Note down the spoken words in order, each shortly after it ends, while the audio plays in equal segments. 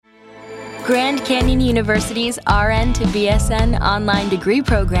Grand Canyon University's RN to BSN online degree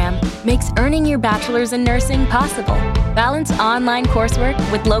program makes earning your bachelor's in nursing possible. Balance online coursework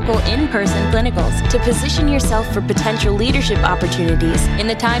with local in-person clinicals to position yourself for potential leadership opportunities in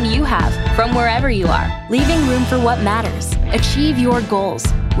the time you have from wherever you are, leaving room for what matters. Achieve your goals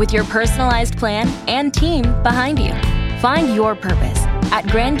with your personalized plan and team behind you. Find your purpose at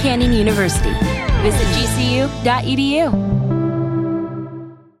Grand Canyon University. Visit gcu.edu.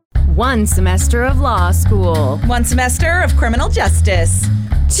 One semester of law school. One semester of criminal justice.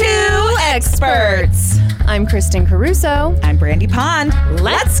 Two experts. I'm Kristen Caruso. I'm Brandy Pond.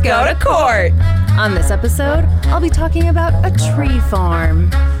 Let's go to court. On this episode, I'll be talking about a tree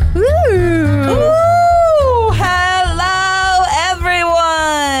farm. Ooh. Ooh, hello,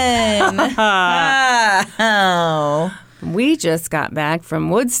 everyone. Oh. We just got back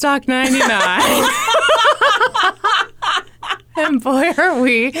from Woodstock 99. And boy, are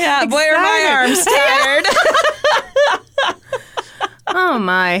we Yeah, boy, excited. are my arms tired. Oh,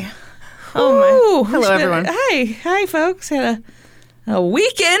 my. Oh, my. Hello, everyone. Hi, folks. Had a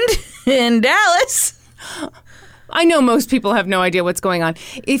weekend in Dallas. I know most people have no idea what's going on.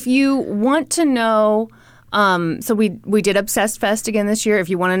 If you want to know, so we did Obsessed Fest again this year. If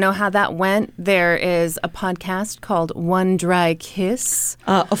you want to know how that went, there is a podcast called One Dry Kiss.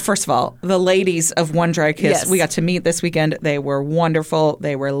 First of all, the ladies of One Dry Kiss, Yes. we got to meet this weekend. They were wonderful.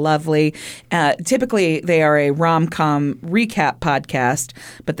 They were lovely. Typically, they are a rom-com recap podcast,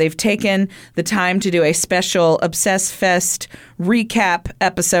 but they've taken the time to do a special Obsessed Fest recap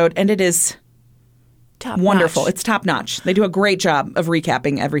episode, and it is Top wonderful. notch. It's top notch. They do a great job of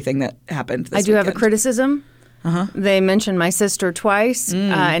recapping everything that happened this I do have a weekend. criticism. They mentioned my sister twice,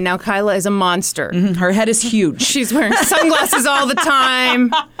 and now Kyla is a monster. Her head is huge. She's wearing sunglasses all the time.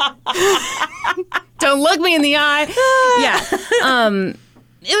 Don't look me in the eye. Yeah.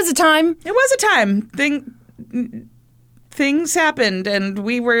 It was a time. It was a time. Things happened, and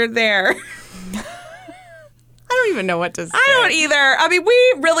we were there. I don't even know what to say. I don't either. I mean,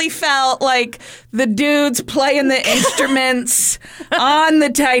 we really felt like the dudes playing the instruments on the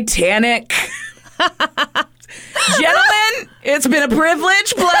Titanic. Gentlemen, it's been a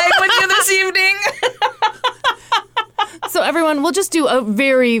privilege playing with you this evening. So everyone, we'll just do a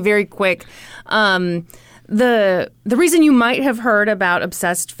very, very quick. The reason you might have heard about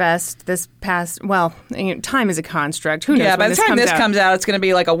Obsessed Fest this past, well, time is a construct. Who knows? Yeah, when by the time this out? comes out, it's going to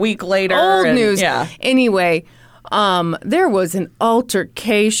be like a week later. Old news. Yeah. Anyway, there was an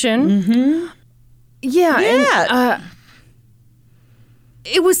altercation. Mm-hmm. Yeah. Yeah. And,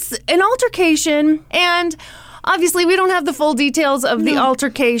 it was an altercation, and obviously we don't have the full details of the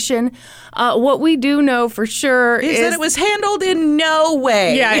altercation. What we do know for sure is that it was handled in no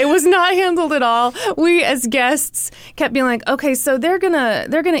way. Yeah, it was not handled at all. We as guests kept being like, okay, so they're gonna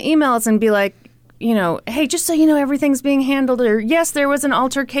email us and be like, hey, just so you know, everything's being handled, or yes, there was an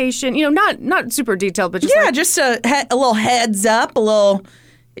altercation. Not super detailed, but just just a little heads up, a little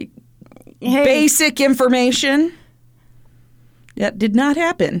basic information. That did not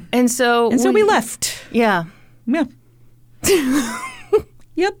happen. And so we left. Yeah. Yeah.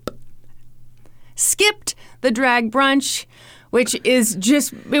 Yep. Skipped the drag brunch, which is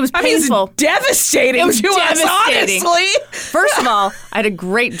just, it was painful. It's devastating It was to us, devastating. honestly. First of all, I had a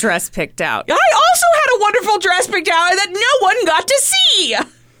great dress picked out. I also had a wonderful dress picked out that no one got to see.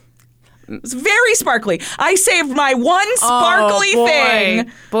 It was very sparkly. I saved my one sparkly thing.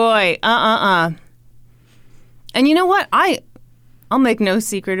 Boy, And you know what? I'll make no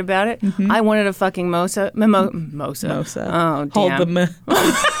secret about it. Mm-hmm. I wanted a fucking mimosa. Mimosa. Oh, damn. Hold the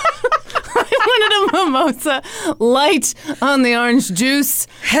I wanted a mimosa, light on the orange juice,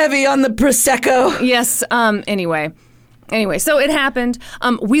 heavy on the prosecco. Yes. Anyway, so it happened.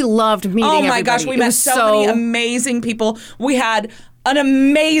 We loved meeting everybody. Oh my gosh, we met so many amazing people. We had an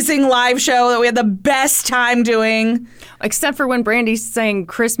amazing live show that we had the best time doing. Except for when Brandy sang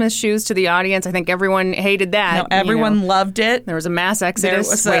Christmas shoes to the audience. I think evereveron hated that. No, everyone loved it. There was a mass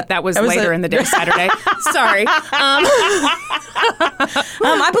exodus. That was that was later in the day, Saturday. Sorry. I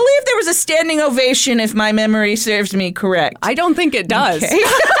believe there was a standing ovation, if my memory serves me correct. I don't think it does. Okay.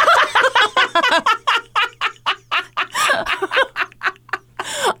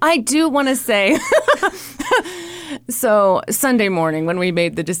 I do want to say, so Sunday morning when we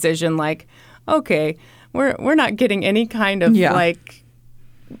made the decision, like, okay, we're not getting any kind of like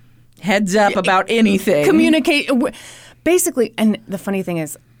heads up about anything. Communicate. Basically, and the funny thing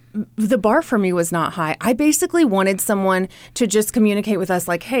is, the bar for me was not high. I basically wanted someone to just communicate with us,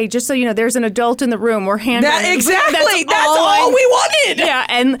 like, hey, just so you know, there's an adult in the room. We're handling that. Exactly. That's all we wanted. Yeah,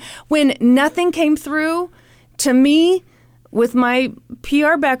 and when nothing came through, to me, with my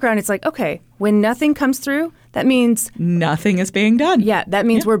PR background, it's like, okay, when nothing comes through, that means nothing is being done. Yeah, that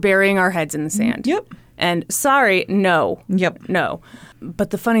means we're burying our heads in the sand. Yep. And sorry, no. Yep. No. But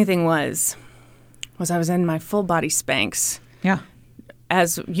the funny thing was I was in my full body Spanx. Yeah.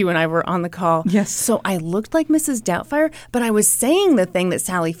 As you and I were on the call. Yes. So I looked like Mrs. Doubtfire, but I was saying the thing that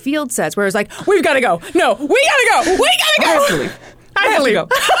Sally Field says, where it's like, we've got to go. No, we got to go. We got to go. I have to leave. I have to go.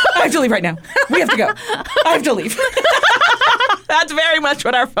 I have to leave right now. We have to go. I have to leave. That's very much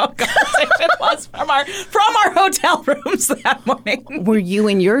what our phone conversation was from our hotel rooms that morning. Were you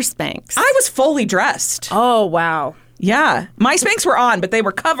in your Spanx? I was fully dressed. Oh, wow. Yeah. My Spanx were on, but they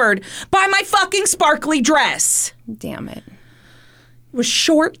were covered by my fucking sparkly dress. Damn it. It was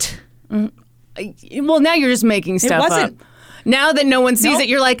short. Well, now you're just making stuff wasn't. up. Now that no one sees it,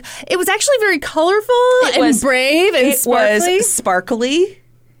 you're like, it was actually very colorful and brave and sparkly. It was sparkly.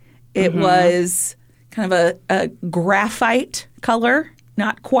 It was kind of a graphite color,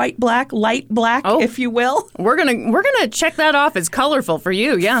 not quite black, light black, if you will. We're gonna check that off as colorful for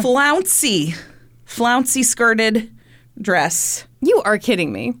you, yeah. Flouncy skirted dress. You are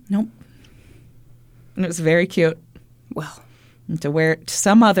kidding me. Nope. And it was very cute. Well, to wear it to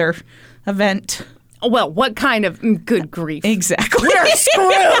some other event. Well, what kind of good grief? Exactly. We're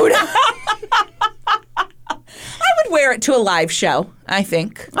screwed. I would wear it to a live show, I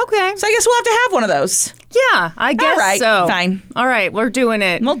think. Okay. So I guess we'll have to have one of those. Yeah, I guess All right, so. fine. All right, we're doing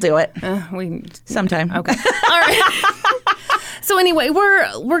it. We'll do it. Sometime. Okay. All right. So anyway,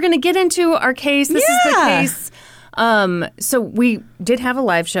 we're going to get into our case. This is the case. So we did have a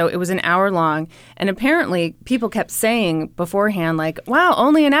live show. It was an hour long. And apparently people kept saying beforehand, like, wow,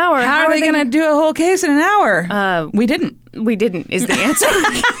 only an hour. How are they going to do a whole case in an hour? We didn't. We didn't is the answer.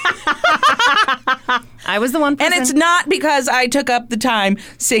 I was the one person. And it's not because I took up the time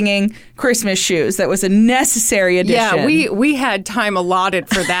singing Christmas Shoes. That was a necessary addition. Yeah, we had time allotted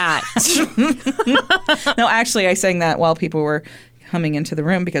for that. No, actually, I sang that while people were coming into the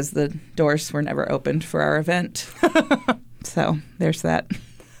room because the doors were never opened for our event. So there's that.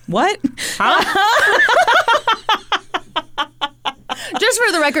 What? Just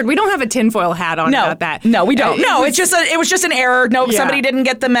for the record, we don't have a tinfoil hat on about that. No, we don't. No, it was just an error. No, somebody didn't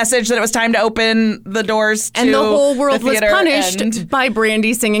get the message that it was time to open the doors to and the whole world the was theater punished by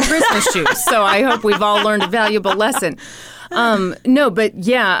Brandy singing Christmas Shoes. So I hope we've all learned a valuable lesson. No, but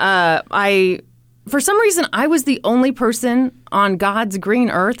yeah, for some reason, I was the only person on God's green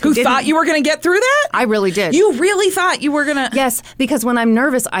earth who thought you were going to get through that? I really did. You really thought you were going to? Yes, because when I'm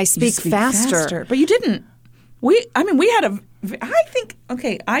nervous, I speak faster. But you didn't. We had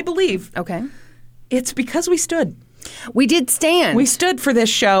I believe. Okay. It's because we stood. We did stand. We stood for this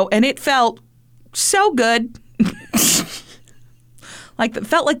show, and it felt so good.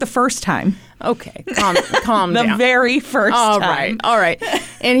 Felt like the first time. Okay, calm down. The very first time. All right.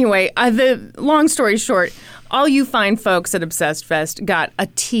 Anyway, the long story short, all you fine folks at Obsessed Fest got a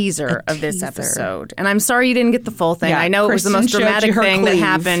teaser of this episode. And I'm sorry you didn't get the full thing. Yeah, I know Kristen it was the most dramatic thing that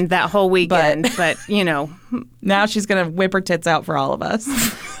happened that whole weekend, but you know. Now she's going to whip her tits out for all of us.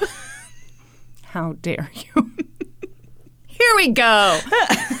 How dare you? Here we go.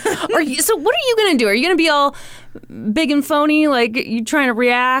 So what are you going to do? Are you going to be all big and phony, like you trying to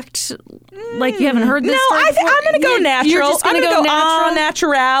react like you haven't heard this story before? I'm going to go natural. You're just I'm going to go natural? en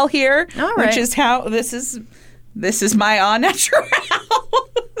natural here, all right. Which is how this is my en natural.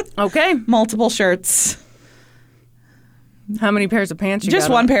 Okay. Multiple shirts. How many pairs of pants you Just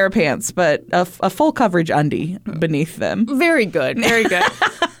got one on? pair of pants, but a full coverage undie beneath them. Very good. Very good.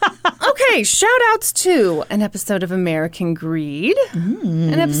 Okay, shout outs to an episode of American Greed,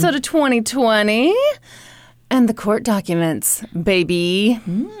 an episode of 2020, and the court documents, baby. I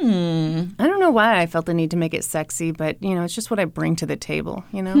don't know why I felt the need to make it sexy, but, you know, it's just what I bring to the table,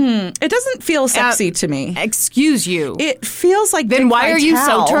 you know? It doesn't feel sexy to me. Excuse you. It feels like Then Dick why are you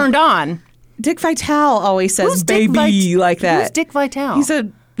so Vitale. turned on? Dick Vitale always says Who's Dick baby like that. Who's Dick Vitale?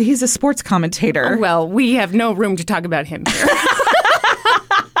 He's a sports commentator. Well, we have no room to talk about him here.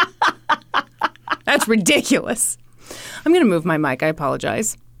 That's ridiculous. I'm going to move my mic. I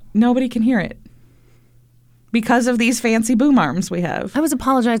apologize. Nobody can hear it. Because of these fancy boom arms we have. I was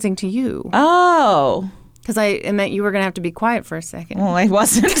apologizing to you. Oh. Because it meant you were going to have to be quiet for a second. Well, I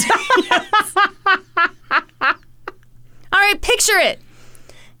wasn't. All right, picture it.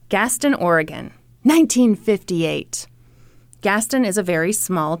 Gaston, Oregon, 1958. Gaston is a very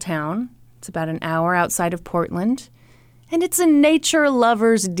small town. It's about an hour outside of Portland. And it's a nature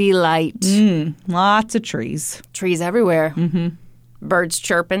lover's delight. Lots of trees. Trees everywhere. Mm-hmm. Birds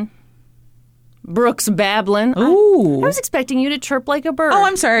chirping. Brooks babbling. Ooh. I was expecting you to chirp like a bird. Oh,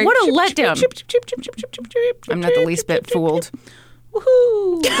 I'm sorry. What a Chip, letdown. chip, chip, chip, chip, chip, chip, chip, chip, I'm not the least bit fooled.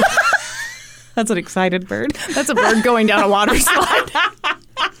 Woohoo. That's an excited bird. That's a bird going down a water slide.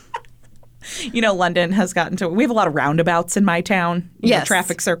 You know, London has gotten to... We have a lot of roundabouts in my town. You know,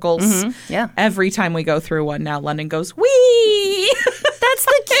 traffic circles. Mm-hmm. Yeah. Every time we go through one now, London goes, wee! That's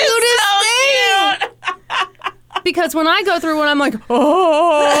the cutest thing. Cute. Because when I go through one, I'm like,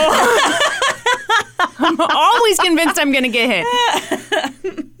 oh. I'm always convinced I'm going to get hit.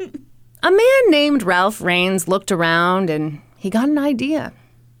 A man named Ralph Raines looked around and he got an idea.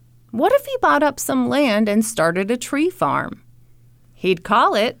 What if he bought up some land and started a tree farm? He'd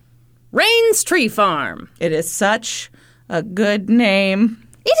call it Raines Tree Farm. It is such a good name.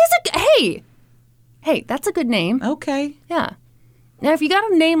 It is Hey, that's a good name. Okay. Yeah. Now, if you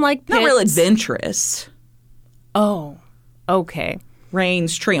got a name like Pitts... Not real adventurous. Oh, okay.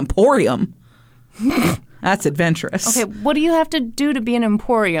 Raines Tree Emporium. That's adventurous. Okay, what do you have to do to be an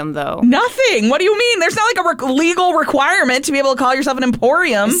emporium, though? Nothing. What do you mean? There's not like a legal requirement to be able to call yourself an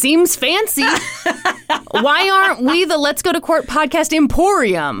emporium. Seems fancy. Why aren't we the Let's Go to Court podcast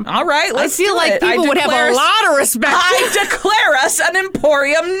emporium? All right, let's I feel do like it. people would have a lot of respect. I declare us an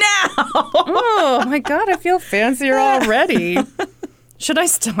emporium now. Oh, my God, I feel fancier already. Should I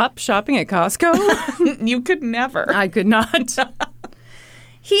stop shopping at Costco? You could never. I could not.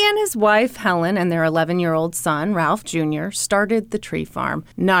 He and his wife, Helen, and their 11-year-old son, Ralph Jr., started the tree farm,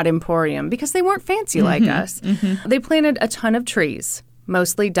 not emporium, because they weren't fancy like us. Mm-hmm. They planted a ton of trees,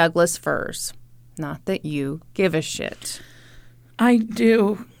 mostly Douglas firs. Not that you give a shit. I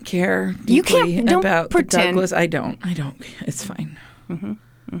do care deeply don't about pretend. the Douglas. I don't. It's fine. Mm-hmm.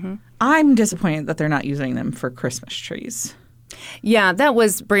 Mm-hmm. I'm disappointed that they're not using them for Christmas trees. Yeah, that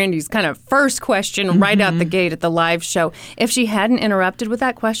was Brandy's kind of first question right out the gate at the live show. If she hadn't interrupted with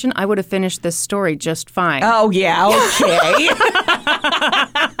that question, I would have finished this story just fine. Oh, yeah, okay.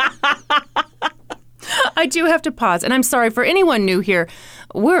 I do have to pause, and I'm sorry for anyone new here.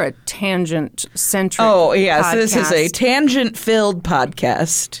 We're a tangent-centric Oh, yes, podcast. this is a tangent-filled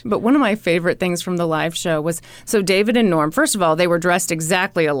podcast. But one of my favorite things from the live show was, so David and Norm, first of all, they were dressed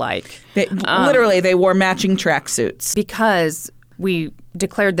exactly alike. Literally, they wore matching tracksuits. Because we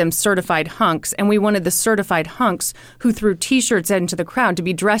declared them certified hunks, and we wanted the certified hunks who threw T-shirts into the crowd to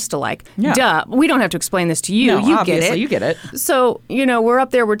be dressed alike. Yeah. Duh. We don't have to explain this to you. No, you obviously, get it. you get it. So, we're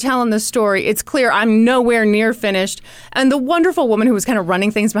up there, we're telling the story. It's clear I'm nowhere near finished. And the wonderful woman who was kind of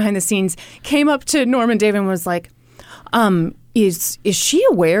running things behind the scenes came up to Norm and David and was like, is she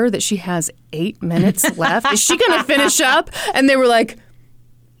aware that she has 8 minutes left? Is she going to finish up? And they were like,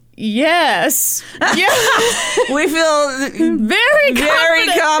 yes. Yeah. We feel very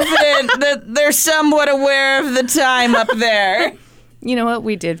confident that they're somewhat aware of the time up there. You know what?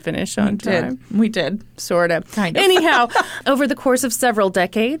 We did finish on time. We did. Sort of. Kind of. Anyhow, over the course of several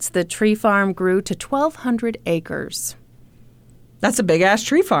decades, the tree farm grew to 1,200 acres. That's a big-ass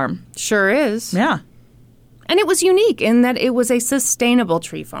tree farm. Sure is. Yeah. And it was unique in that it was a sustainable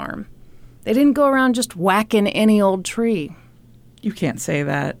tree farm. They didn't go around just whacking any old tree. You can't say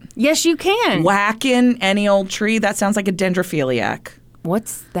that. Yes, you can. Whacking any old tree? That sounds like a dendrophiliac.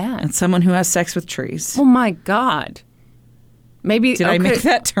 What's that? It's someone who has sex with trees. Oh, my God. Maybe. Did I make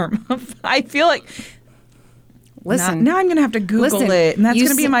that term up? I feel like... Listen. Now I'm going to have to Google it, and that's going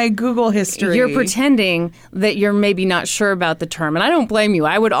to be my Google history. You're pretending that you're maybe not sure about the term, and I don't blame you.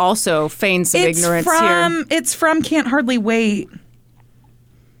 I would also feign some ignorance here. It's from Can't Hardly Wait.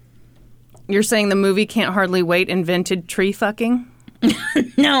 You're saying the movie Can't Hardly Wait invented tree fucking?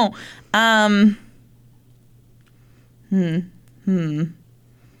 No. I'm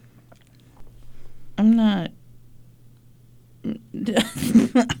not...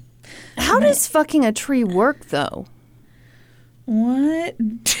 How does fucking a tree work, though? What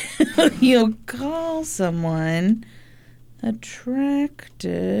do you call someone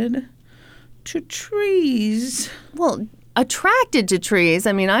attracted to trees? Well, attracted to trees.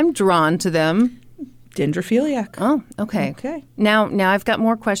 I mean, I'm drawn to them. Dendrophiliac. Oh, okay. Okay. Now I've got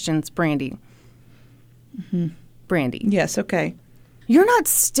more questions, Brandy. Mm-hmm. Brandy. Yes, okay. You're not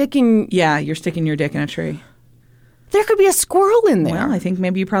sticking... Yeah, you're sticking your dick in a tree. There could be a squirrel in there. Well, I think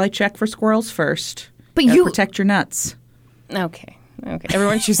maybe you probably check for squirrels first. But Gotta you... protect your nuts. Okay.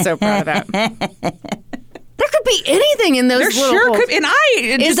 Everyone, she's so proud of that. There could be anything in those there little sure holes. could.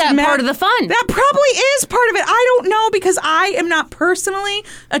 And is that part of the fun? That probably is part of it. I don't know because I am not personally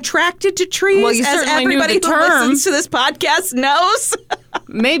attracted to trees. Well, you as certainly knew everybody the who term. listens to this podcast knows.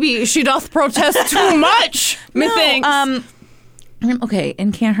 Maybe she doth protest too much, methinks. Okay,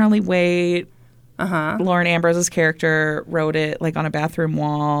 and Can't Hardly Wait. Lauren Ambrose's character wrote it like on a bathroom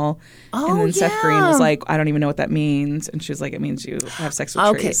wall. Oh, and then yeah. Seth Green was like, I don't even know what that means. And she was like, it means you have sex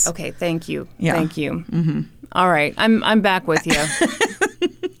with trees. Okay, thank you. Yeah. Thank you. Mm-hmm. All right, I'm back with you.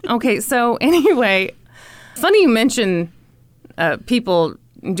 Okay, so anyway, funny you mention people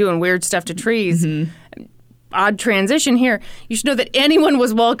doing weird stuff to trees. Mm-hmm. Odd transition here. You should know that anyone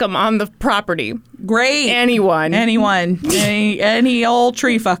was welcome on the property. Great. Anyone. Any old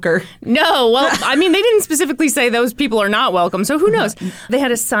tree fucker. No, well, I mean, they didn't specifically say those people are not welcome, so who knows? They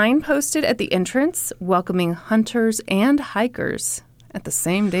had a sign posted at the entrance welcoming hunters and hikers at the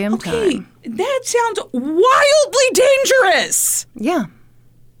same damn time. That sounds wildly dangerous. Yeah.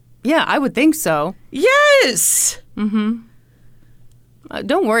 Yeah, I would think so. Yes. Mm-hmm.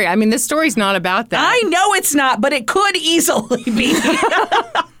 Don't worry. I mean, this story's not about that. I know it's not, but it could easily be.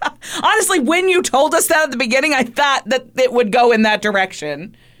 Honestly, when you told us that at the beginning, I thought that it would go in that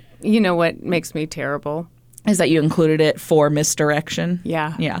direction. You know what makes me terrible? Is that you included it for misdirection?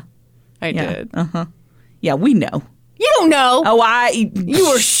 Yeah. Yeah. I did. Uh-huh. Yeah, we know. You don't know. Oh, You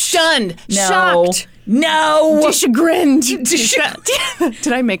were stunned. No. Shocked. No. Chagrined.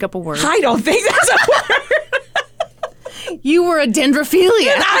 Did I make up a word? I don't think that's a word. You were a dendrophiliac.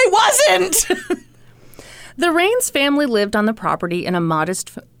 I wasn't. The Rains family lived on the property in a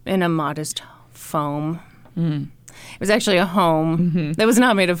modest foam. Mm. It was actually a home that was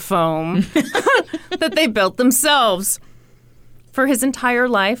not made of foam that they built themselves. For his entire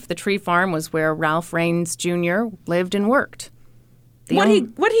life, the tree farm was where Ralph Rains Jr. lived and worked.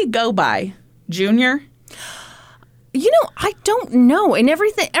 What'd he go by? Junior? You know, I don't know. And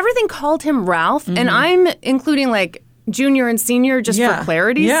everything called him Ralph, and I'm including like junior and senior just for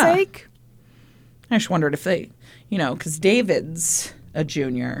clarity's sake. I just wondered if they, because David's a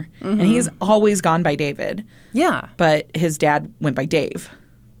junior, and he's always gone by David. Yeah. But his dad went by Dave.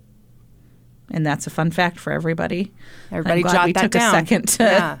 And that's a fun fact for everybody. Everybody I'm glad jot we that took down. a second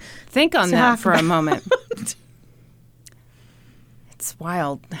to think on that for a moment. it. It's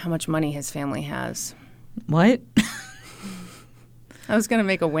wild how much money his family has. What? I was going to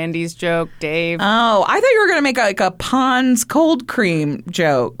make a Wendy's joke, Dave. Oh, I thought you were going to make like a Pond's cold cream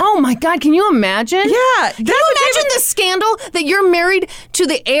joke. Oh, my God. Can you imagine? Yeah. Can you imagine the scandal that you're married to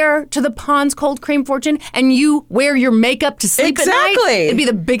the heir to the Pond's cold cream fortune and you wear your makeup to sleep at night? Exactly. It'd be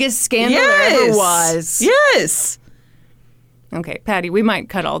the biggest scandal there ever was. Yes. Okay, Patty, we might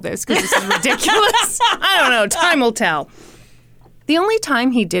cut all this because this is ridiculous. I don't know. Time will tell. The only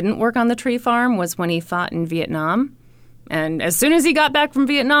time he didn't work on the tree farm was when he fought in Vietnam. And as soon as he got back from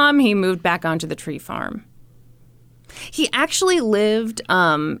Vietnam, he moved back onto the tree farm. He actually lived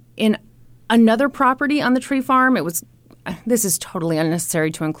in another property on the tree farm. This is totally unnecessary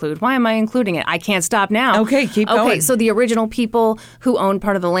to include. Why am I including it? I can't stop now. Okay, keep going. Okay, so the original people who owned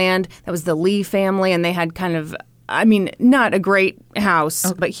part of the land, that was the Lee family, and they had kind of, not a great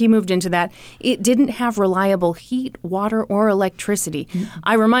house, but he moved into that. It didn't have reliable heat, water, or electricity.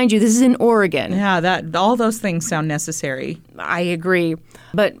 I remind you, this is in Oregon. Yeah, all those things sound necessary. I agree.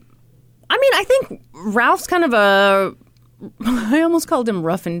 But, I think Ralph's kind of I almost called him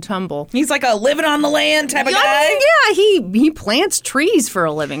rough and tumble. He's like a living on the land type of guy. Yeah, he plants trees for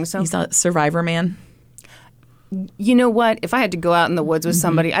a living. So he's a survivor man. You know what? If I had to go out in the woods with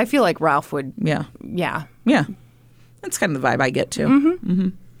somebody, I feel like Ralph would. Yeah. Yeah. Yeah. That's kind of the vibe I get,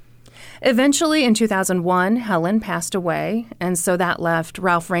 too. Eventually, in 2001, Helen passed away, and so that left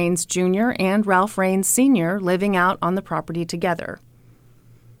Ralph Rains Jr. and Ralph Rains Sr. living out on the property together.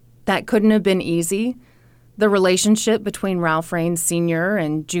 That couldn't have been easy. The relationship between Ralph Rains Sr.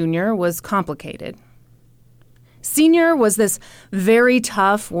 and Jr. was complicated. Sr. was this very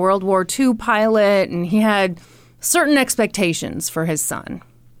tough World War II pilot, and he had certain expectations for his son.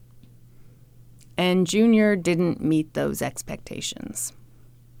 And Jr. didn't meet those expectations.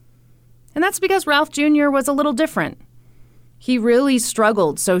 And that's because Ralph Jr. was a little different. He really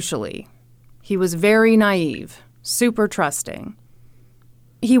struggled socially. He was very naive, super trusting.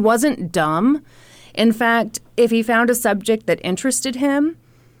 He wasn't dumb. In fact, if he found a subject that interested him,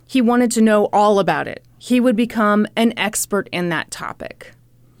 he wanted to know all about it. He would become an expert in that topic.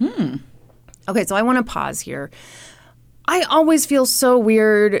 Okay, so I want to pause here. I always feel so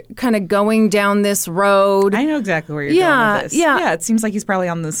weird kind of going down this road. I know exactly where you're going with this. Yeah, it seems like he's probably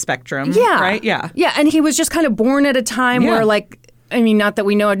on the spectrum, right? Yeah. Yeah, and he was just kind of born at a time where, not that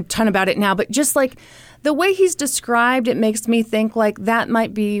we know a ton about it now, but just like the way he's described, it makes me think like that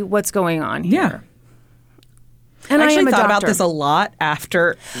might be what's going on here. Yeah. And I actually am a thought about doctor. this a lot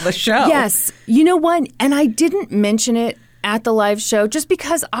after the show. Yes. You know what? And I didn't mention it at the live show just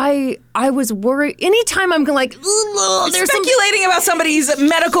because I was worried. Anytime I'm like, there's speculating about somebody's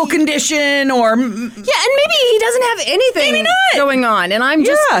medical condition or... Yeah, and maybe he doesn't have anything going on. And I'm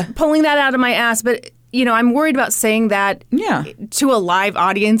just pulling that out of my ass. But, I'm worried about saying that to a live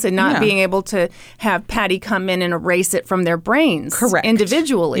audience and not being able to have Patty come in and erase it from their brains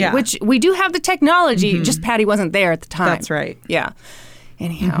individually, which we do have the technology, just Patty wasn't there at the time. That's right. Yeah.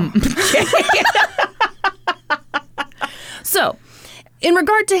 Anyhow. So, in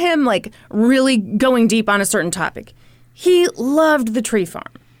regard to him, really going deep on a certain topic, he loved the tree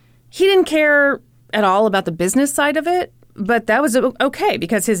farm. He didn't care at all about the business side of it, but that was okay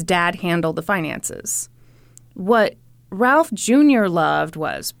because his dad handled the finances. What Ralph Jr. loved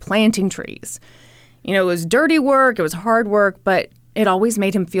was planting trees. It was dirty work, it was hard work, but it always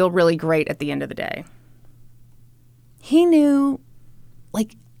made him feel really great at the end of the day. He knew,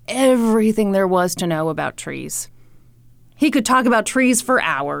 everything there was to know about trees. He could talk about trees for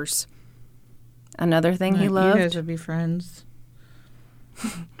hours. Another thing he loved... You guys would be friends.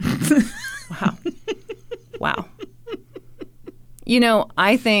 Wow.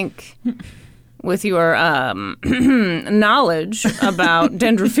 I think with your knowledge about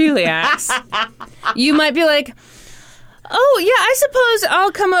dendrophiliacs, you might be like, oh, yeah, I suppose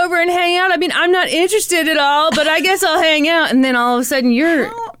I'll come over and hang out. I mean, I'm not interested at all, but I guess I'll hang out. And then all of a sudden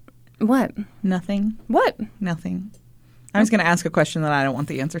you're... What? Nothing. What? Nothing. I was going to ask a question that I don't want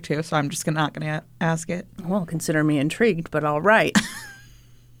the answer to, so I'm just not going to ask it. Well, consider me intrigued, but all right.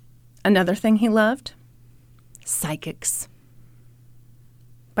 Another thing he loved? Psychics.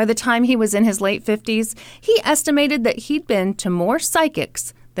 By the time he was in his late 50s, he estimated that he'd been to more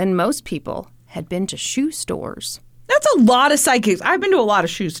psychics than most people had been to shoe stores. That's a lot of psychics. I've been to a lot of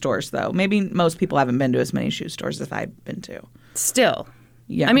shoe stores, though. Maybe most people haven't been to as many shoe stores as I've been to. Still.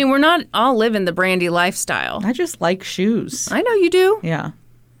 Yeah. I mean, we're not all living the Brandy lifestyle. I just like shoes. I know you do. Yeah.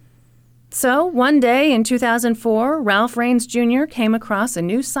 So, one day in 2004, Ralph Raines Jr. came across a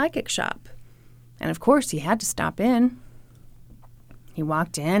new psychic shop. And of course, he had to stop in. He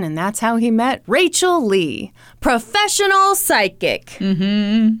walked in, and that's how he met Rachel Lee, professional psychic.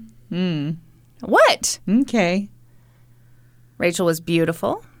 What? Okay. Rachel was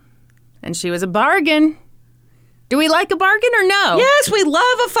beautiful, and she was a bargain. Do we like a bargain or no? Yes, we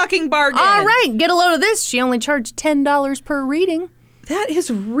love a fucking bargain. All right, get a load of this. She only charged $10 per reading. That is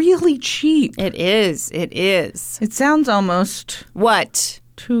really cheap. It is. It is. It sounds almost... What?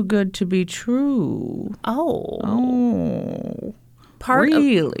 Too good to be true. Oh.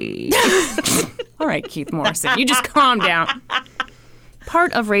 Really? All right, Keith Morrison, you just calm down.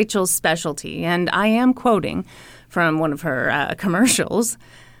 Part of Rachel's specialty, and I am quoting from one of her commercials.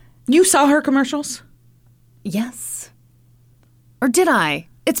 You saw her commercials? Yes. Or did I?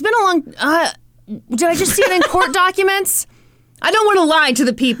 It's been a long... did I just see it in court documents? I don't want to lie to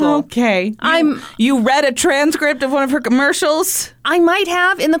the people. Okay. You read a transcript of one of her commercials? I might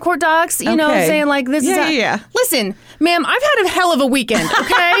have in the court docs, you know, saying this is... Yeah. Listen, ma'am, I've had a hell of a weekend,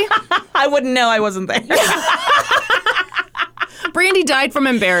 okay? I wouldn't know. I wasn't there. Brandy died from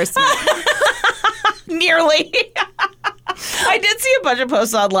embarrassment. Nearly. I did see a bunch of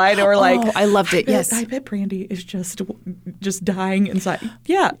posts online that were I loved it. Yes. I bet Brandy is just dying inside.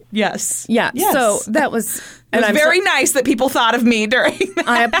 Yeah. Yes. Yeah. Yes. So that was... It was very nice that people thought of me during that.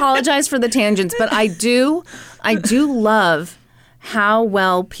 I apologize for the tangents, but I do love how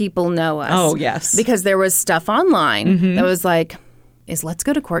well people know us. Oh, yes. Because there was stuff online that was like, is Let's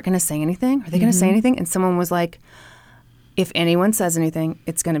Go to Court going to say anything? Are they going to say anything? And someone was like, if anyone says anything,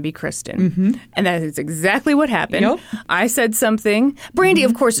 it's going to be Kristen. And that is exactly what happened. Yep. I said something. Brandy,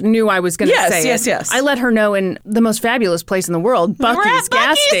 of course, knew I was going to say it. Yes. I let her know in the most fabulous place in the world, Buc-ee's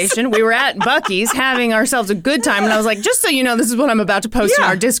gas station. We were at Buc-ee's having ourselves a good time. And I was like, just so you know, this is what I'm about to post in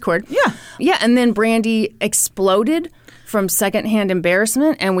our Discord. Yeah. Yeah, and then Brandy exploded from secondhand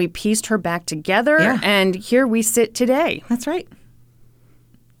embarrassment, and we pieced her back together. Yeah. And here we sit today. That's right.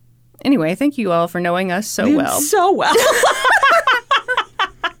 Anyway, thank you all for knowing us so well. So well.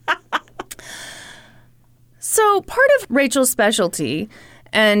 So part of Rachel's specialty,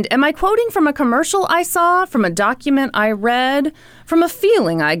 and am I quoting from a commercial I saw, from a document I read, from a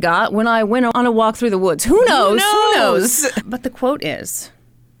feeling I got when I went on a walk through the woods? Who knows? Who knows? But the quote is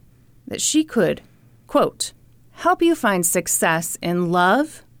that she could, quote, help you find success in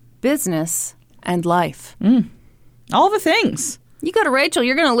love, business, and life. All the things. You go to Rachel,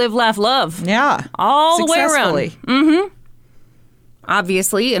 you're going to live, laugh, love. Yeah. All the way around. Successfully.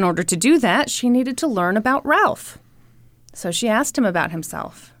 Obviously, in order to do that, she needed to learn about Ralph. So she asked him about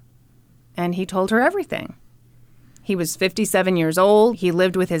himself. And he told her everything. He was 57 years old. He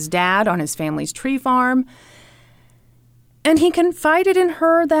lived with his dad on his family's tree farm. And he confided in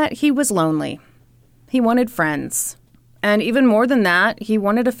her that he was lonely. He wanted friends. And even more than that, he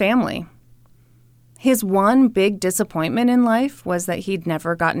wanted a family. His one big disappointment in life was that he'd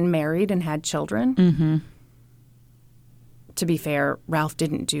never gotten married and had children. Mm-hmm. To be fair, Ralph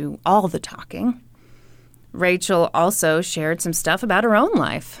didn't do all the talking. Rachel also shared some stuff about her own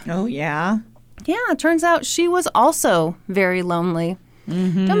life. Oh, yeah? Yeah, it turns out she was also very lonely.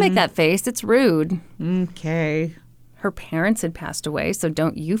 Mm-hmm. Don't make that face. It's rude. Okay. Her parents had passed away, so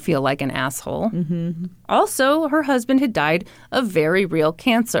don't you feel like an asshole. Mm-hmm. Also, her husband had died of very real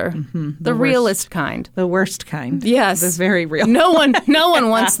cancer. Mm-hmm. The realest kind. The worst kind. Yes. The very real. No one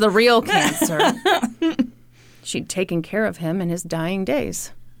wants the real cancer. She'd taken care of him in his dying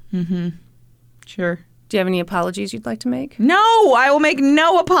days. Mm-hmm. Sure. Do you have any apologies you'd like to make? No, I will make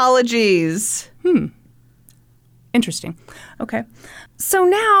no apologies. Interesting. Okay. So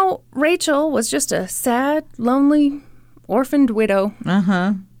now Rachel was just a sad, lonely, orphaned widow.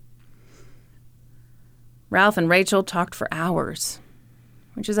 Uh-huh. Ralph and Rachel talked for hours,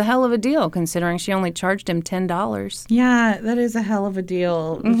 which is a hell of a deal considering she only charged him $10. Yeah, that is a hell of a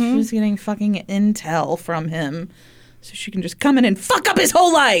deal. Mm-hmm. She's getting fucking intel from him so she can just come in and fuck up his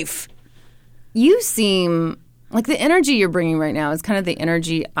whole life. You seem like the energy you're bringing right now is kind of the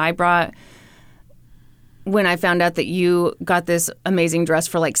energy I brought when I found out that you got this amazing dress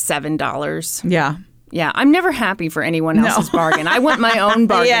for like $7. Yeah. Yeah, I'm never happy for anyone else's bargain. I want my own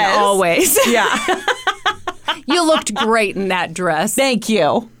bargain Yes. always. Yeah. You looked great in that dress. Thank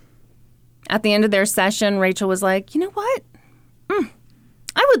you. At the end of their session, Rachel was like, you know what?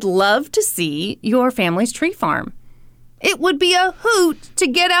 I would love to see your family's tree farm. It would be a hoot to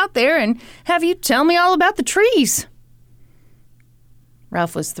get out there and have you tell me all about the trees.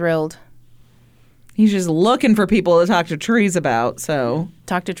 Ralph was thrilled. He's just looking for people to talk to trees about, so.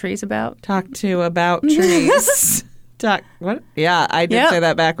 Talk to trees about? Talk to about trees. Talk, what? Yeah, I did say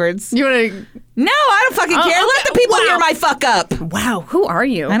that backwards. You want to? No, I don't fucking care. Let the people hear my fuck up. Wow, who are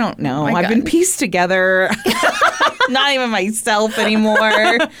you? I don't know. My I've been pieced together. Not even myself anymore.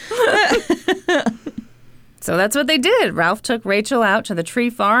 So that's what they did. Ralph took Rachel out to the tree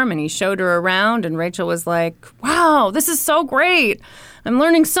farm and he showed her around and Rachel was like, wow, this is so great. I'm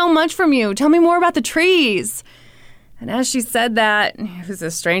learning so much from you. Tell me more about the trees. And as she said that, it was the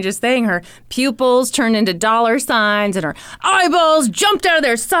strangest thing. Her pupils turned into dollar signs and her eyeballs jumped out of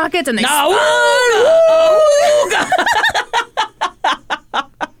their sockets and they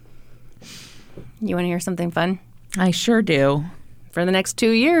You want to hear something fun? I sure do. For the next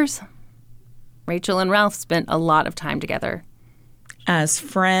 2 years, Rachel and Ralph spent a lot of time together. As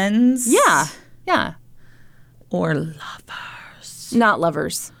friends? Yeah. Or lovers? Not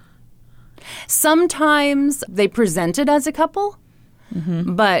lovers. Sometimes they presented as a couple,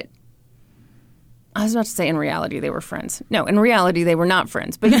 but I was about to say in reality they were friends. No, in reality they were not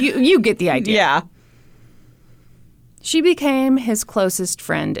friends, but you get the idea. Yeah. She became his closest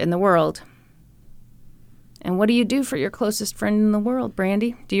friend in the world. And what do you do for your closest friend in the world,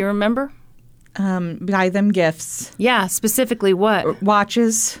 Brandy? Do you remember? Buy them gifts. Yeah, specifically what?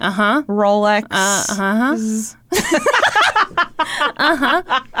 Watches. Uh-huh. Rolex.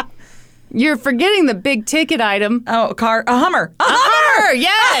 You're forgetting the big ticket item. Oh, a car. A Hummer. A Hummer,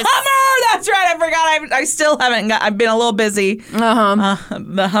 yes. A Hummer. That's right. I forgot. I still haven't got. I've been a little busy.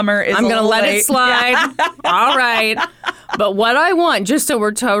 The Hummer is. I'm going to let late. it slide. Yeah. All right. But what I want, just so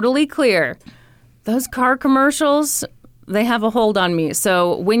we're totally clear, those car commercials, they have a hold on me.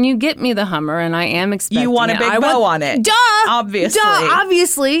 So when you get me the Hummer, and I am expecting You want a big bow on it. Duh. Obviously.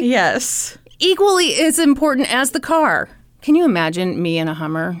 Obviously. Yes. Equally as important as the car. Can you imagine me in a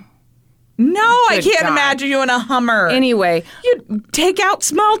Hummer? No, I Good can't God. imagine you in a Hummer. Anyway. You'd take out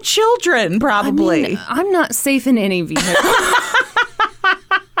small children, probably. I mean, I'm not safe in any vehicle.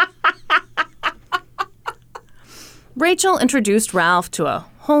 Rachel introduced Ralph to a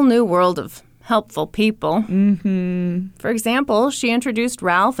whole new world of helpful people. Mm-hmm. For example, she introduced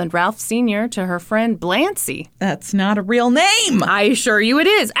Ralph and Ralph Sr. to her friend Blancy. That's not a real name. I assure you it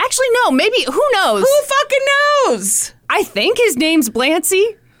is. Actually, no, maybe, who knows? Who fucking knows? I think his name's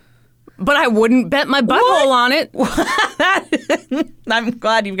Blancy, but I wouldn't bet my butthole on it. I'm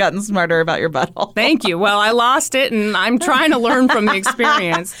glad you've gotten smarter about your butthole. Thank you. Well, I lost it, and I'm trying to learn from the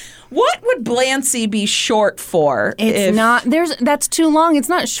experience. What would Blancy be short for? It's not. That's too long. It's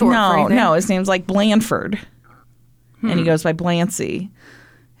not short for anything. No. His name's like Blanford, and he goes by Blancy.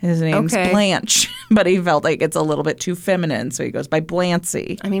 His name's Blanche, but he felt like it's a little bit too feminine, so he goes by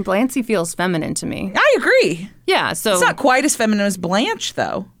Blancy. I mean, Blancy feels feminine to me. I agree. Yeah, so It's not quite as feminine as Blanche,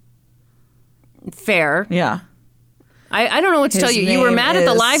 though. fair. Yeah. I don't know what to tell you. You were mad at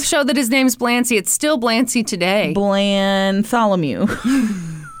the live show that his name's Blancy. It's still Blancy today. Blantholomew.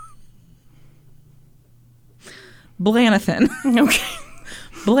 Blanathan. Okay.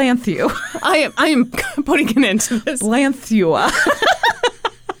 Blanthew. I am putting an end to this. Blanthua.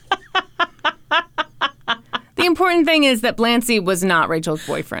 The important thing is that Blancy was not Rachel's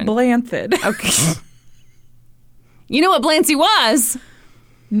boyfriend. Blanthid. Okay. You know what Blancy was?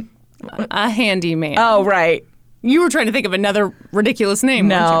 A handyman. Oh, right. You were trying to think of another ridiculous name,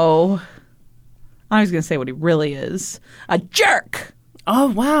 weren't No. I was going to say what he really is. A jerk. you? Oh,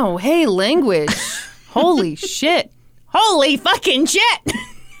 wow. Hey, language. Holy shit. Holy fucking shit.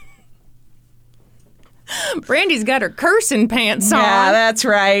 Brandy's got her cursing pants on. Yeah, that's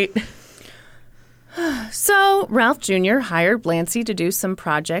right. So, Ralph Jr. hired Blancy to do some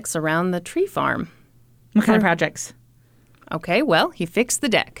projects around the tree farm. What kind of projects? Okay, well, he fixed the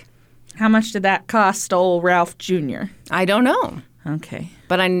deck. How much did that cost old Ralph Jr.? I don't know, Okay.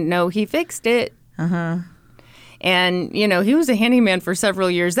 but I know he fixed it. Uh-huh. And, you know, he was a handyman for several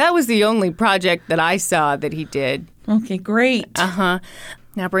years. That was the only project that I saw that he did. Okay, great. Uh-huh.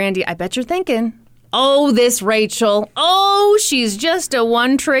 Now, Brandy, I bet you're thinking, oh, this Rachel. Oh, she's just a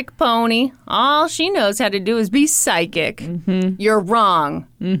one-trick pony. All she knows how to do is be psychic. Mm-hmm. You're wrong.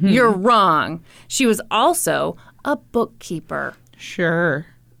 Mm-hmm. You're wrong. She was also a bookkeeper. Sure.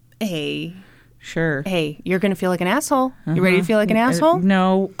 Hey, Sure. you're going to feel like an asshole. You ready to feel like an asshole?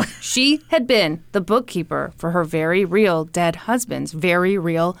 No. She had been the bookkeeper for her very real dead husband's very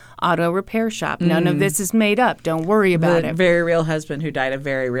real auto repair shop. None of this is made up. Don't worry about The it. very real husband who died of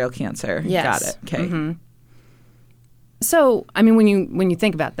very real cancer. Yes. Got it. Okay. Mm-hmm. So, I mean, when you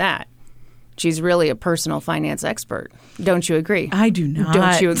think about that, she's really a personal finance expert. Don't you agree? I do not.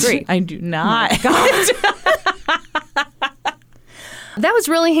 Don't you agree? I do not. That was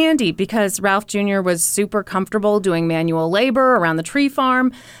really handy because Ralph Jr. was super comfortable doing manual labor around the tree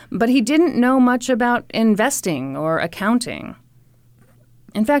farm, but he didn't know much about investing or accounting.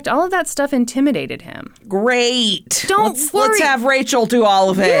 In fact, all of that stuff intimidated him. Great. Don't worry. Let's have Rachel do all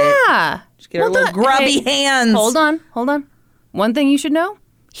of it. Yeah. Just get her little grubby hands. Hold on. One thing you should know,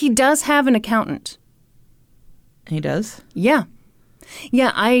 he does have an accountant. He does? Yeah.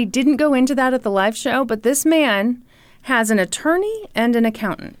 Yeah, I didn't go into that at the live show, but this man has an attorney and an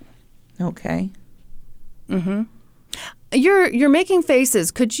accountant. Okay. Mm-hmm. You're making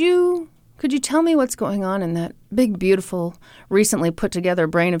faces. Could you tell me what's going on in that big, beautiful, recently put together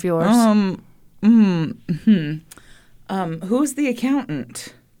brain of yours? Who's the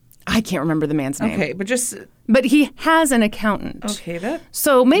accountant? I can't remember the man's name. Okay, But he has an accountant. Okay,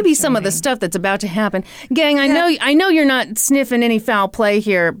 So maybe some of the stuff that's about to happen. Gang, I know you're not sniffing any foul play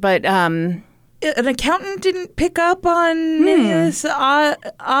here, but an accountant didn't pick up on this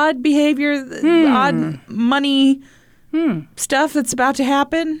odd behavior, odd money stuff that's about to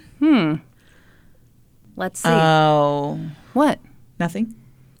happen. Let's see. Oh. What? Nothing?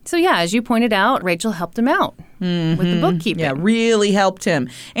 So yeah, as you pointed out, Rachel helped him out with the bookkeeping. Yeah, really helped him.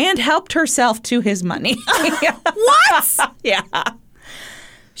 And helped herself to his money. What? Yeah.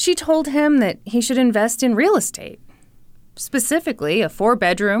 She told him that he should invest in real estate. Specifically, a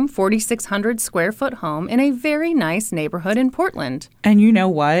 4-bedroom, 4,600 square foot home in a very nice neighborhood in Portland. And you know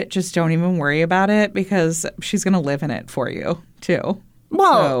what? Just don't even worry about it because she's going to live in it for you, too.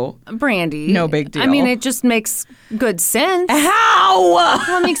 Well, Brandy. No big deal. I mean, it just makes good sense. How?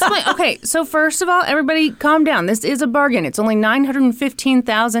 Let me explain. Okay, so first of all, everybody calm down. This is a bargain. It's only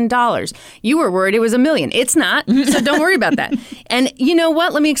 $915,000. You were worried it was $1 million. It's not, so don't worry about that. And you know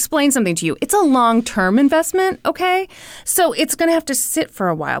what? Let me explain something to you. It's a long-term investment, okay? So it's going to have to sit for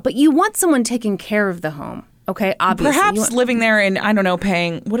a while, but you want someone taking care of the home, okay? Obviously. Perhaps living there and, I don't know,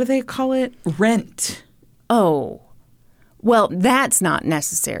 paying, what do they call it? Rent. Oh. Well, that's not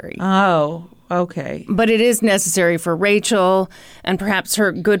necessary. Oh, okay. But it is necessary for Rachel and perhaps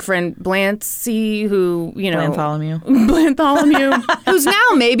her good friend Blancy, who, you know... Blantholomew, who's now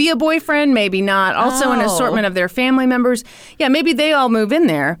maybe a boyfriend, maybe not. Also an assortment of their family members. Yeah, maybe they all move in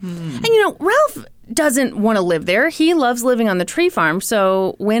there. And, you know, Ralph doesn't want to live there. He loves living on the tree farm,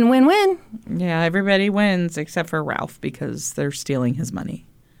 so win-win-win. Yeah, everybody wins except for Ralph because they're stealing his money.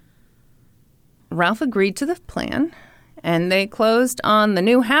 Ralph agreed to the plan. And they closed on the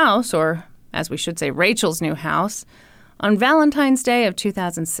new house, or as we should say, Rachel's new house, on Valentine's Day of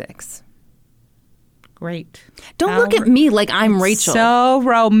 2006. Great. Don't look at me like I'm Rachel. So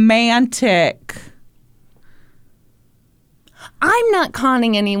romantic. I'm not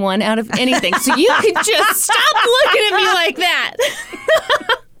conning anyone out of anything, so you could just stop looking at me like that.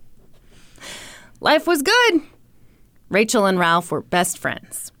 Life was good. Rachel and Ralph were best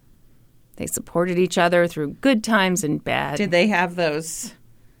friends. They supported each other through good times and bad. Did they have those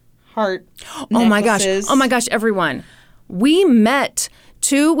heart Oh my necklaces? gosh, everyone. We met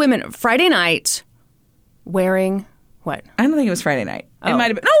two women Friday night wearing what? I don't think it was Friday night. Oh. It might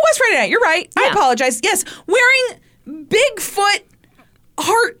have been. No, it was Friday night. You're right. I Yeah. apologize. Yes, wearing Bigfoot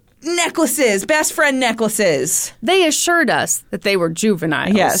heart necklaces, best friend necklaces. They assured us that they were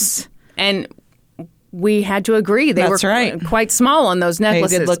juveniles. Yes. And we had to agree. They That's were right. quite small on those They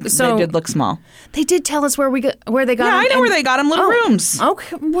necklaces. did look small. They did tell us where they got Yeah, them. I know where they got them. Little rooms.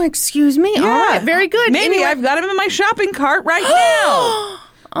 Okay, well, excuse me. Yeah. All right, very good. Maybe Anyway- I've got them in my shopping cart right now.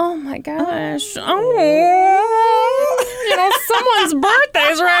 Oh my gosh. Oh. Someone's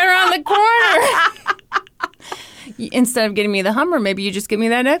birthday's right around the corner. Instead of getting me the Hummer, maybe you just give me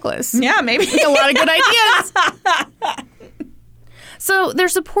that necklace. Yeah, maybe. A lot of good ideas. So they're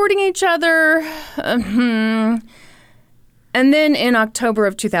supporting each other. And then in October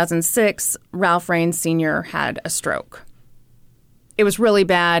of 2006, Ralph Raines Sr. had a stroke. It was really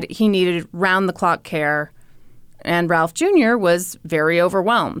bad. He needed round-the-clock care. And Ralph Jr. was very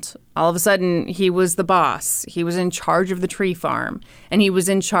overwhelmed. All of a sudden, he was the boss. He was in charge of the tree farm. And he was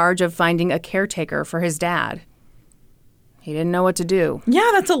in charge of finding a caretaker for his dad. He didn't know what to do. Yeah,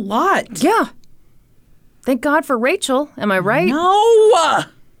 that's a lot. Yeah. Thank God for Rachel. Am I right? No.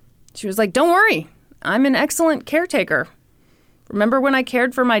 She was like, don't worry. I'm an excellent caretaker. Remember when I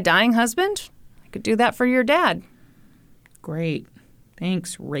cared for my dying husband? I could do that for your dad. Great.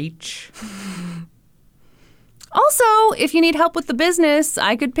 Thanks, Rach. Also, if you need help with the business,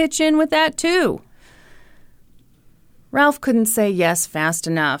 I could pitch in with that too. Ralph couldn't say yes fast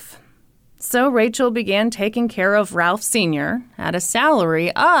enough. So Rachel began taking care of Ralph Sr. at a salary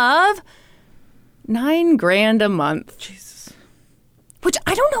of $9,000 a month. Jesus. Which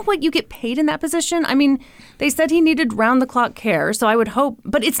I don't know what you get paid in that position. I mean, they said he needed round-the-clock care, so I would hope.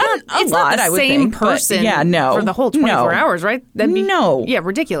 But it's not. A It's lot, not the I would same think, but person. yeah, no. For the whole 24 hours, right? That'd be No. Yeah,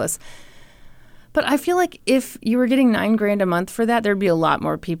 ridiculous. But I feel like if you were getting $9,000 a month for that, there'd be a lot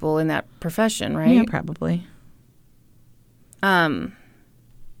more people in that profession, right? Yeah, probably.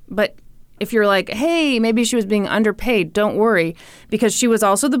 But if you're like, hey, maybe she was being underpaid, don't worry, because she was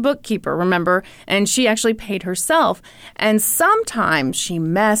also the bookkeeper, remember? And she actually paid herself. And sometimes she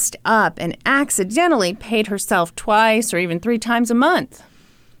messed up and accidentally paid herself twice or even 3 times a month.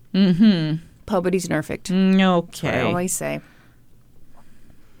 Mm-hmm. Poverty's perfect. That's what I Okay. always say.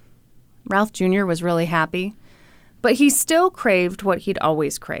 Ralph Jr. was really happy, but he still craved what he'd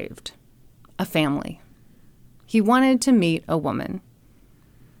always craved, a family. He wanted to meet a woman.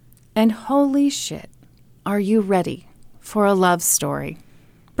 And holy shit, are you ready for a love story?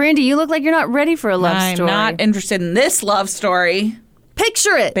 Brandy, you look like you're not ready for a love story. I'm not interested in this love story.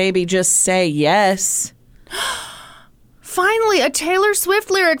 Picture it. Baby, just say yes. Finally, a Taylor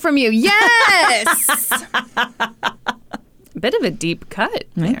Swift lyric from you. Yes! Bit of a deep cut.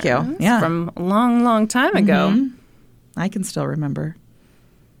 Thank there. you. It's Yeah. from a long, long time ago. I can still remember.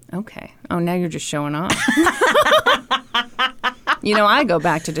 Okay. Oh, now you're just showing off. You know, I go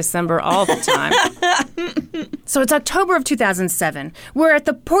back to December all the time. So it's October of 2007. We're at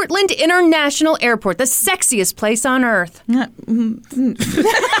the Portland International Airport, the sexiest place on earth.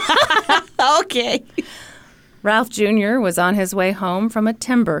 Okay. Ralph Jr. was on his way home from a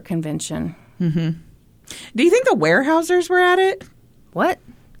timber convention. Do you think the Warehousers were at it? What?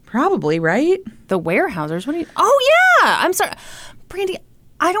 Probably, right? The Warehousers? What do you... Oh, yeah! I'm sorry. Brandy,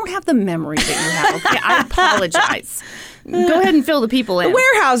 I don't have the memory that you have. Okay, I apologize. Go ahead and fill the people in. The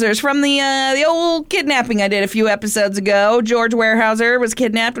Warehousers from the old kidnapping I did a few episodes ago. George Warehouser was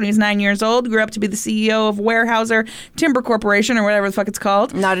kidnapped when he was 9 years old, grew up to be the CEO of Warehouser Timber Corporation or whatever the fuck it's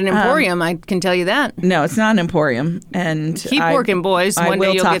called. Not an emporium, I can tell you that. No, it's not an emporium. And Keep working, boys. I One will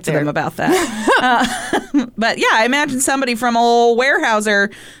day you'll talk get to there. them about that. But yeah, I imagine somebody from old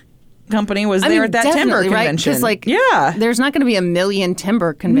Warehouser company was there at that timber definitely, right? convention. 'Cause, like, yeah. there's not going to be a million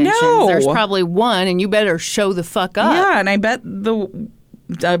timber conventions. No. There's probably one, and you better show the fuck up. Yeah, and I bet the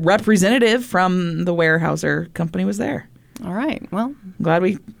representative from the Warehouser company was there. All right. Well, Glad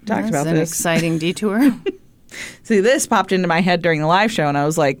we talked that's about an this. exciting detour. See, this popped into my head during the live show, and I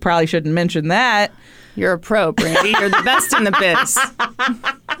was like, probably shouldn't mention that. You're a pro, Brandy. You're the best in the biz.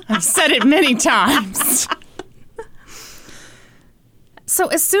 I've said it many times. So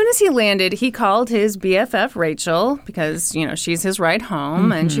as soon as he landed, he called his BFF, Rachel, because, you know, she's his ride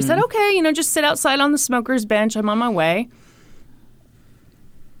home. And she said, okay, you know, just sit outside on the smoker's bench. I'm on my way.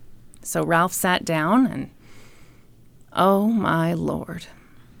 So Ralph sat down and, oh, my Lord.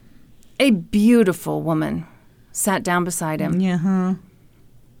 A beautiful woman sat down beside him. Yeah, huh?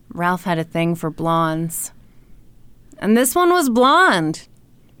 Ralph had a thing for blondes. And this one was blonde.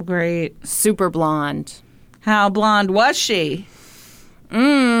 Great. Super blonde. How blonde was she? You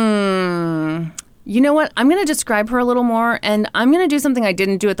know what? I'm going to describe her a little more, and I'm going to do something I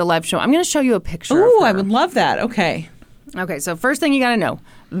didn't do at the live show. I'm going to show you a picture of Ooh, her. I would love that. Okay. Okay, so first thing you got to know,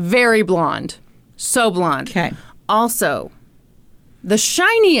 very blonde. So blonde. Okay. Also, the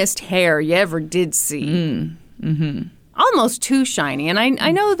shiniest hair you ever did see. Almost too shiny, and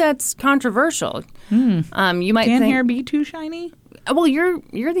I know that's controversial. You might Can think, hair be too shiny? well, you're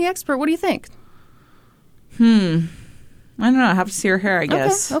the expert. What do you think? I don't know. I have to see her hair, I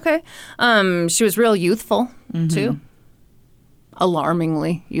guess. Okay. She was real youthful, too.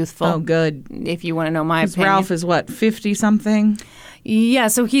 Alarmingly youthful. Oh, good. If you want to know my opinion. Ralph is what, 50-something? Yeah,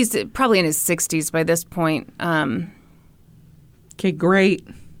 so he's probably in his 60s by this point. Okay, great.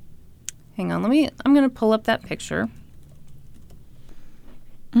 Hang on, I'm going to pull up that picture.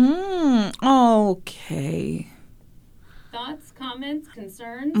 Okay. Thoughts, comments,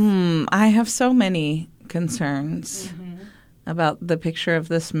 concerns? I have so many concerns about the picture of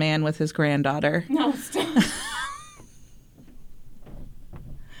this man with his granddaughter. No, stop.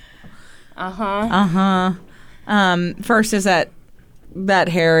 First is that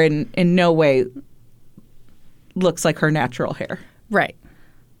hair in no way looks like her natural hair. Right.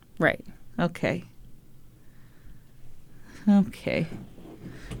 Okay.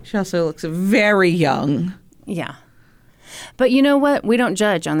 She also looks very young. Yeah. But you know what? We don't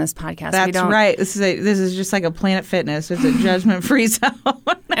judge on this podcast. That's right. This is just like a Planet Fitness. It's a judgment-free zone.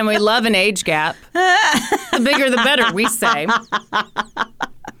 And we love an age gap. The bigger the better, we say.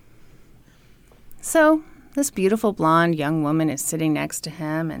 So this beautiful blonde young woman is sitting next to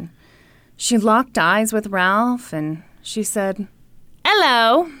him, and she locked eyes with Ralph, and she said,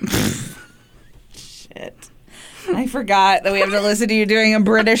 "Hello." Shit. I forgot that we have to listen to you doing a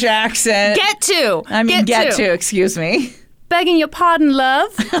British accent. Get to. Get to. Excuse me. Begging your pardon,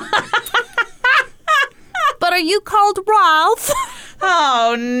 love. But are you called Ralph?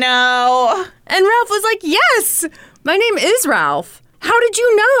 Oh, no. And Ralph was like, yes, my name is Ralph. How did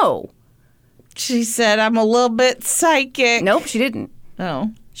you know? She said, I'm a little bit psychic. Nope, she didn't.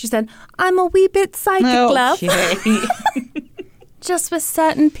 Oh. She said, I'm a wee bit psychic, love. Okay. Just with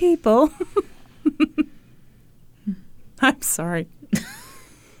certain people. I'm sorry.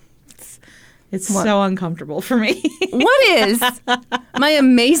 It's so uncomfortable for me. What is? My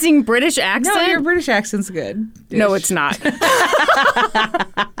amazing British accent? No, your British accent's good. No, it's not.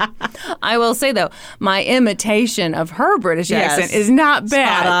 I will say, though, my imitation of her British accent is not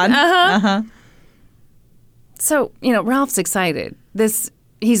bad. Spot on. So, Ralph's excited.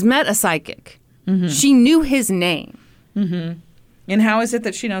 He's met a psychic. She knew his name. And how is it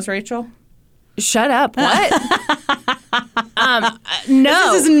that she knows Rachel? Shut up. What?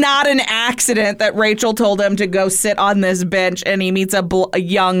 No. This is not an accident that Rachel told him to go sit on this bench and he meets a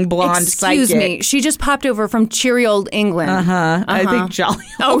young blonde psychic. Excuse me. She just popped over from cheery old England. I think Jolly.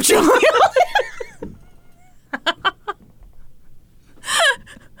 Oh, Jolly.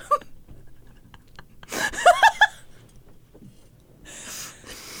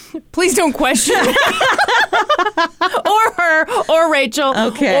 Please don't question me. Or her, or Rachel,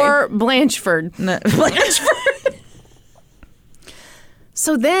 or Blanchford. No, Blanchford.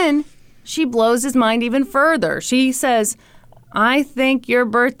 So then she blows his mind even further. She says, I think your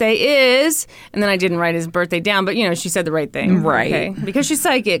birthday is, and then I didn't write his birthday down, but she said the right thing. Right. Okay? Because she's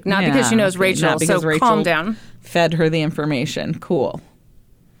psychic, not because she knows Rachel. Not because so Rachel calm down. Fed her the information. Cool.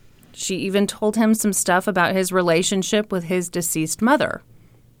 She even told him some stuff about his relationship with his deceased mother.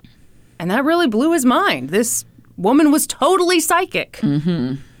 And that really blew his mind. This woman was totally psychic.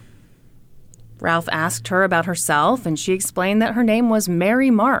 Ralph asked her about herself, and she explained that her name was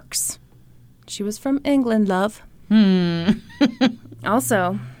Mary Marks. She was from England, love.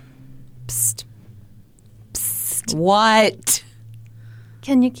 Also, psst. What?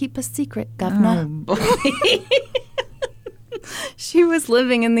 Can you keep a secret, Governor? Oh, boy. She was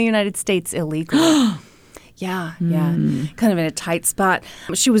living in the United States illegally. Yeah. Kind of in a tight spot.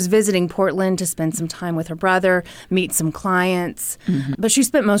 She was visiting Portland to spend some time with her brother, meet some clients. But she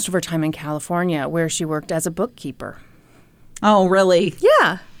spent most of her time in California, where she worked as a bookkeeper. Oh, really?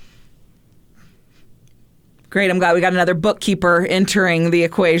 Yeah. Great. I'm glad we got another bookkeeper entering the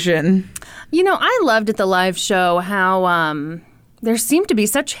equation. I loved at the live show how there seemed to be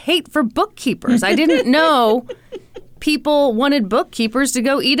such hate for bookkeepers. I didn't know people wanted bookkeepers to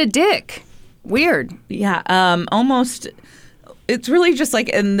go eat a dick. Weird. Yeah, almost. It's really just like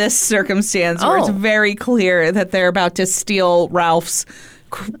in this circumstance where it's very clear that they're about to steal Ralph's,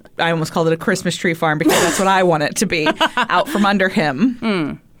 I almost called it a Christmas tree farm because that's what I want it to be, out from under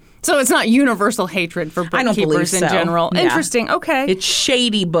him. So it's not universal hatred for I don't believe bookkeepers in so. general. Yeah. Interesting. Okay. It's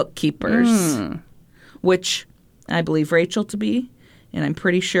shady bookkeepers, which I believe Rachel to be, and I'm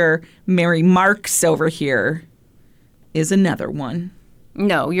pretty sure Mary Marks over here is another one.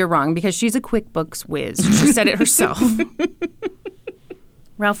 No, you're wrong because she's a QuickBooks whiz. She said it herself.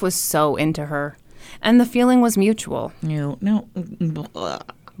 Ralph was so into her, and the feeling was mutual. No.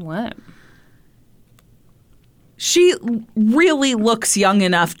 What? She really looks young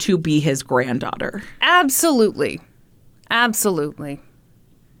enough to be his granddaughter. Absolutely. Absolutely.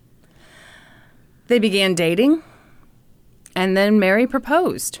 They began dating, and then Mary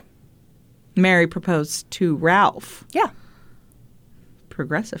proposed. Mary proposed to Ralph. Yeah.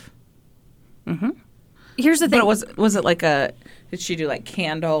 Progressive. Here's the thing. But was it like did she do like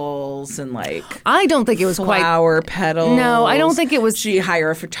candles and like I don't think it was quite. flower petals? No, I don't think it was. She hire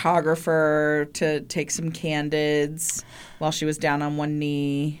a photographer to take some candids while she was down on one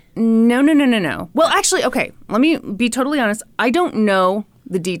knee. No. Well, actually, okay, let me be totally honest. I don't know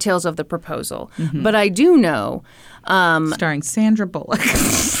the details of the proposal, but I do know. Starring Sandra Bullock.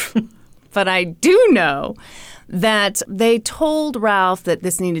 But I do know that they told Ralph that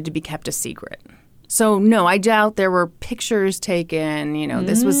this needed to be kept a secret. So, no, I doubt there were pictures taken.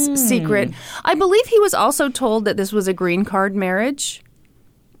 This was secret. I believe he was also told that this was a green card marriage.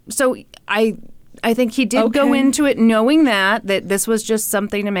 So I think he did go into it knowing that this was just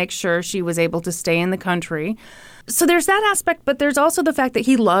something to make sure she was able to stay in the country. So there's that aspect, but there's also the fact that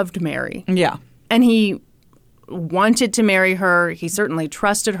he loved Mary. Yeah. And he wanted to marry her. He certainly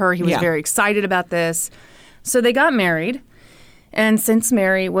trusted her. He was very excited about this. So they got married. And since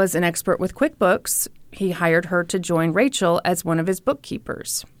Mary was an expert with QuickBooks, he hired her to join Rachel as one of his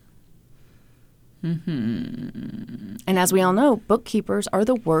bookkeepers. And as we all know, bookkeepers are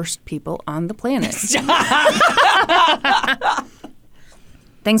the worst people on the planet.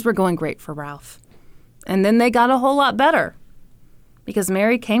 Things were going great for Ralph. And then they got a whole lot better because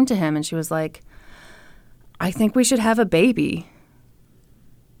Mary came to him and she was like, I think we should have a baby.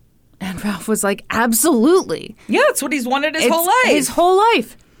 And Ralph was like, absolutely. Yeah, it's what he's wanted his whole life. His whole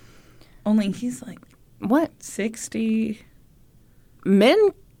life. Only he's like What? 60. Men?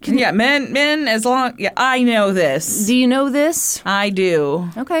 Men as long. Yeah, I know this. Do you know this? I do.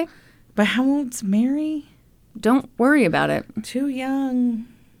 Okay. But how old's Mary? Don't worry about it. Too young.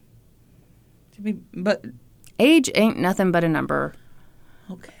 To be, but Age ain't nothing but a number.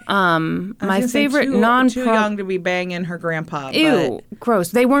 okay. My favorite too young to be banging her grandpa. Ew, gross.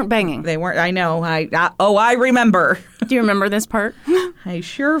 They weren't banging. They weren't. I know. I remember. Do you remember this part? I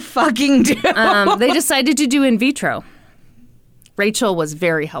sure fucking do. They decided to do in vitro. Rachel was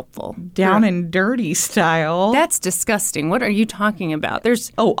very helpful. Down and dirty style. That's disgusting. What are you talking about?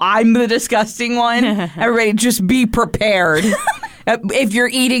 I'm the disgusting one? Everybody just be prepared. If you're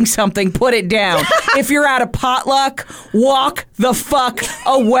eating something, put it down. If you're at a potluck, walk the fuck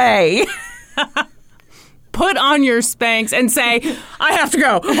away. Put on your Spanx and say, I have to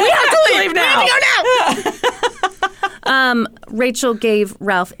go. We have to leave now. We have to go now. Rachel gave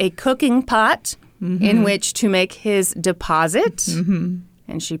Ralph a cooking pot in which to make his deposit. And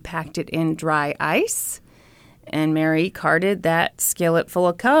she packed it in dry ice. And Mary carted that skillet full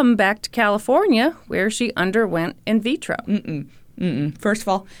of cum back to California, where she underwent in vitro. First of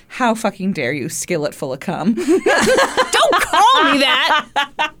all, how fucking dare you, skillet full of cum? Don't call me that.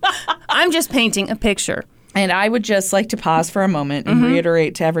 I'm just painting a picture. And I would just like to pause for a moment and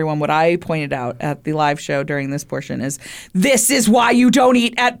reiterate to everyone what I pointed out at the live show during this portion is this is why you don't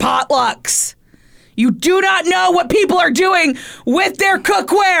eat at potlucks. You do not know what people are doing with their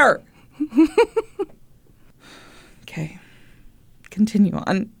cookware. Okay. Continue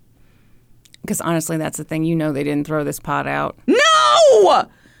on. Because honestly, that's the thing. You know they didn't throw this pot out. No!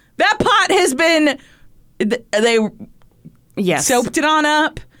 That pot has been... They soaped it on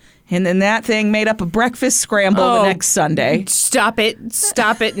up, and then that thing made up a breakfast scramble the next Sunday. Stop it.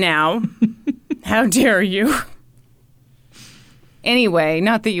 Stop it now. How dare you? Anyway,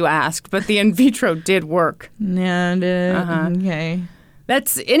 not that you asked, but the in vitro did work. Yeah, okay.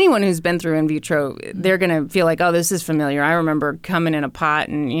 That's anyone who's been through in vitro, they're going to feel like, oh, this is familiar. I remember coming in a pot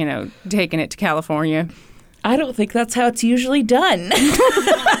and, taking it to California. I don't think that's how it's usually done.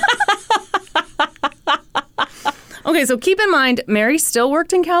 Okay, so keep in mind, Mary still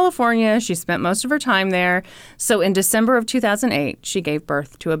worked in California. She spent most of her time there. So in December of 2008, she gave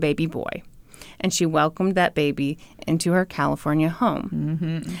birth to a baby boy. And she welcomed that baby into her California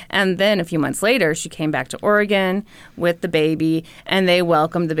home. And then a few months later, she came back to Oregon with the baby, and they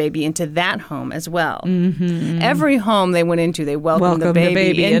welcomed the baby into that home as well. Every home they went into, they welcomed the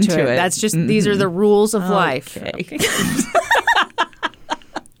baby into it. That's just, these are the rules of life. Okay.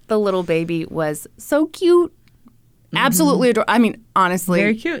 the little baby was so cute. Absolutely adorable. I mean, honestly.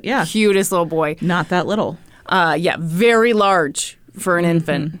 Very cute, yeah. Cutest little boy. Not that little. Yeah, very large for an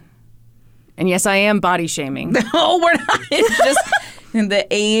infant. And yes, I am body shaming. No, we're not. It's just the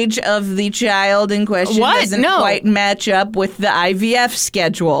age of the child in question doesn't quite match up with the IVF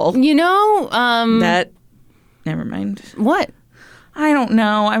schedule. You know, never mind. What? I don't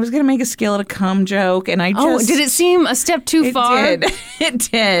know. I was going to make a skill to come joke, and I just... Oh, did it seem a step too far?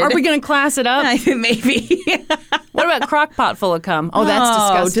 It did. Are we going to class it up? Maybe. What about crock pot full of cum? Oh, that's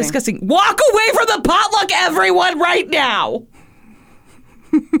disgusting. Oh, disgusting. Walk away from the potluck, everyone, right now.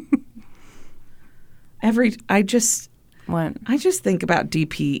 What? I just think about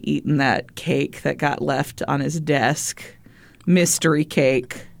DP eating that cake that got left on his desk. Mystery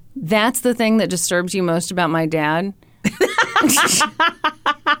cake. That's the thing that disturbs you most about my dad? Maybe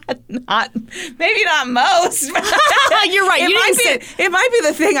not most. You're right. It might be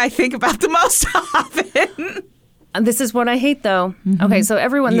the thing I think about the most often. This is what I hate, though. Okay, so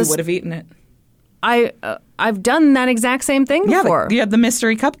everyone... You would have eaten it. I've done that exact same thing before. You have the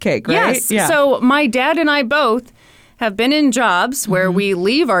mystery cupcake, right? Yes. Yeah. So my dad and I both have been in jobs where we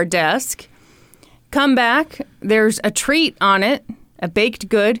leave our desk, come back, there's a treat on it, a baked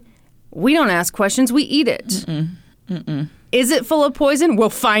good. We don't ask questions. We eat it. Mm-mm. Is it full of poison? We'll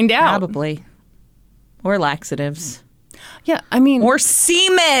find out. Probably. Or laxatives. Yeah, I mean... Or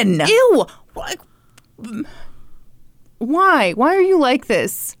semen! Ew! Why? Why are you like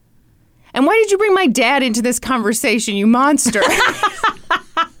this? And why did you bring my dad into this conversation, you monster?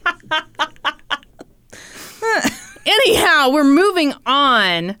 Anyhow, we're moving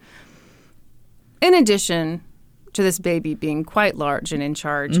on. In addition to this baby being quite large and in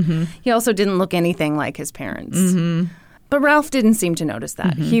charge, he also didn't look anything like his parents. But Ralph didn't seem to notice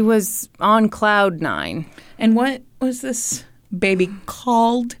that. He was on cloud 9. And what was this baby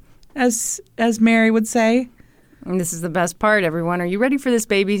called, as Mary would say? And this is the best part, everyone. Are you ready for this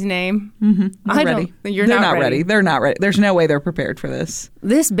baby's name? I'm ready. They're not ready. They're not ready. There's no way they're prepared for this.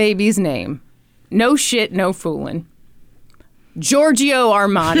 This baby's name, no shit, no fooling, Giorgio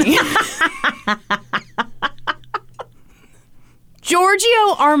Armani.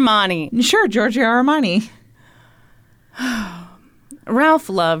 Giorgio Armani. Sure, Giorgio Armani. Ralph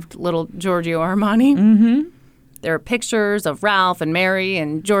loved little Giorgio Armani. There are pictures of Ralph and Mary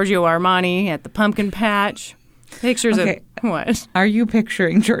and Giorgio Armani at the pumpkin patch. Pictures of what? Are you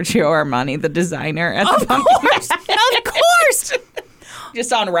picturing Giorgio Armani, the designer, at the pumpkin patch? Of course!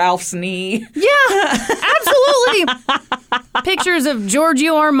 Just on Ralph's knee. Yeah, absolutely. Pictures of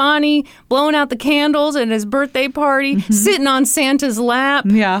Giorgio Armani blowing out the candles at his birthday party, sitting on Santa's lap.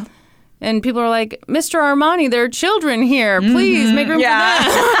 Yeah. And people are like, Mr. Armani, there are children here. Please make room for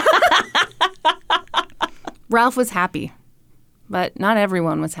that. Ralph was happy, but not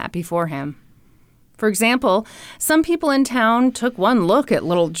everyone was happy for him. For example, some people in town took one look at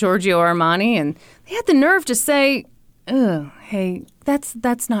little Giorgio Armani and they had the nerve to say, "Oh, hey,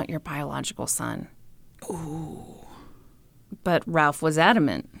 that's not your biological son." Ooh. But Ralph was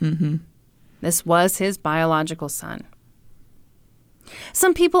adamant. This was his biological son.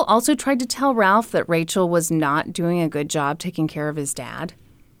 Some people also tried to tell Ralph that Rachel was not doing a good job taking care of his dad.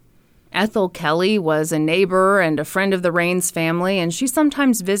 Ethel Kelly was a neighbor and a friend of the Raines family, and she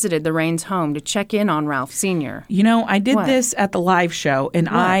sometimes visited the Raines home to check in on Ralph Sr. You know, I did this at the live show, and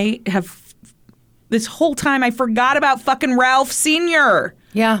I have, this whole time, I forgot about fucking Ralph Sr.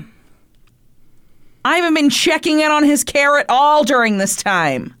 Yeah. I haven't been checking in on his care at all during this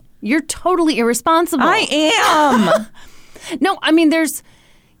time. You're totally irresponsible. I am. No, I mean,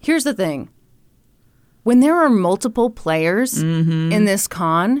 here's the thing. When there are multiple players in this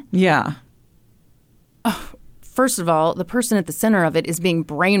con, first of all, the person at the center of it is being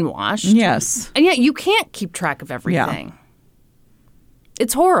brainwashed. Yes. And yet you can't keep track of everything. Yeah.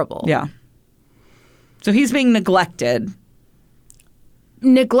 It's horrible. Yeah. So he's being neglected.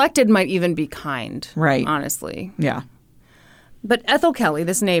 Neglected might even be kind. Right. Honestly. Yeah. But Ethel Kelly,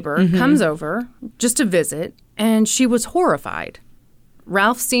 this neighbor, comes over just to visit, and she was horrified.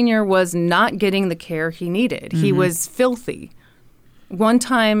 Ralph Sr. was not getting the care he needed. He was filthy. One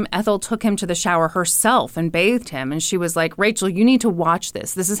time, Ethel took him to the shower herself and bathed him, and she was like, Rachel, you need to watch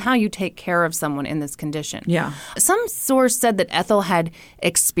this. This is how you take care of someone in this condition. Yeah. Some source said that Ethel had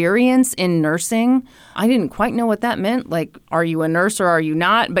experience in nursing. I didn't quite know what that meant. Like, are you a nurse or are you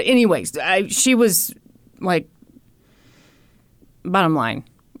not? But anyways, she was like, bottom line,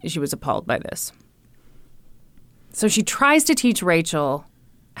 she was appalled by this. So she tries to teach Rachel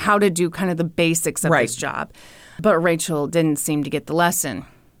how to do kind of the basics of this job. But Rachel didn't seem to get the lesson.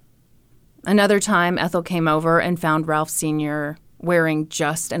 Another time, Ethel came over and found Ralph Sr. wearing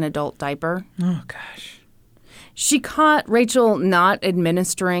just an adult diaper. Oh, gosh. She caught Rachel not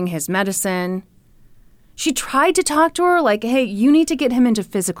administering his medicine. She tried to talk to her like, hey, you need to get him into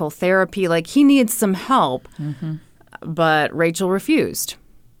physical therapy. Like, he needs some help. Mm-hmm. But Rachel refused.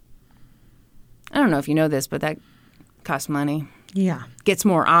 I don't know if you know this, but that costs money. Yeah. Gets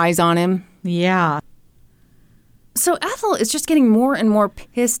more eyes on him. Yeah. So Ethel is just getting more and more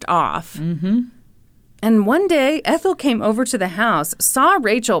pissed off. Mm-hmm. And one day, Ethel came over to the house, saw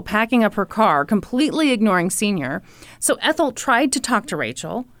Rachel packing up her car, completely ignoring Senior. So Ethel tried to talk to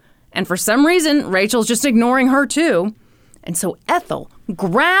Rachel, and for some reason, Rachel's just ignoring her too. And so Ethel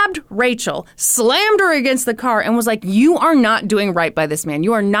grabbed Rachel, slammed her against the car, and was like, you are not doing right by this man.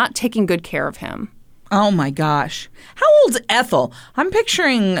 You are not taking good care of him. Oh, my gosh. How old's Ethel? I'm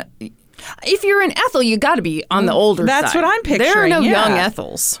picturing... If you're an Ethel, you got to be on the older side. That's what I'm picturing. There are no yeah. young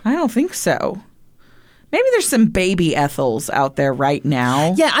Ethels. I don't think so. Maybe there's some baby Ethels out there right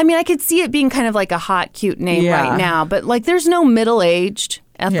now. Yeah, I mean, I could see it being kind of like a hot, cute name right now. But, like, there's no middle-aged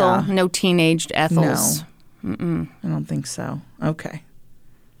Ethel, no teenaged Ethels. No. Mm-mm. I don't think so. Okay.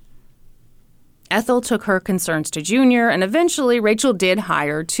 Ethel took her concerns to Junior, and eventually Rachel did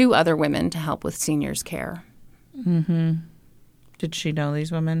hire 2 other women to help with Senior's care. Mm-hmm. Did she know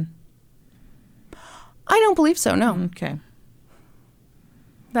these women? I don't believe so, no. Okay.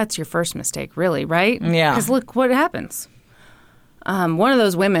 That's your first mistake, really, right? Yeah. Because look what happens. One of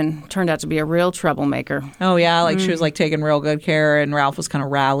those women turned out to be a real troublemaker. Oh, yeah? Like, she was, like, taking real good care, and Ralph was kind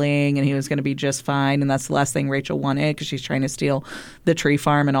of rallying, and he was going to be just fine, and that's the last thing Rachel wanted, because she's trying to steal the tree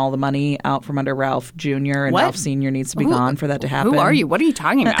farm and all the money out from under Ralph Jr., and What? Ralph Sr. needs to be gone for that to happen. Who are you? What are you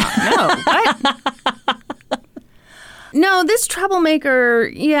talking about? No, what? No, this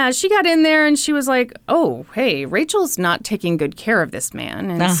troublemaker, yeah, she got in there and she was like, oh, hey, Rachel's not taking good care of this man.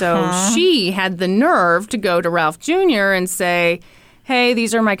 And so she had the nerve to go to Ralph Jr. and say, hey,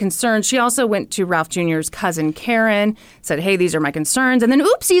 these are my concerns. She also went to Ralph Jr.'s cousin, Karen, said, hey, these are my concerns. And then,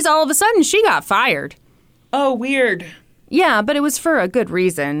 oopsies, all of a sudden, she got fired. Oh, weird. Yeah, but it was for a good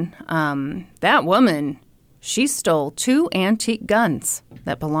reason. That woman, she stole 2 antique guns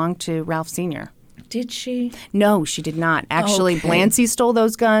that belonged to Ralph Sr. Did she? No, she did not. Actually, Okay. Blancy stole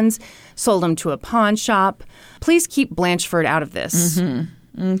those guns, sold them to a pawn shop. Please keep Blanchford out of this.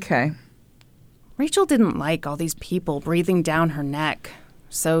 Mm-hmm. Okay. Rachel didn't like all these people breathing down her neck.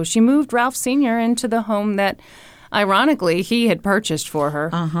 So she moved Ralph Sr. into the home that, ironically, he had purchased for her.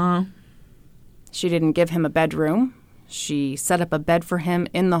 Uh-huh. She didn't give him a bedroom. She set up a bed for him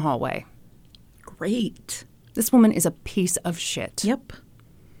in the hallway. Great. This woman is a piece of shit. Yep.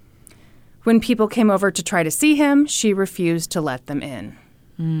 When people came over to try to see him, she refused to let them in.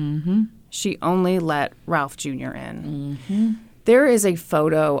 Mm-hmm. She only let Ralph Jr. in. Mm-hmm. There is a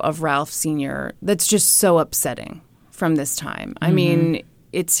photo of Ralph Sr. that's just so upsetting from this time. Mm-hmm. I mean,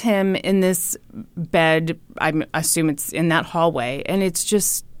 it's him in this bed. I assume it's in that hallway. And it's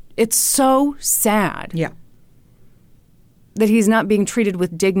so sad. Yeah. That he's not being treated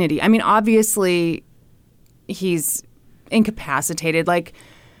with dignity. I mean, obviously, he's incapacitated. Like...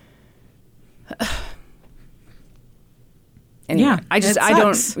 Anyway, yeah, I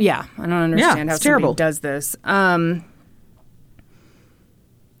don't understand how terrible. somebody does this.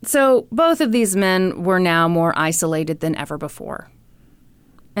 So both of these men were now more isolated than ever before.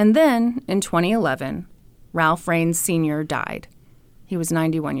 And then, in 2011, Ralph Raines Sr. died. He was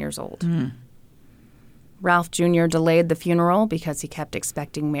 91 years old. Mm. Ralph Jr. delayed the funeral because he kept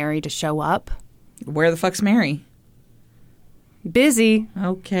expecting Mary to show up. Where the fuck's Mary? Busy.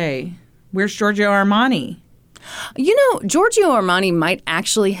 Okay. Where's Giorgio Armani? You know, Giorgio Armani might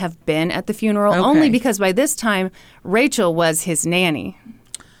actually have been at the funeral, only because by this time, Rachel was his nanny.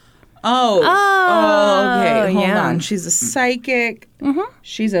 Oh, okay. Hold yeah. on. She's a psychic. Mm-hmm.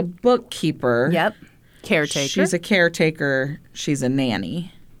 She's a bookkeeper. Yep. Caretaker. She's a caretaker. She's a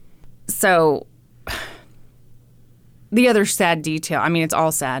nanny. So, the other sad detail, I mean, it's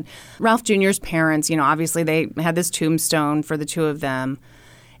all sad. Ralph Jr.'s parents, you know, obviously they had this tombstone for the 2 of them.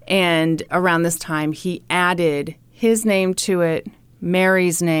 And around this time, he added his name to it,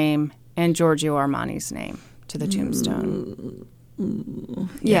 Mary's name, and Giorgio Armani's name to the tombstone.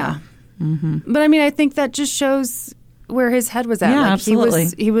 Yeah. Mm-hmm. But I mean, I think that just shows where his head was at. Yeah, like, absolutely.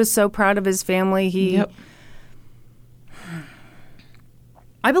 He was so proud of his family. Yep.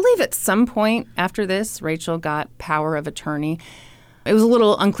 I believe at some point after this, Rachel got power of attorney. It was a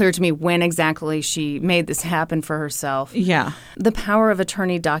little unclear to me when exactly she made this happen for herself. Yeah. The power of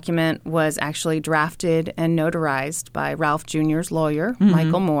attorney document was actually drafted and notarized by Ralph Jr.'s lawyer,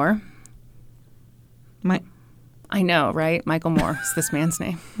 Michael Moore. I know, right? Michael Moore is this man's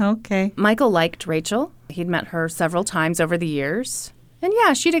name. Okay. Michael liked Rachel. He'd met her several times over the years. And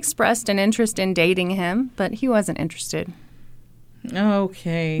yeah, she'd expressed an interest in dating him, but he wasn't interested.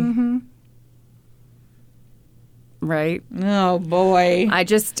 Okay. Mm-hmm. Right? Oh, boy.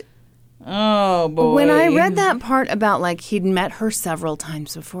 Oh, boy. When I read that part about, like, he'd met her several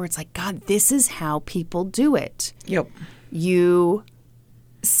times before, it's like, God, this is how people do it. Yep. You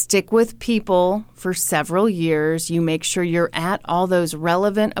stick with people for several years. You make sure you're at all those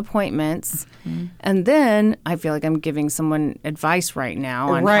relevant appointments. Mm-hmm. And then I feel like I'm giving someone advice right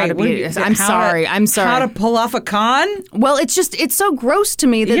now on how to be. I'm sorry. How to pull off a con? Well, it's so gross to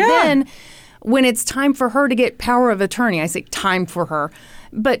me that then when it's time for her to get power of attorney, I say time for her.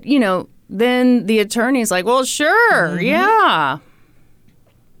 But, then the attorney's like, well, sure, yeah.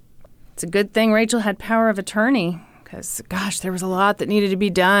 It's a good thing Rachel had power of attorney. Because, gosh, there was a lot that needed to be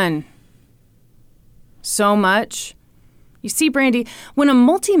done. So much. You see, Brandy, when a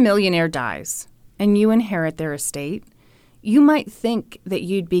multimillionaire dies and you inherit their estate, you might think that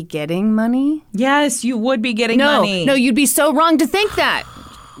you'd be getting money. Yes, you would be getting money. No, you'd be so wrong to think that.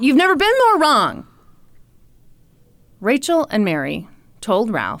 You've never been more wrong. Rachel and Mary told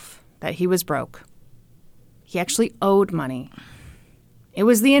Ralph that he was broke. He actually owed money. It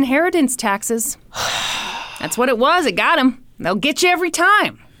was the inheritance taxes. That's what it was. It got him. They'll get you every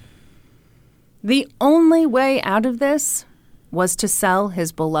time. The only way out of this was to sell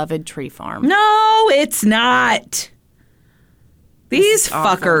his beloved tree farm. No, it's not. These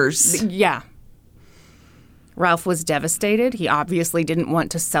fuckers. Yeah. Ralph was devastated. He obviously didn't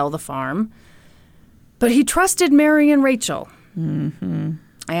want to sell the farm. But he trusted Mary and Rachel. Mm-hmm.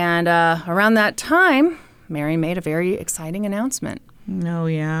 And around that time, Mary made a very exciting announcement. Oh,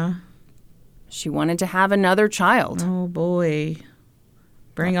 yeah. She wanted to have another child. Oh, boy.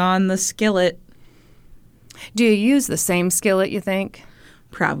 Bring on the skillet. Do you use the same skillet, you think?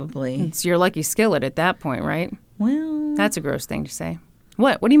 Probably. It's your lucky skillet at that point, right? Well. That's a gross thing to say.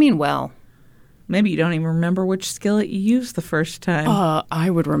 What do you mean, well? Maybe you don't even remember which skillet you used the first time. I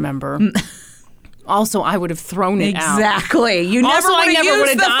would remember. Also, I would have thrown it out. Exactly. You never would have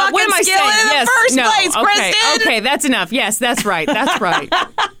used the fucking skillet in the first place, Kristen. Okay, that's enough. Yes, that's right. That's right.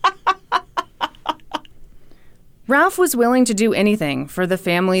 Ralph was willing to do anything for the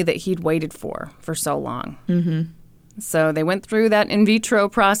family that he'd waited for so long. Mm-hmm. So they went through that in vitro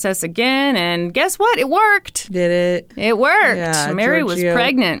process again, and guess what? It worked. Did it? It worked. Yeah, Mary was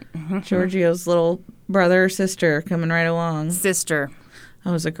pregnant. Giorgio's little brother or sister coming right along. Sister.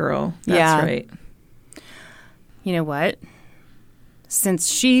 That was a girl. That's right. You know what?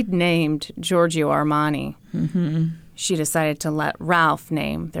 Since she'd named Giorgio Armani, she decided to let Ralph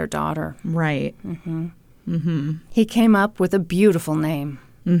name their daughter. Right. Mm-hmm. Mm-hmm. He came up with a beautiful name.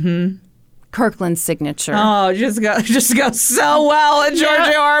 Mm-hmm. Kirkland's signature. Oh, just go so well at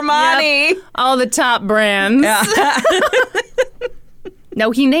Giorgio Armani. Yep. All the top brands. Yeah.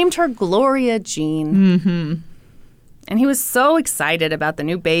 No, he named her Gloria Jean. Mm-hmm. And he was so excited about the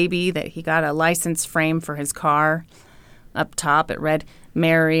new baby that he got a license frame for his car. Up top, it read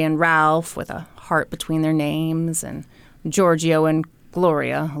Mary and Ralph with a heart between their names, and Giorgio and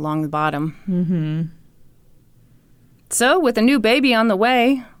Gloria along the bottom. Mm-hmm. So, with a new baby on the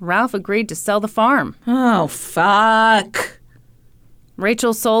way, Ralph agreed to sell the farm. Oh, fuck.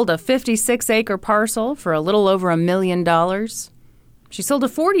 Rachel sold a 56-acre parcel for a little over $1 million. She sold a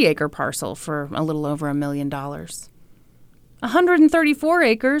 40-acre parcel for a little over $1 million. 134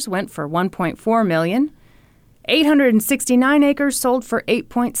 acres went for $1.4 million. 869 acres sold for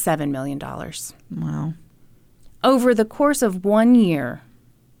 $8.7 million. Wow. Over the course of 1 year,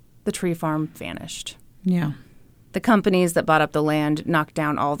 the tree farm vanished. Yeah. The companies that bought up the land knocked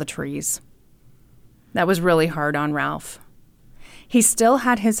down all the trees. That was really hard on Ralph. He still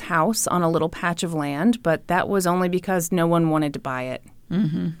had his house on a little patch of land, but that was only because no one wanted to buy it.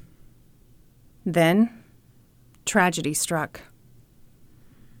 Mm-hmm. Then, tragedy struck.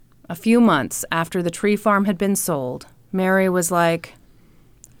 A few months after the tree farm had been sold, Mary was like,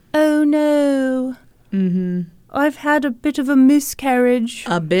 "Oh no, I've had a bit of a miscarriage."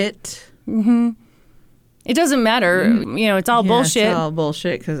 A bit? Mm-hmm. It doesn't matter. It's all bullshit. It's all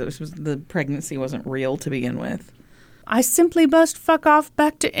bullshit because the pregnancy wasn't real to begin with. I simply must fuck off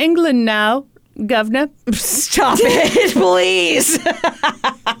back to England now, Governor. Stop it, please.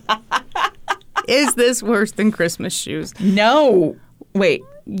 Is this worse than Christmas shoes? No. Wait.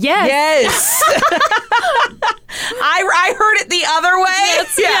 Yes. I heard it the other way.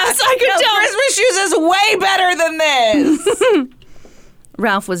 Yes, I could tell. Christmas shoes is way better than this.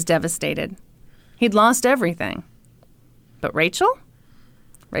 Ralph was devastated. He'd lost everything. But Rachel?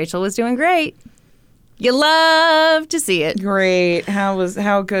 Rachel was doing great. You love to see it. Great.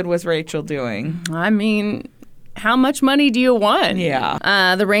 How good was Rachel doing? I mean, how much money do you want?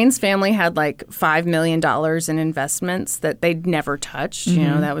 Yeah. The Raines family had like $5 million in investments that they'd never touched. You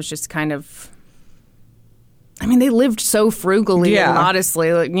know, that was just kind of... I mean, they lived so frugally and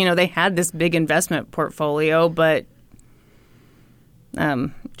modestly. Like, you know, they had this big investment portfolio, but...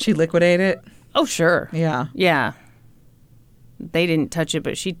 She liquidated it? Oh, sure. Yeah. Yeah. They didn't touch it,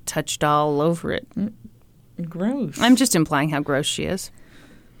 but she touched all over it. Gross. I'm just implying how gross she is.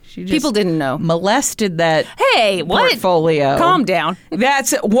 She just People didn't know. molested that Hey, what? portfolio. Calm down.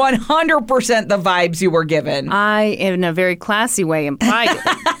 That's 100% the vibes you were given. I, in a very classy way, implied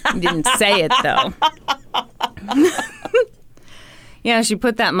it. Didn't say it, though. Yeah, she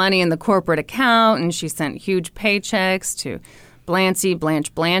put that money in the corporate account, and she sent huge paychecks to Blanche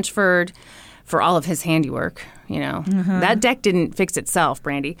Blanchford for all of his handiwork. You know, that deck didn't fix itself,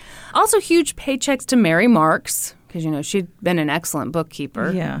 Brandy. Also, huge paychecks to Mary Marks, because, you know, she'd been an excellent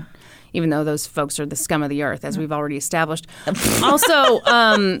bookkeeper. Yeah. Even though those folks are the scum of the earth, as we've already established. Also,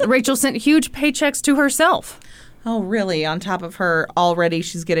 Rachel sent huge paychecks to herself. Oh, really? On top of her already,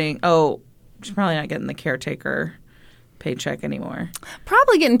 she's getting... Oh, she's probably not getting the caretaker paycheck anymore.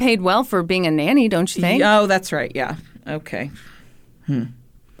 Probably getting paid well for being a nanny, don't you think? Oh, that's right. Yeah. Okay.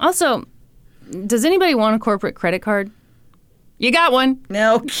 Also, does anybody want a corporate credit card? You got one.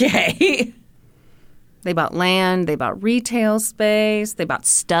 Okay. They bought land. They bought retail space. They bought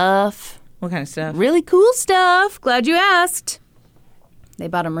stuff. What kind of stuff? Really cool stuff. Glad you asked. They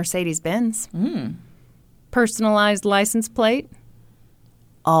bought a Mercedes-Benz. Personalized license plate.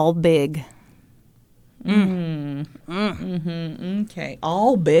 All big. Okay.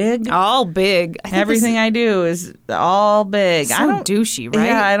 All big? All big. Everything I do is all big. So I don't douchey, right?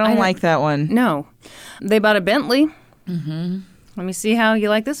 Yeah, I don't like that one. No. They bought a Bentley. Let me see how you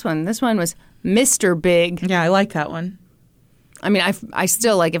like this one. This one was Mr. Big. Yeah, I like that one. I mean, I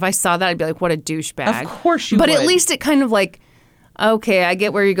still, like, if I saw that, I'd be like, what a douchebag. Of course you would. would. At least it kind of like, okay, I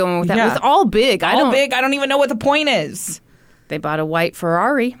get where you're going with that. Yeah. With all big. I don't even know what the point is. They bought a white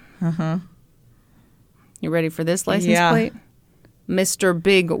Ferrari. You ready for this license plate? Mr.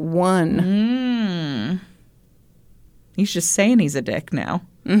 Big 1. He's just saying he's a dick now.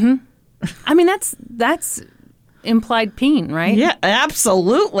 I mean, that's implied peen, right? Yeah,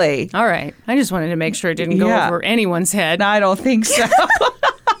 absolutely. All right. I just wanted to make sure it didn't go over anyone's head. I don't think so.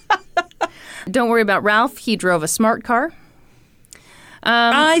 Don't worry about Ralph. He drove a smart car.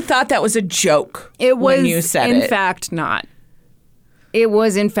 I thought that was a joke. It was, when you said in it. fact, not. It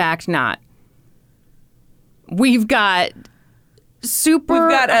was, in fact, not. We've got super We've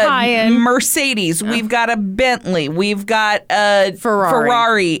got a high-end Mercedes. We've got a Bentley. We've got a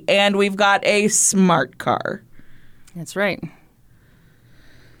Ferrari. And we've got a smart car. That's right.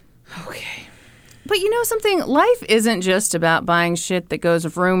 Okay. But you know something? Life isn't just about buying shit that goes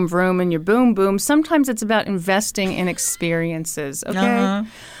vroom, vroom, and your boom, boom. Sometimes it's about investing in experiences, okay?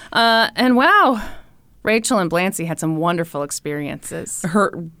 And wow, Rachel and Blancy had some wonderful experiences.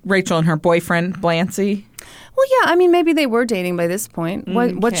 Rachel and her boyfriend, Blancy. Well, yeah, I mean, maybe they were dating by this point.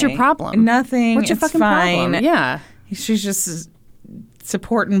 What's your problem? Nothing. What's your it's fucking fine. problem? Yeah. She's just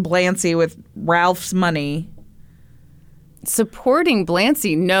supporting Blancy with Ralph's money. Supporting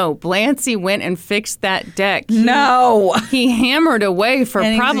Blancy? No. Blancy went and fixed that deck. No. He hammered away for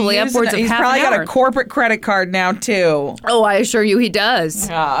probably upwards of he's half an hour. He's probably got a corporate credit card now, too. Oh, I assure you he does.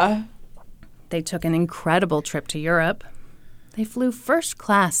 Yeah. They took an incredible trip to Europe. They flew first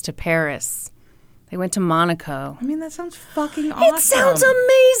class to Paris. They went to Monaco. I mean, that sounds fucking awesome. It sounds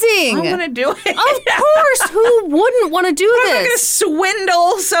amazing. I'm going to do it. Of course. Who wouldn't want to do I'm not going to this?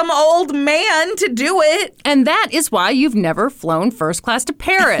 swindle some old man to do it. And that is why you've never flown first class to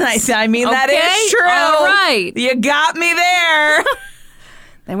Paris. I mean, that is true. All right. You got me there.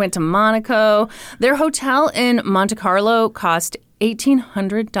 They went to Monaco. Their hotel in Monte Carlo cost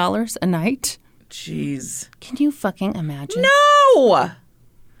 $1,800 a night. Jeez. Can you fucking imagine? No.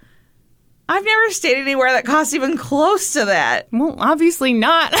 I've never stayed anywhere that costs even close to that. Well, obviously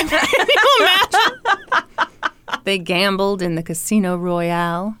not. Can you imagine? They gambled in the Casino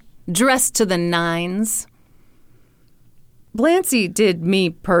Royale, dressed to the nines. Blancy did me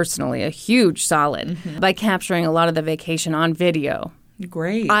personally a huge solid by capturing a lot of the vacation on video.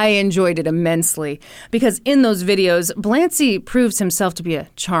 Great. I enjoyed it immensely because in those videos, Blancy proves himself to be a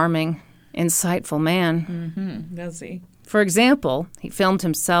charming, insightful man. Does he? For example, he filmed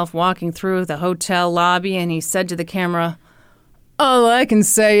himself walking through the hotel lobby and he said to the camera, "All I can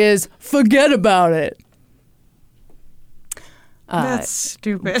say is, forget about it." That's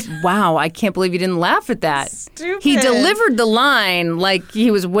stupid. Wow, I can't believe you didn't laugh at that. Stupid. He delivered the line like he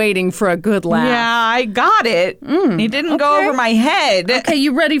was waiting for a good laugh. Yeah, I got it. He didn't go over my head. Okay,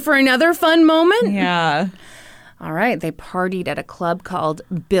 you ready for another fun moment? Yeah. All right, they partied at a club called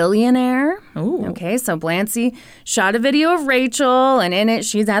Billionaire. Ooh. Okay, so Blancy shot a video of Rachel, and in it,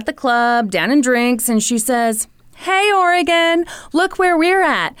 she's at the club, down in drinks, and she says, "Hey, Oregon, look where we're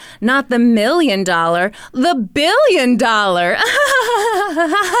at. Not the $1 million, the $1 billion."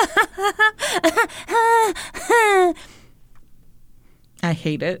 I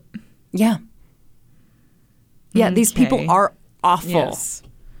hate it. Yeah. Yeah, these people are awful. Yes.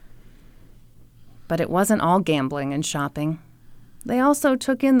 But it wasn't all gambling and shopping. They also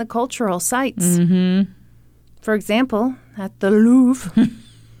took in the cultural sights. Mm-hmm. For example, at the Louvre,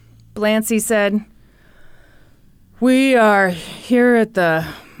 Blancy said, "We are here at the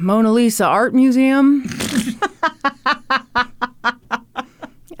Mona Lisa Art Museum."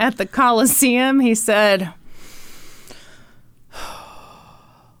 At the Colosseum, he said,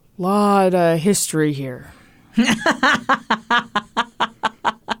 "Lot of history here."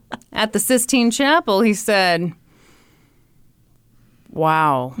 At the Sistine Chapel, he said,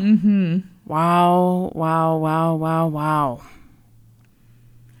 "Wow. Mm-hmm. Wow, wow, wow, wow, wow."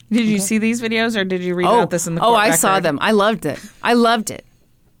 Did you see these videos, or did you read about this in the court I record? saw them. I loved it. I loved it.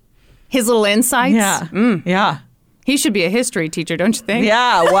 His little insights. Yeah. Yeah. He should be a history teacher, don't you think?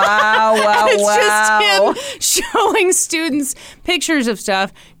 Yeah. Wow, wow, It's wow. just him showing students pictures of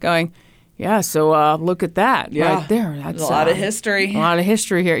stuff, going, "Yeah, so look at that right there. That's a lot of history. A lot of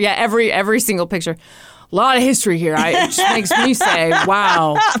history here." Yeah, every single picture. A lot of history here. It just makes me say,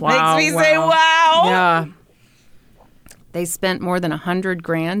 wow. Makes me say, wow. Yeah. They spent more than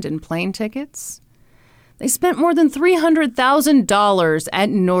 $100,000 in plane tickets. They spent more than $300,000 at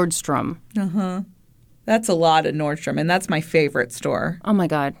Nordstrom. That's a lot at Nordstrom, and that's my favorite store. Oh, my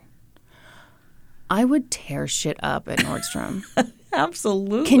God. I would tear shit up at Nordstrom.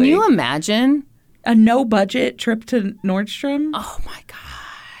 Absolutely. Can you imagine? A no-budget trip to Nordstrom? Oh, my God.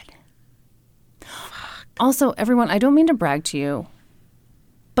 Also, everyone, I don't mean to brag to you,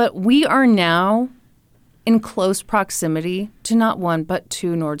 but we are now in close proximity to not one, but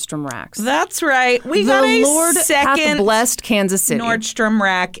two Nordstrom racks. That's right. We The got a Lord second hath blessed Kansas City. Nordstrom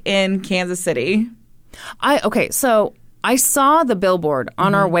rack in Kansas City. So I saw the billboard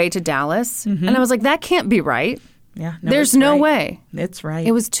on our way to Dallas, and I was like, that can't be right. Yeah. There's no way. It's right.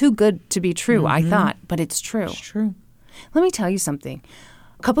 It was too good to be true, I thought, but it's true. It's true. Let me tell you something.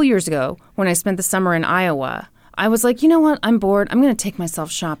 A couple years ago, when I spent the summer in Iowa, I was like, you know what? I'm bored. I'm going to take myself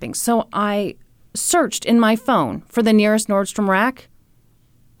shopping. So I searched in my phone for the nearest Nordstrom rack.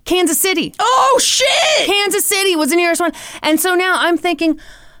 Kansas City. Oh, shit! Kansas City was the nearest one. And so now I'm thinking,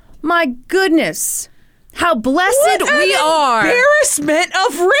 my goodness, how blessed we are. Embarrassment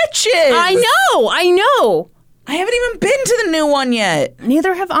of riches. I know. I haven't even been to the new one yet.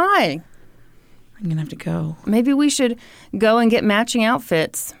 Neither have I. I'm going to have to go. Maybe we should go and get matching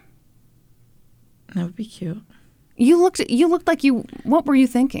outfits. That would be cute. You looked like you, what were you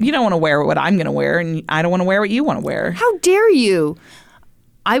thinking? You don't want to wear what I'm going to wear, and I don't want to wear what you want to wear. How dare you?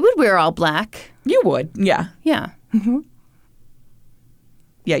 I would wear all black. You would, yeah. Yeah. Mm-hmm.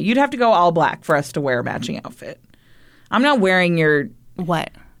 Yeah, you'd have to go all black for us to wear a matching outfit. I'm not wearing your What?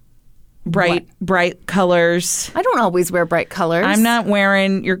 bright colors. I don't always wear bright colors. I'm not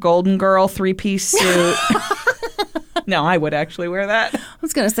wearing your Golden Girl 3-piece suit. No, I would actually wear that. I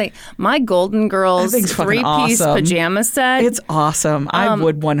was going to say, my Golden Girls That thing's fucking 3-piece awesome. pajama set. It's awesome. I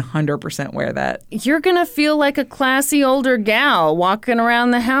would 100% wear that. You're going to feel like a classy older gal walking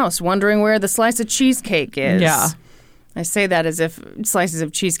around the house wondering where the slice of cheesecake is. Yeah. I say that as if slices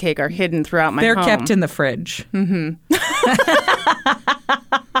of cheesecake are hidden throughout my They're home. kept in the fridge.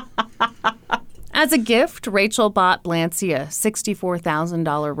 As a gift, Rachel bought Blancy a $64,000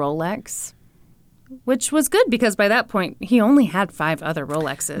 Rolex, which was good because by that point, he only had 5 other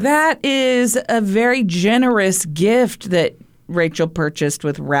Rolexes. That is a very generous gift that Rachel purchased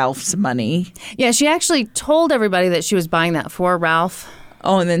with Ralph's money. Yeah, she actually told everybody that she was buying that for Ralph.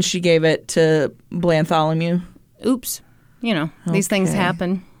 Oh, and then she gave it to Blantholomew. Oops. You know, these things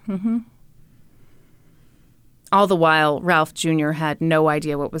happen. Mm-hmm. All the while, Ralph Jr. had no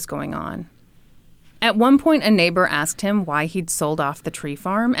idea what was going on. At one point, a neighbor asked him why he'd sold off the tree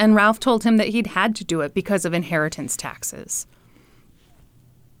farm, and Ralph told him that he'd had to do it because of inheritance taxes.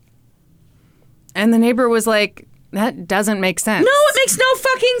 And the neighbor was like, that doesn't make sense. No, it makes no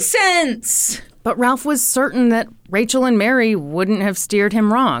fucking sense. But Ralph was certain that Rachel and Mary wouldn't have steered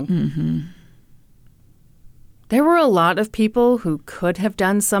him wrong. Mm-hmm. There were a lot of people who could have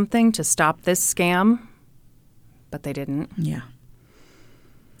done something to stop this scam, but they didn't. Yeah.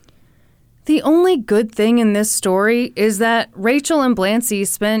 The only good thing in this story is that Rachel and Blancy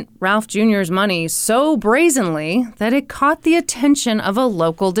spent Ralph Jr.'s money so brazenly that it caught the attention of a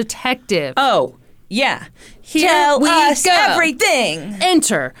local detective. Oh, yeah. Tell us everything.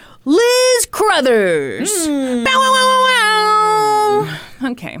 Enter Liz Crothers. Bow, wow, wow, wow.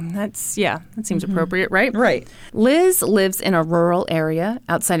 Okay, that seems appropriate, right? Right. Liz lives in a rural area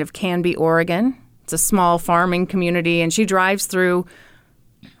outside of Canby, Oregon. It's a small farming community, and she drives through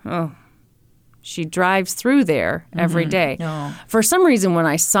there every day. Oh. For some reason, when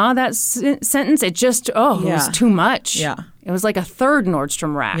I saw that sentence, it just, it was too much. Yeah. It was like a third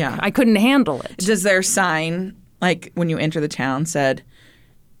Nordstrom rack. Yeah. I couldn't handle it. Does their sign, like when you enter the town, said,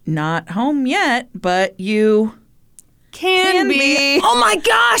 not home yet, but you Can be. Oh my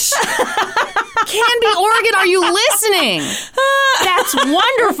gosh! Canby, Oregon, are you listening? That's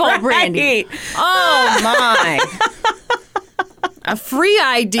wonderful, Brandy. Right. Oh my. A free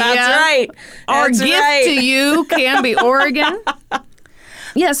idea. That's right. Our That's gift right. to you, Canby, Oregon.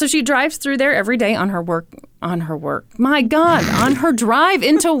 Yeah, so she drives through there every day on her work. My God, on her drive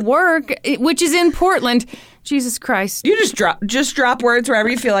into work, which is in Portland. Jesus Christ. You just drop words wherever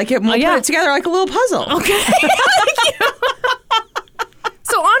you feel like it, and we'll put it together like a little puzzle. Okay. Thank you.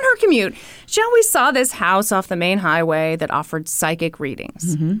 So on her commute, she always saw this house off the main highway that offered psychic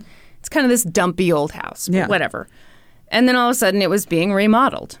readings. Mm-hmm. It's kind of this dumpy old house, but whatever. And then all of a sudden it was being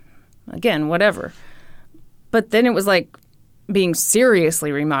remodeled. Again, whatever. But then it was like being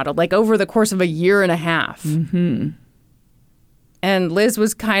seriously remodeled, like over the course of a year and a half. Mm-hmm. And Liz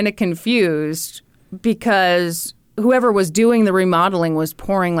was kind of confused because whoever was doing the remodeling was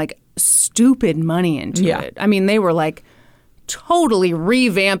pouring like stupid money into it. I mean, they were like totally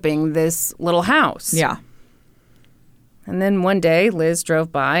revamping this little house. Yeah. And then one day, Liz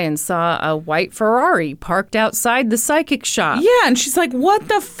drove by and saw a white Ferrari parked outside the psychic shop. Yeah, and she's like, what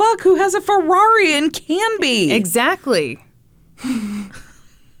the fuck? Who has a Ferrari in Canby? Exactly.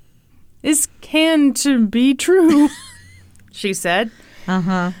 This can to be true, she said.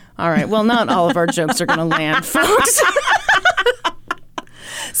 Uh-huh. All right, well, not all of our jokes are going to land, folks.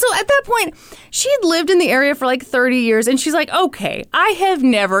 So at that point, she had lived in the area for like 30 years, and she's like, okay, I have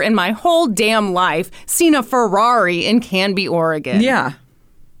never in my whole damn life seen a Ferrari in Canby, Oregon. Yeah.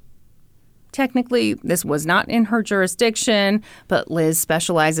 Technically, this was not in her jurisdiction, but Liz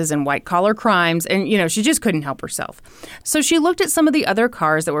specializes in white-collar crimes, and, she just couldn't help herself. So she looked at some of the other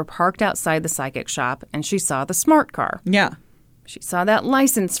cars that were parked outside the psychic shop, and she saw the smart car. Yeah. She saw that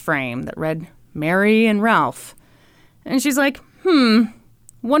license frame that read Mary and Ralph. And she's like,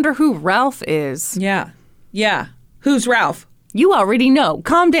 wonder who Ralph is. Yeah. Yeah. Who's Ralph? You already know.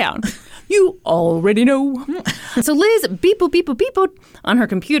 Calm down. You already know. So Liz beep-boop, beep-boop, beep-boop on her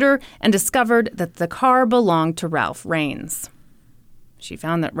computer and discovered that the car belonged to Ralph Raines. She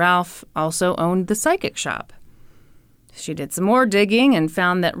found that Ralph also owned the psychic shop. She did some more digging and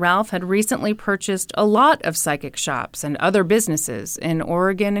found that Ralph had recently purchased a lot of psychic shops and other businesses in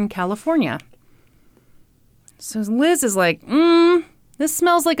Oregon and California. So Liz is like, this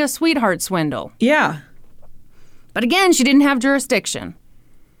smells like a sweetheart swindle. Yeah. But again, she didn't have jurisdiction.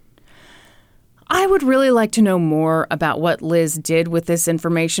 I would really like to know more about what Liz did with this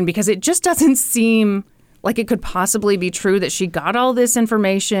information because it just doesn't seem like it could possibly be true that she got all this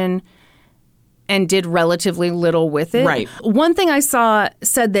information and did relatively little with it. Right. One thing I saw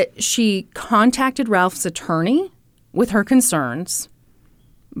said that she contacted Ralph's attorney with her concerns,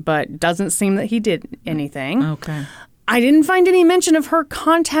 but doesn't seem that he did anything. Okay. I didn't find any mention of her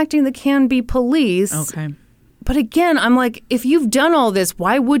contacting the Canby police. Okay. But again, I'm like, if you've done all this,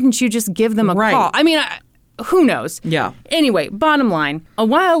 why wouldn't you just give them a call? I mean, who knows? Yeah. Anyway, bottom line, a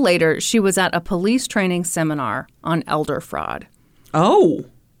while later, she was at a police training seminar on elder fraud. Oh.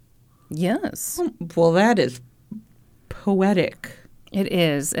 Yes. Well, that is poetic. It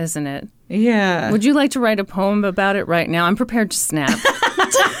is, isn't it? Yeah. Would you like to write a poem about it right now? I'm prepared to snap.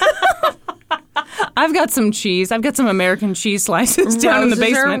 I've got some cheese. I've got some American cheese slices down in the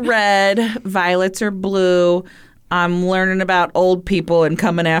basement. Roses are red. Violets are blue. I'm learning about old people and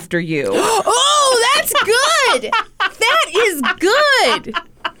coming after you. Oh, that's good. That is good.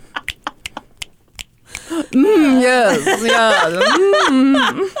 Yes, yes.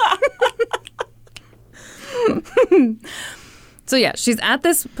 So yeah, she's at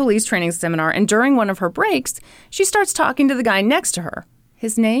this police training seminar, and during one of her breaks, she starts talking to the guy next to her.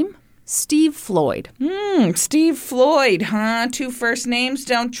 His name? Steve Floyd. Steve Floyd, huh? 2 first names,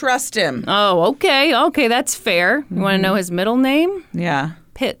 don't trust him. Oh, okay. Okay, that's fair. You want to know his middle name? Yeah.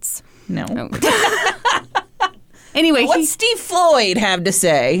 Pitts. No. Oh. Anyway, What's Steve Floyd have to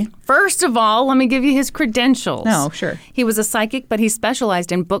say? First of all, let me give you his credentials. No, sure. He was a psychic, but he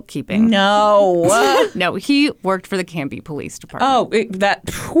specialized in bookkeeping. No. No, he worked for the Canby Police Department.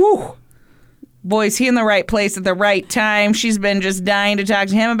 Whew. Boy, is he in the right place at the right time. She's been just dying to talk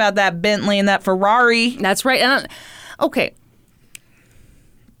to him about that Bentley and that Ferrari. That's right. Okay.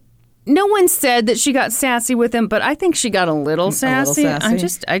 No one said that she got sassy with him, but I think she got a little sassy. I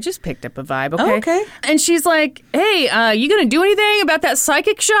just picked up a vibe, okay? Oh, okay. And she's like, hey, you going to do anything about that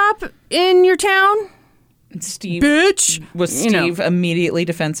psychic shop in your town? Steve. Bitch. Was Steve immediately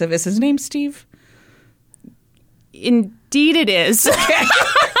defensive? Is his name Steve? Indeed it is. Okay.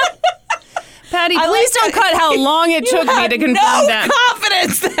 Patty, please don't cut how long it took me to confirm that. No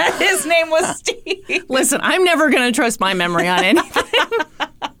confidence that his name was Steve. Listen, I'm never going to trust my memory on anything.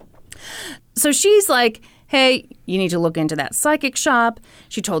 So she's like, hey, you need to look into that psychic shop.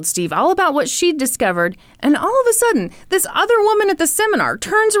 She told Steve all about what she'd discovered. And all of a sudden, this other woman at the seminar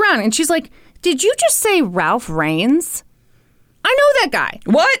turns around and she's like, did you just say Ralph Raines? I know that guy.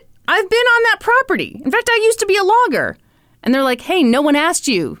 What? I've been on that property. In fact, I used to be a logger. And they're like, hey, no one asked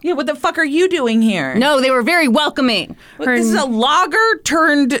you. Yeah, what the fuck are you doing here? No, they were very welcoming. This is a logger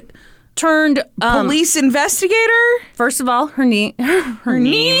turned police investigator? First of all, her name. Her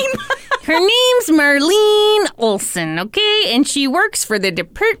name's Marlene Olson, okay? And she works for the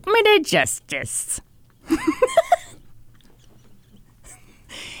Department of Justice.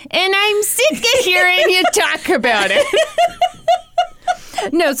 And I'm sick of hearing you talk about it.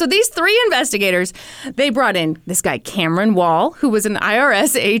 No, so these three investigators, they brought in this guy, Cameron Wall, who was an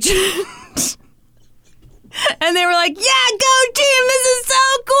IRS agent. And they were like, yeah, go team, this is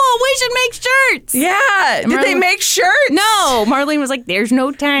so cool. We should make shirts. Yeah. Did they make shirts? No. Marlene was like, there's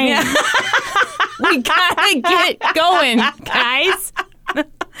no time. Yeah. We gotta get going, guys.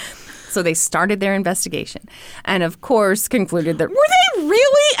 So they started their investigation. And of course, concluded that... Were they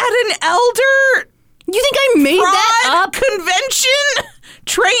really at an elder... You think I made that up? Convention?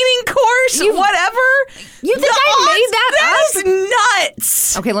 Training course? Whatever? You think I made that up? That is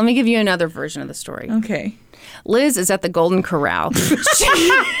nuts. Okay, let me give you another version of the story. Okay. Liz is at the Golden Corral.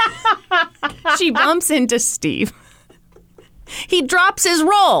 She bumps into Steve. He drops his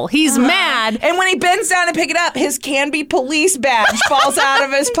roll. He's mad. And when he bends down to pick it up, his Canby police badge falls out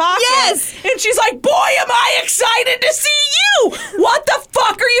of his pocket. Yes. And she's like, boy, am I excited to see you. What the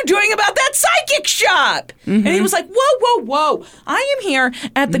fuck are you doing about that psychic shop? Mm-hmm. And he was like, whoa. I am here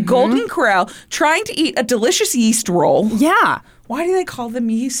at the Golden Corral trying to eat a delicious yeast roll. Yeah. Why do they call them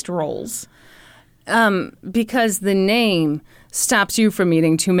yeast rolls? Because the name stops you from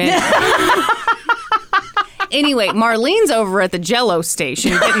eating too many. Anyway, Marlene's over at the Jell-O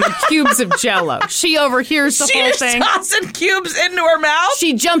station getting the cubes of Jell-O. She overhears the whole thing. She's tossing cubes into her mouth.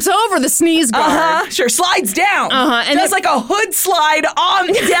 She jumps over the sneeze guard. Sure, slides down. And does like a hood slide down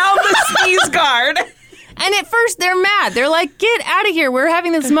the sneeze guard. And at first, they're mad. They're like, get out of here. We're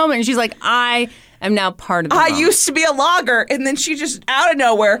having this moment. And she's like, I am now part of the moment. I used to be a logger. And then she just, out of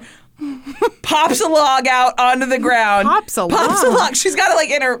nowhere, pops a log out onto the ground. Pops a log. She's got it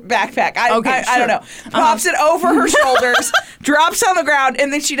like in her backpack. I don't know. Pops it over her shoulders, drops on the ground,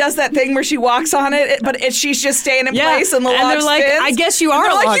 and then she does that thing where she walks on it, but she's just staying in place and the log they're spins. like, I guess you are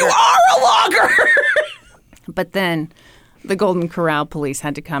a logger. Like, you are a logger. But then the Golden Corral police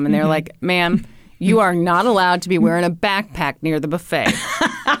had to come, and they're like, ma'am, you are not allowed to be wearing a backpack near the buffet.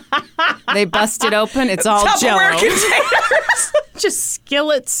 They bust it open. It's all Jell-O. Tupperware containers. Just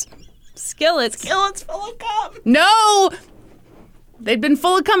skillets. Skillets full of cum. No! They'd been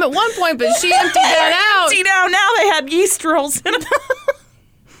full of cum at one point, but she emptied that out. Empty now they had yeast rolls in them.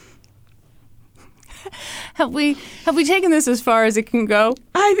 Have we taken this as far as it can go?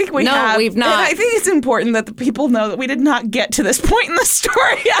 I think we have. No, we've not. And I think it's important that the people know that we did not get to this point in the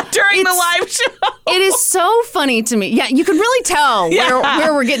story during the live show. It is so funny to me. Yeah, you can really tell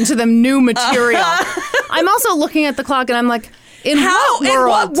where we're getting to the new material. I'm also looking at the clock and I'm like, In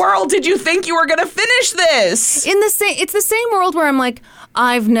what world did you think you were going to finish this? It's the same world where I'm like,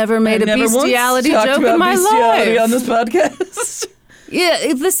 I've never made a bestiality joke in my life on this podcast. Yeah,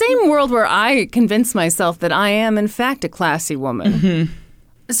 it's the same world where I convince myself that I am, in fact, a classy woman. Mm-hmm.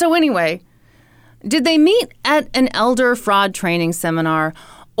 So anyway, did they meet at an elder fraud training seminar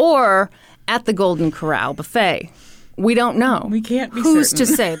or at the Golden Corral buffet? We don't know. We can't be Who's certain.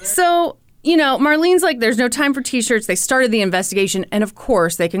 to say? So, Marlene's like, there's no time for T-shirts. They started the investigation, and of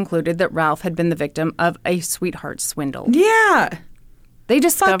course, they concluded that Ralph had been the victim of a sweetheart swindle. Yeah. They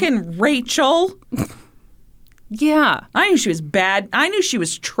discovered... Fucking Rachel. Yeah. I knew she was bad. I knew she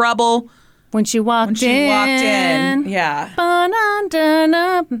was trouble. When she walked in. Yeah.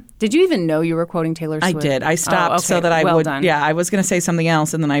 Ba-na-da-na. Did you even know you were quoting Taylor Swift? I did. I stopped so that I well would. Done. Yeah, I was going to say something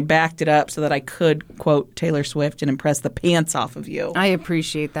else, and then I backed it up so that I could quote Taylor Swift and impress the pants off of you. I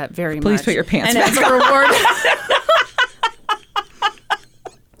appreciate that very much. Please put your pants and back as a reward,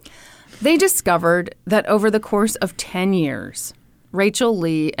 they discovered that over the course of 10 years, Rachel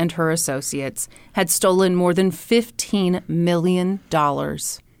Lee and her associates had stolen more than $15 million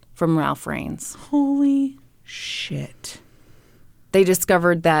from Ralph Rains. Holy shit. They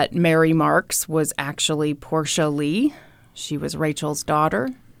discovered that Mary Marks was actually Portia Lee. She was Rachel's daughter.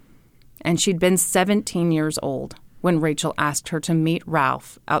 And she'd been 17 years old when Rachel asked her to meet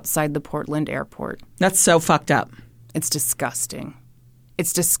Ralph outside the Portland airport. That's so fucked up. It's disgusting.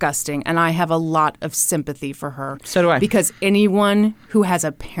 It's disgusting. And I have a lot of sympathy for her. So do I. Because anyone who has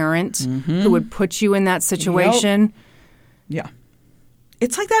a parent who would put you in that situation. Yep. Yeah.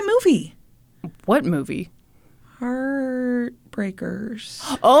 It's like that movie. What movie?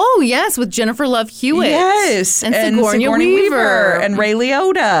 Heartbreakers. Oh, yes, with Jennifer Love Hewitt. Yes. And Sigourney Weaver. And Ray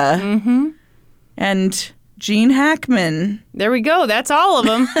Liotta. Mm-hmm. And Gene Hackman. There we go. That's all of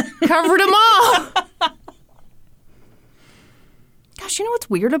them. Covered them all. Gosh, you know what's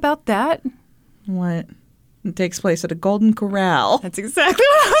weird about that? What? It takes place at a Golden Corral. That's exactly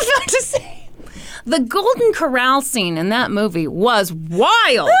what I was about to say. The Golden Corral scene in that movie was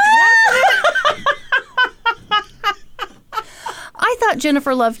wild. I thought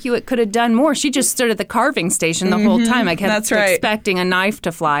Jennifer Love Hewitt could have done more. She just stood at the carving station the whole time. I kept expecting a knife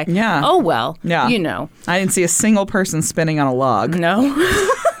to fly. Yeah. Oh, well. Yeah. You know. I didn't see a single person spinning on a log. No.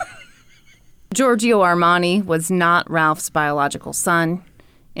 Giorgio Armani was not Ralph's biological son.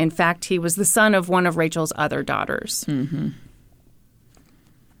 In fact, he was the son of one of Rachel's other daughters. Mm-hmm.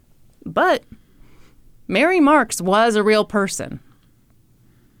 But Mary Marks was a real person.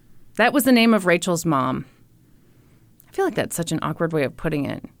 That was the name of Rachel's mom. I feel like that's such an awkward way of putting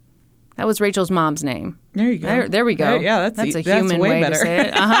it. That was Rachel's mom's name. There you go. There we go. That's a human way way better. to say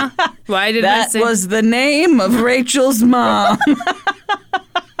it. Uh-huh. Why did I say that? Was the name of Rachel's mom.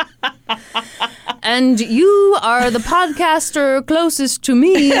 And you are the podcaster closest to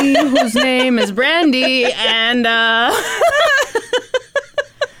me, whose name is Brandy, and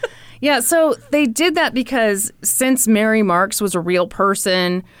yeah, so they did that because since Mary Marks was a real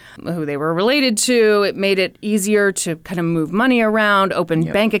person who they were related to, it made it easier to kind of move money around, open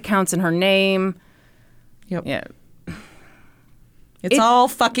bank accounts in her name. Yep. Yeah. It's all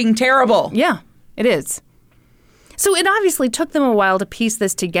fucking terrible. Yeah, it is. So it obviously took them a while to piece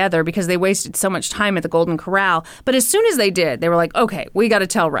this together because they wasted so much time at the Golden Corral. But as soon as they did, they were like, okay, we got to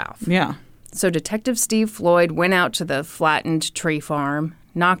tell Ralph. Yeah. So Detective Steve Floyd went out to the flattened tree farm,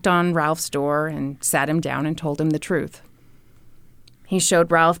 knocked on Ralph's door, and sat him down and told him the truth. He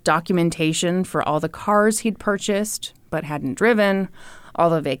showed Ralph documentation for all the cars he'd purchased but hadn't driven,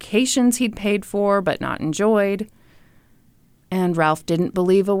 all the vacations he'd paid for but not enjoyed. And Ralph didn't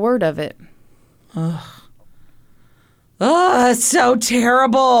believe a word of it. Ugh. Oh, it's so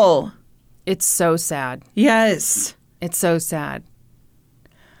terrible. It's so sad. Yes. It's so sad.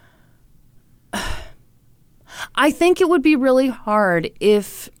 I think it would be really hard to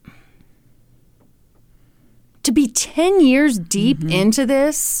be 10 years deep into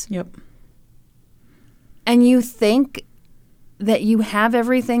this. Yep. And you think that you have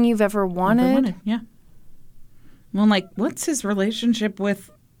everything you've ever wanted. Yeah. Well, like, what's his relationship with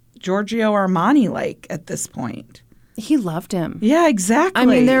Giorgio Armani like at this point? He loved him. Yeah, exactly. I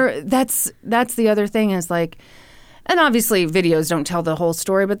mean, that's the other thing is like, and obviously videos don't tell the whole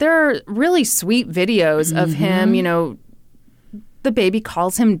story, but there are really sweet videos of him, you know, the baby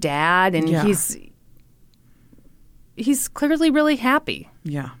calls him dad and he's clearly really happy.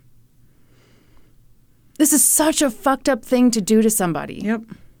 Yeah. This is such a fucked up thing to do to somebody. Yep.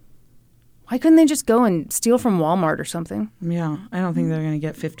 Why couldn't they just go and steal from Walmart or something? Yeah, I don't think they're going to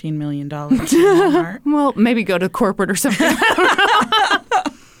get $15 million from Walmart. Well, maybe go to corporate or something. I don't know.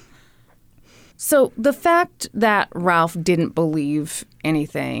 So the fact that Ralph didn't believe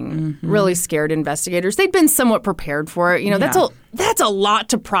anything really scared investigators. They'd been somewhat prepared for it. You know, that's a lot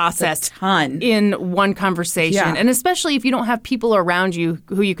to process in one conversation. Yeah. And especially if you don't have people around you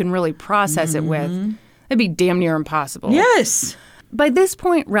who you can really process it with. It'd be damn near impossible. Yes. By this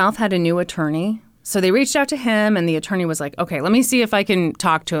point, Ralph had a new attorney. So they reached out to him, and the attorney was like, okay, let me see if I can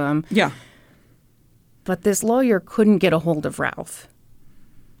talk to him. Yeah. But this lawyer couldn't get a hold of Ralph.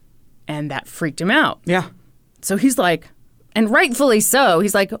 And that freaked him out. Yeah. So he's like, and rightfully so,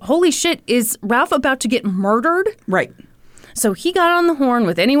 he's like, holy shit, is Ralph about to get murdered? Right. So he got on the horn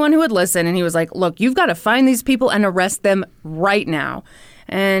with anyone who would listen, and he was like, look, you've got to find these people and arrest them right now.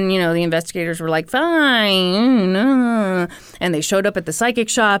 And, the investigators were like, fine. And they showed up at the psychic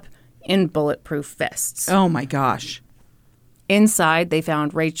shop in bulletproof vests. Oh, my gosh. Inside, they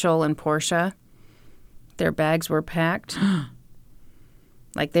found Rachel and Portia. Their bags were packed.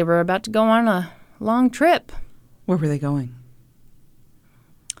 Like they were about to go on a long trip. Where were they going?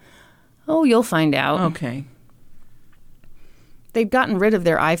 Oh, you'll find out. Okay. They'd gotten rid of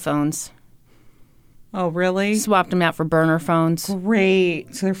their iPhones. Oh, really? Swapped them out for burner phones.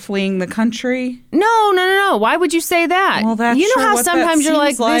 Great. So they're fleeing the country? No. Why would you say that? Well, that's you know sure how what sometimes that you're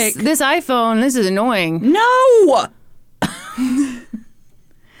like, seems like. this iPhone, this is annoying. No!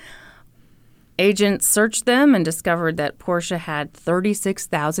 Agents searched them and discovered that Portia had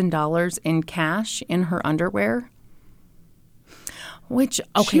 $36,000 in cash in her underwear. Which,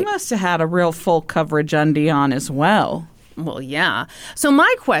 okay. She must have had a real full coverage undie on as well. Well, yeah. So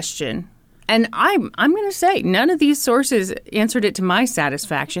my question, and I'm going to say none of these sources answered it to my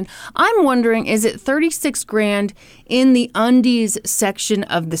satisfaction. I'm wondering, is it $36,000 in the undies section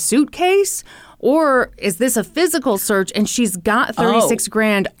of the suitcase? Or is this a physical search and she's got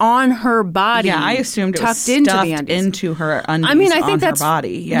 $36,000 on her body? Yeah, I assumed it was tucked stuffed into the undies. into her undies I mean, I think on that's her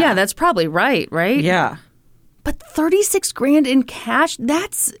body. Yeah, that's probably right? Yeah. But $36,000 in cash,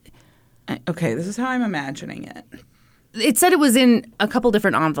 that's... Okay, this is how I'm imagining it. It said it was in a couple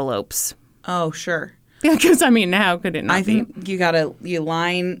different envelopes. Oh, sure. Yeah, because, I mean, how could it not I be? think you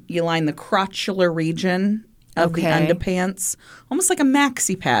line the crotchular region of the underpants, almost like a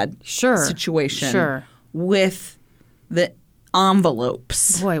maxi pad situation with the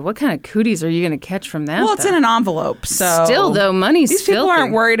envelopes. Boy, what kind of cooties are you going to catch from that? Well, it's in an envelope, so still though, money's these people filthy.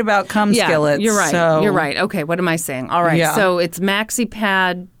 aren't worried about cum skillets. You're right. So. You're right. Okay, what am I saying? All right, so it's maxi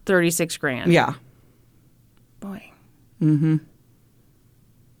pad, $36,000. Yeah. Boy. Mm-hmm.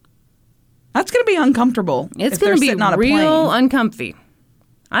 That's going to be uncomfortable. It's going to be real uncomfy.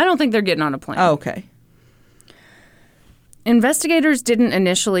 I don't think they're getting on a plane. Oh, okay. Investigators didn't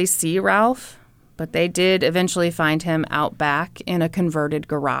initially see Ralph, but they did eventually find him out back in a converted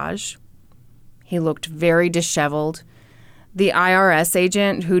garage. He looked very disheveled. The IRS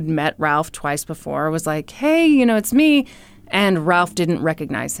agent who'd met Ralph twice before was like, hey, it's me. And Ralph didn't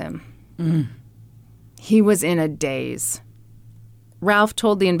recognize him. He was in a daze. Ralph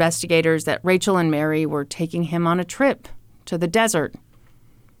told the investigators that Rachel and Mary were taking him on a trip to the desert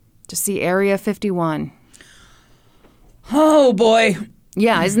to see Area 51. Oh, boy.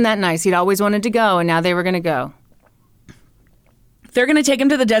 Yeah, isn't that nice? He'd always wanted to go, and now they were going to go. They're going to take him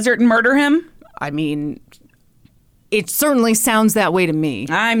to the desert and murder him? I mean, it certainly sounds that way to me.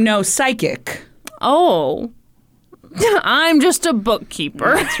 I'm no psychic. Oh, I'm just a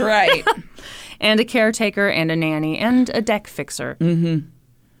bookkeeper. That's right. And a caretaker and a nanny and a deck fixer. Mm-hmm.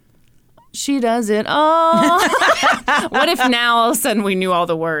 She does it. Oh. What if now all of a sudden we knew all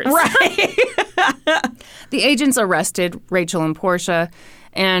the words? Right. The agents arrested Rachel and Portia,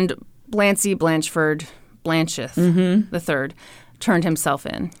 and Blancy Blanchford Blancheth III turned himself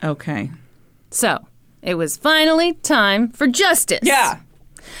in. Okay. So it was finally time for justice. Yeah.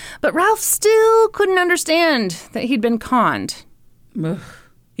 But Ralph still couldn't understand that he'd been conned. Ugh.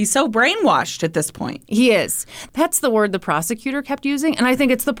 He's so brainwashed at this point. He is. That's the word the prosecutor kept using, and I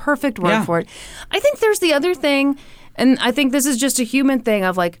think it's the perfect word for it. I think there's the other thing, and I think this is just a human thing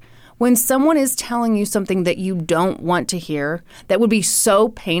of like, when someone is telling you something that you don't want to hear, that would be so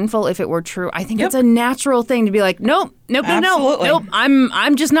painful if it were true, I think it's a natural thing to be like, nope,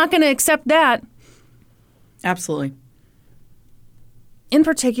 I'm just not going to accept that. Absolutely. In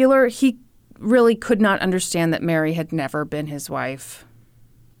particular, he really could not understand that Mary had never been his wife.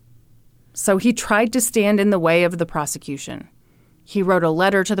 So he tried to stand in the way of the prosecution. He wrote a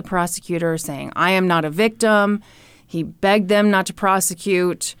letter to the prosecutor saying, I am not a victim. He begged them not to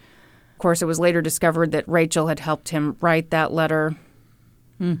prosecute. Of course, it was later discovered that Rachel had helped him write that letter.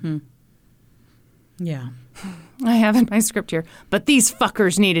 Mm-hmm. Yeah. I have in my script here, but these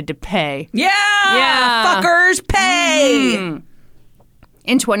fuckers needed to pay. Yeah! Fuckers pay! Mm-hmm.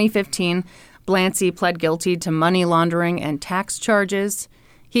 In 2015, Blancy pled guilty to money laundering and tax charges.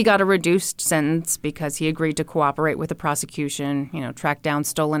 He got a reduced sentence because he agreed to cooperate with the prosecution, track down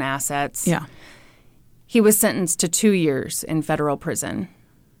stolen assets. Yeah. He was sentenced to 2 years in federal prison.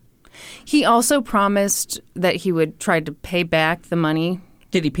 He also promised that he would try to pay back the money.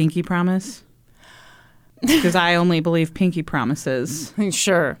 Did he pinky promise? Because I only believe pinky promises.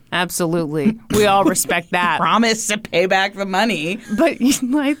 Sure, absolutely. We all respect that. Promise to pay back the money. But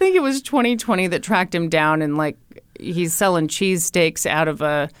I think it was 2020 that tracked him down and he's selling cheesesteaks out of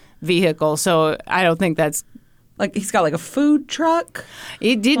a vehicle. So I don't think that's Like he's got like a food truck.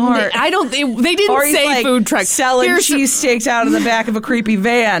 It didn't. I don't. They didn't Or he's say like food truck. selling cheesesteaks out of the back of a creepy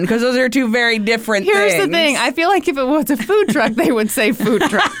van, because those are two very different things. Here's the thing. I feel like if it was a food truck, they would say food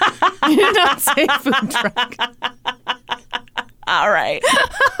truck. They did not say food truck. All right.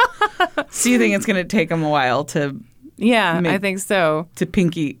 So you think it's going to take him a while to? Yeah, I think so. To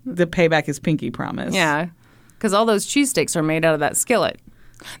pay back his pinky promise. Yeah, because all those cheesesteaks are made out of that skillet.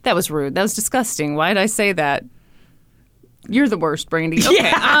 That was rude. That was disgusting. Why did I say that? You're the worst, Brandy. Okay.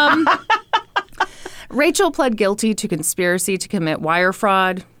 Yeah. Rachel pled guilty to conspiracy to commit wire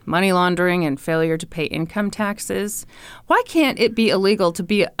fraud, money laundering, and failure to pay income taxes. Why can't it be illegal to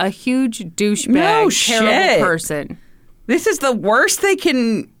be a huge douchebag, terrible person? This is the worst they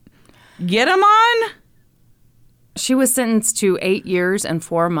can get him on? She was sentenced to 8 years and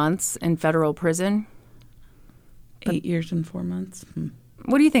 4 months in federal prison. 8 years and 4 months?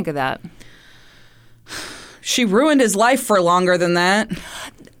 What do you think of that? She ruined his life for longer than that.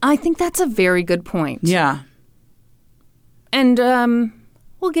 I think that's a very good point. Yeah. And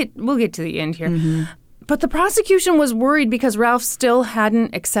we'll get to the end here. Mm-hmm. But the prosecution was worried because Ralph still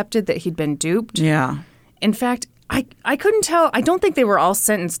hadn't accepted that he'd been duped. Yeah. In fact, I couldn't tell. I don't think they were all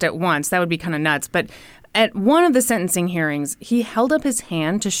sentenced at once. That would be kind of nuts. But at one of the sentencing hearings, he held up his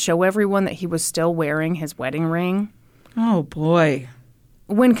hand to show everyone that he was still wearing his wedding ring. Oh, boy.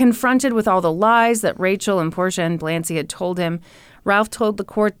 When confronted with all the lies that Rachel and Portia and Blancy had told him, Ralph told the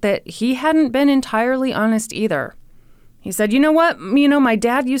court that he hadn't been entirely honest either. He said, you know what? My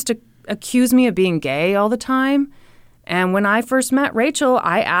dad used to accuse me of being gay all the time. And when I first met Rachel,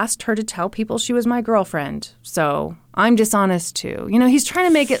 I asked her to tell people she was my girlfriend. So I'm dishonest too. He's trying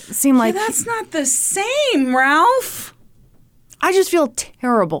to make it seem like... that's not the same, Ralph. I just feel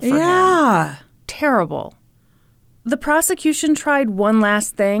terrible for him. Yeah. Terrible. The prosecution tried one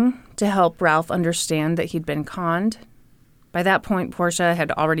last thing to help Ralph understand that he'd been conned. By that point, Portia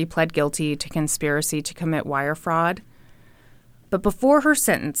had already pled guilty to conspiracy to commit wire fraud. But before her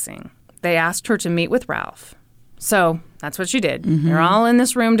sentencing, they asked her to meet with Ralph. So that's what she did. Mm-hmm. They're all in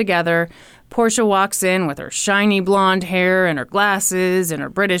this room together. Portia walks in with her shiny blonde hair and her glasses and her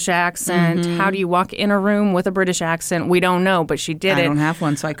British accent. Mm-hmm. How do you walk in a room with a British accent? We don't know, but she did it. I don't have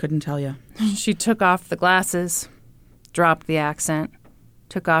one, so I couldn't tell you. She took off the glasses, dropped the accent,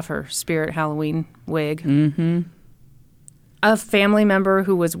 took off her Spirit Halloween wig. Mm-hmm. A family member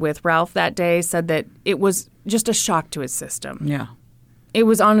who was with Ralph that day said that it was just a shock to his system. Yeah. It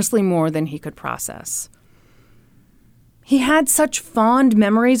was honestly more than he could process. He had such fond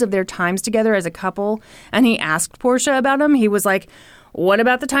memories of their times together as a couple, and he asked Portia about them. He was like, what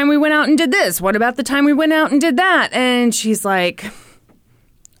about the time we went out and did this? What about the time we went out and did that? And she's like,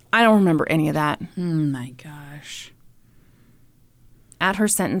 I don't remember any of that. Oh, my gosh. At her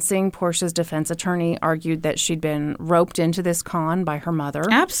sentencing, Portia's defense attorney argued that she'd been roped into this con by her mother.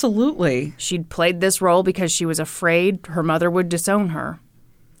 Absolutely. She'd played this role because she was afraid her mother would disown her.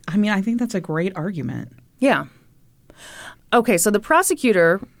 I mean, I think that's a great argument. Yeah. Okay, so the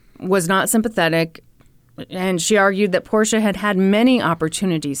prosecutor was not sympathetic, and she argued that Portia had had many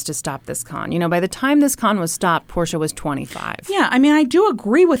opportunities to stop this con. By the time this con was stopped, Portia was 25. Yeah, I mean, I do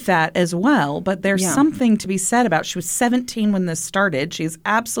agree with that as well, but there's something to be said about she was 17 when this started. She's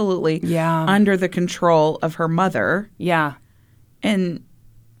absolutely under the control of her mother. Yeah. And,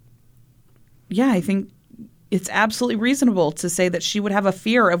 I think it's absolutely reasonable to say that she would have a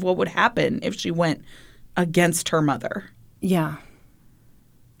fear of what would happen if she went against her mother. Yeah.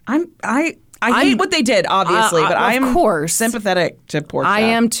 I hate what they did, obviously, but I am sympathetic to Portia. I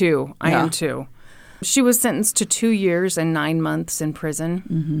am too. I am too. She was sentenced to 2 years and 9 months in prison.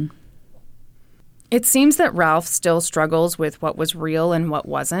 Mm-hmm. It seems that Ralph still struggles with what was real and what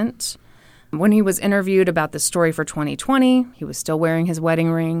wasn't. When he was interviewed about the story for 2020, he was still wearing his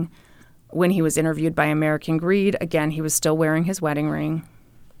wedding ring. When he was interviewed by American Greed, again, he was still wearing his wedding ring.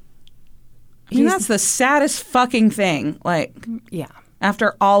 I mean, that's the saddest fucking thing. Like, yeah.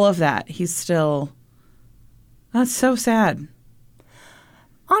 After all of that, he's still... That's so sad.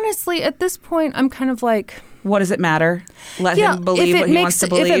 Honestly, at this point, I'm kind of like... What does it matter? Let him believe what he wants to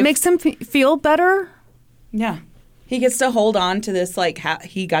believe. If it makes him feel better... Yeah. He gets to hold on to this, like,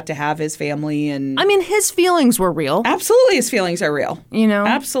 he got to have his family and... I mean, his feelings were real. Absolutely, his feelings are real.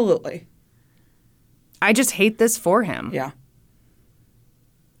 Absolutely. I just hate this for him. Yeah.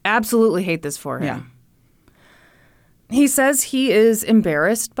 Absolutely hate this for him. Yeah. He says he is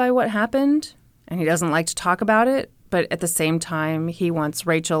embarrassed by what happened, and he doesn't like to talk about it, but at the same time, he wants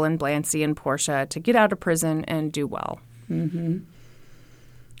Rachel and Blancy and Portia to get out of prison and do well. Mm-hmm.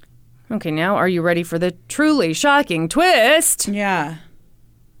 Okay, now are you ready for the truly shocking twist? Yeah.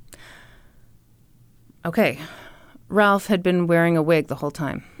 Okay. Ralph had been wearing a wig the whole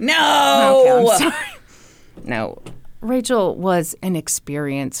time. No! Okay, I'm sorry. No. Rachel was an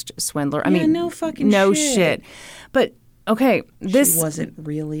experienced swindler. I mean, no fucking no shit. But, okay, this... She wasn't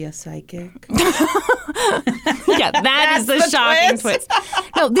really a psychic. Yeah, that's the shocking twist.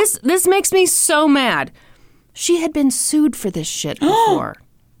 No, this makes me so mad. She had been sued for this shit before.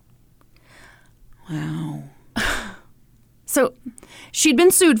 Wow. So she'd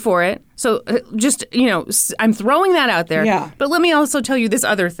been sued for it. So just, I'm throwing that out there. Yeah. But let me also tell you this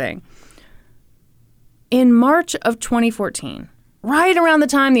other thing. In March of 2014, right around the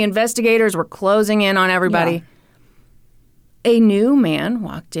time the investigators were closing in on everybody, a new man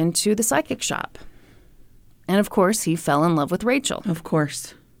walked into the psychic shop. And of course, he fell in love with Rachel. Of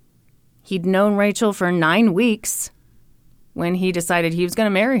course. He'd known Rachel for 9 weeks when he decided he was going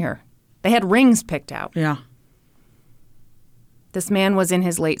to marry her. They had rings picked out. Yeah. This man was in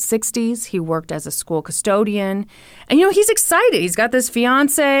his late 60s. He worked as a school custodian. And, he's excited. He's got this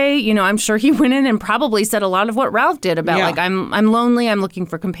fiance. I'm sure he went in and probably said a lot of what Ralph did about, I'm lonely, I'm looking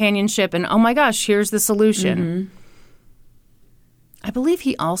for companionship, and, oh, my gosh, here's the solution. Mm-hmm. I believe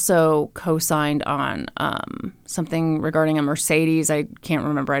he also co-signed on something regarding a Mercedes. I can't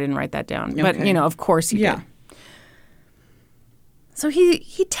remember. I didn't write that down. Okay. But, of course he did. So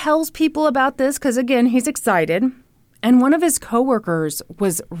he tells people about this because, again, he's excited. And one of his coworkers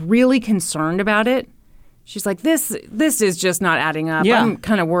was really concerned about it. She's like, this is just not adding up. Yeah. I'm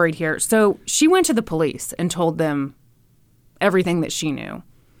kind of worried here. So she went to the police and told them everything that she knew.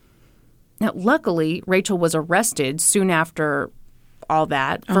 Now, luckily, Rachel was arrested soon after all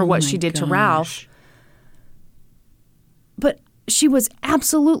that for what she did to Ralph. But she was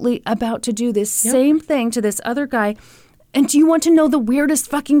absolutely about to do this same thing to this other guy. And do you want to know the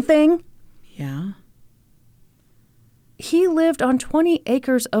weirdest fucking thing? Yeah. He lived on 20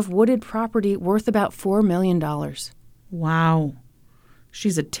 acres of wooded property worth about $4 million. Wow.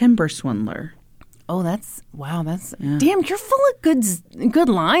 She's a timber swindler. Oh, that's damn, you're full of good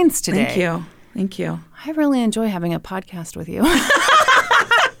lines today. Thank you. I really enjoy having a podcast with you.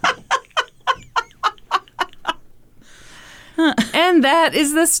 And that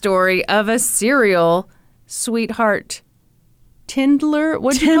is the story of a serial sweetheart Tindler.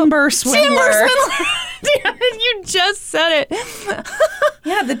 Timber swindler. Timber swindler. Damn it, you just said it.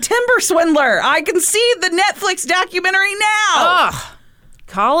 Yeah, the timber swindler. I can see the Netflix documentary now. Ugh.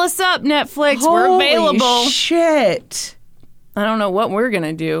 Call us up, Netflix. Holy we're available. Shit. I don't know what we're going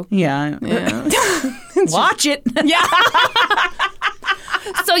to do. Yeah. Watch it. Yeah.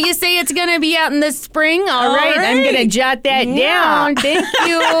 So you say it's going to be out in the spring? All right. I'm going to jot that down. Thank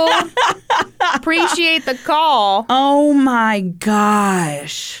you. Appreciate the call. Oh, my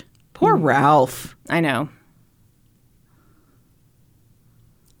gosh. Poor Ralph. I know.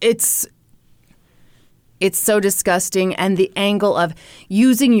 It's so disgusting. And the angle of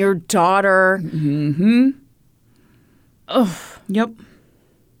using your daughter. Mm-hmm. Ugh. Yep.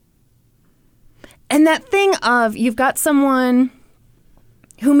 And that thing of you've got someone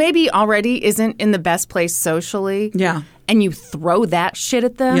who maybe already isn't in the best place socially. Yeah. And you throw that shit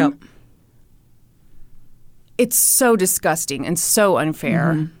at them. Yep. It's so disgusting and so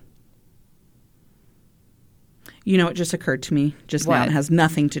unfair. Mm-hmm. It just occurred to me just What? now. It has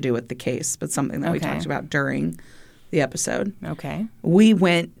nothing to do with the case, but something that we talked about during the episode. Okay. We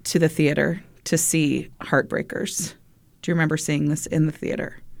went to the theater to see Heartbreakers. Do you remember seeing this in the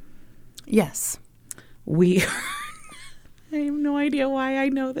theater? Yes. I have no idea why I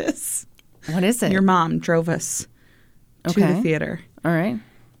know this. What is it? Your mom drove us to the theater. All right.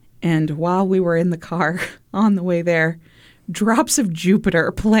 And while we were in the car on the way there, Drops of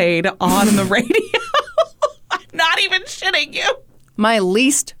Jupiter played on the radio. I'm not even shitting you. My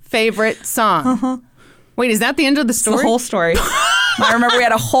least favorite song. Uh-huh. Wait, is that the end of the story? It's the whole story. I remember we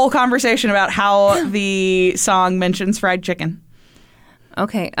had a whole conversation about how the song mentions fried chicken.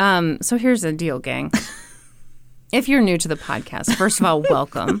 Okay, so here's the deal, gang. If you're new to the podcast, first of all,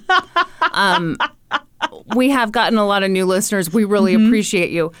 welcome. We have gotten a lot of new listeners. We really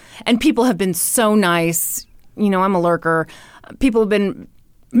appreciate you. And people have been so nice. I'm a lurker. People have been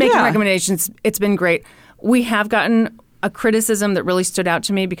making recommendations. It's been great. We have gotten a criticism that really stood out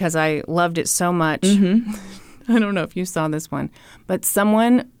to me because I loved it so much. I don't know if you saw this one, but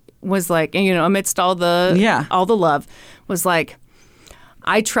someone was like, amidst all the love, was like,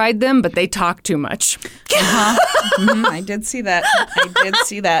 I tried them, but they talk too much. I did see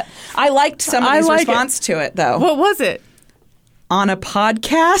that. I liked somebody's response to it, though. What was it? On a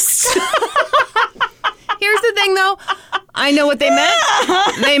podcast? Here's the thing, though. I know what they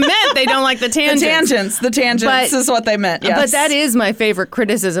meant. They meant they don't like the tangents. The tangents is what they meant, yes. But that is my favorite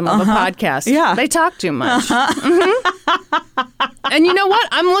criticism of a podcast. Yeah. They talk too much. And you know what?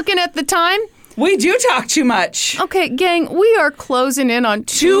 I'm looking at the time. We do talk too much. Okay, gang, we are closing in on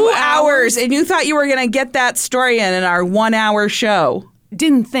 2 hours. And you thought you were going to get that story in our 1 hour show.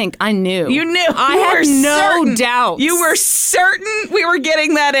 Didn't think. I knew. You knew. I had no doubt. You were certain we were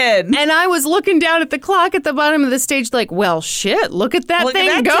getting that in. And I was looking down at the clock at the bottom of the stage like, well, shit, look at that thing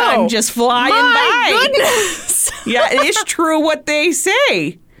at that go. Time just flying by. My goodness. Yeah, it is true what they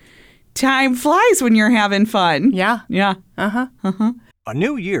say. Time flies when you're having fun. Yeah. Yeah. A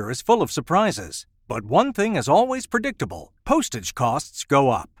new year is full of surprises, but one thing is always predictable. Postage costs go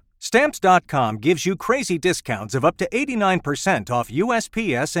up. Stamps.com gives you crazy discounts of up to 89% off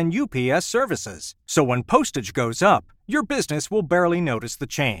USPS and UPS services. So when postage goes up, your business will barely notice the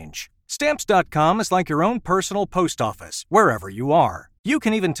change. Stamps.com is like your own personal post office, wherever you are. You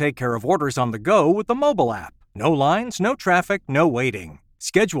can even take care of orders on the go with the mobile app. No lines, no traffic, no waiting.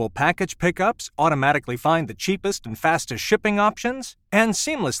 Schedule package pickups, automatically find the cheapest and fastest shipping options, and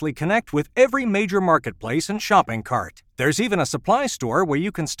seamlessly connect with every major marketplace and shopping cart. There's even a supply store where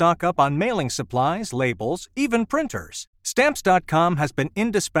you can stock up on mailing supplies, labels, even printers. Stamps.com has been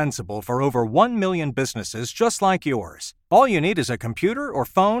indispensable for over 1 million businesses just like yours. All you need is a computer or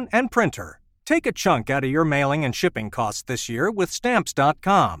phone and printer. Take a chunk out of your mailing and shipping costs this year with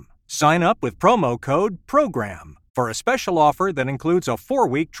Stamps.com. Sign up with promo code PROGRAM for a special offer that includes a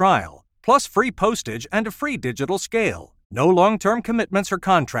 4-week trial, plus free postage and a free digital scale. No long-term commitments or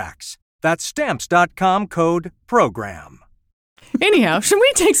contracts. That's Stamps.com code PROGRAM. Anyhow, should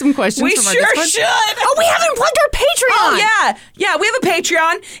we take some questions We from our sure Discord? should. Oh, we haven't plugged our Patreon. Oh, yeah. Yeah, we have a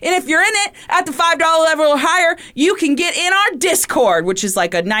Patreon. And if you're in it at the $5 level or higher, you can get in our Discord, which is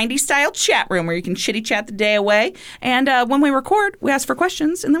like a 90s style chat room where you can chitty chat the day away. And when we record, we ask for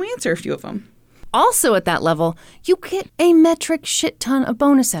questions and then we answer a few of them. Also at that level, you get a metric shit ton of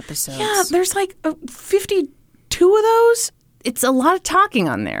bonus episodes. Yeah, there's like 52 of those. It's a lot of talking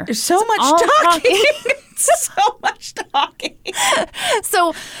on there. There's so much all talking. So much talking.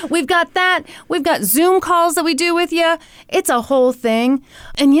 So we've got that. We've got Zoom calls that we do with you. It's a whole thing.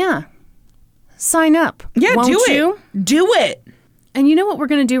 And yeah, sign up. Yeah, Won't do it. you? Do it. And you know what we're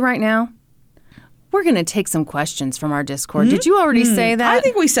going to do right now? We're going to take some questions from our Discord. Did you already say that? I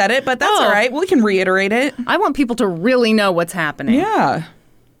think we said it, but that's all right. We can reiterate it. I want people to really know what's happening. Yeah.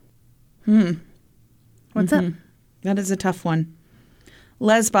 What's up? That is a tough one.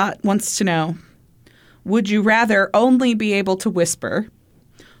 Lesbot wants to know, would you rather only be able to whisper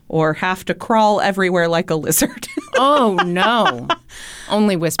or have to crawl everywhere like a lizard? Oh, no.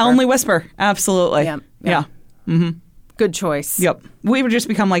 Only whisper. Only whisper. Absolutely. Yeah. Good choice. Yep. We would just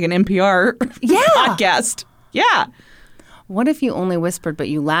become like an NPR podcast. Yeah. What if you only whispered but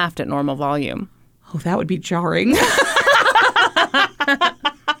you laughed at normal volume? Oh, that would be jarring.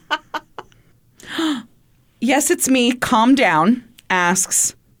 Yes, it's me. Calm down.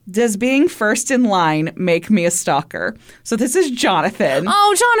 Asks, does being first in line make me a stalker? So this is Jonathan.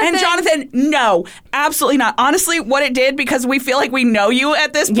 Oh, Jonathan. And Jonathan, no, absolutely not. Honestly, what it did, because we feel like we know you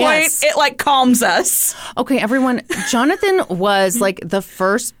at this point, Yes. it like calms us. Okay, everyone. Jonathan was like the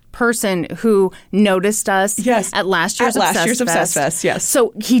first person who noticed us at last year's Obsessed Fest. Yes.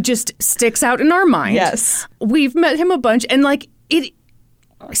 So he just sticks out in our mind. Yes. We've met him a bunch, and like it.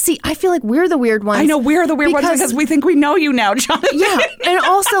 See, I feel like we're the weird ones. I know we're the weird ones because we think we know you now, Jonathan. Yeah, and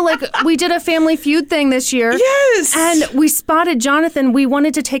also like we did a Family Feud thing this year. Yes. And we spotted Jonathan. We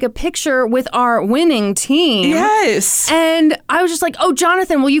wanted to take a picture with our winning team. Yes. And I was just like, "Oh,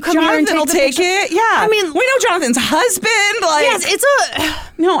 Jonathan, will you come here and take Jonathan will the take picture?" it. Yeah. I mean, we know Jonathan's husband. Like, yes, it's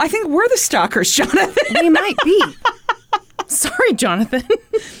a. No, I think we're the stalkers, Jonathan. We might be. Sorry, Jonathan.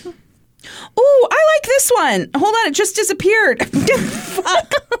 Ooh, I like this one. Hold on, it just disappeared.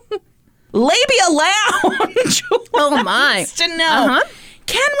 Fuck. Labia Lounge. Oh, my. Wants to know. Uh-huh.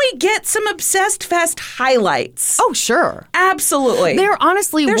 Can we get some Obsessed Fest highlights? Oh, sure. Absolutely. There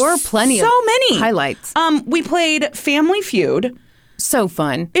honestly There's were plenty of so many highlights. We played Family Feud. So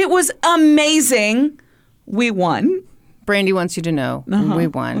fun. It was amazing. We won. Brandy wants you to know we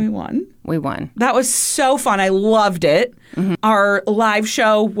won. We won. We won. That was so fun. I loved it. Mm-hmm. Our live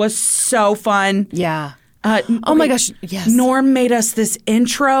show was so fun. Yeah. Oh my gosh, yes. Norm made us this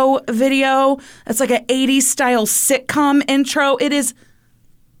intro video. It's like an 80s style sitcom intro. It is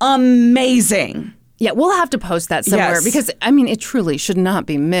amazing. Yeah, we'll have to post that somewhere Yes. because, I mean, it truly should not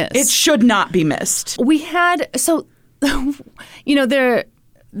be missed. It should not be missed. We had, so, you know,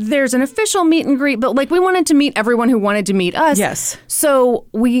 there's an official meet and greet, but like we wanted to meet everyone who wanted to meet us. Yes. So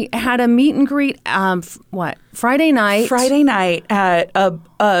we had a meet and greet, Friday night. Friday night at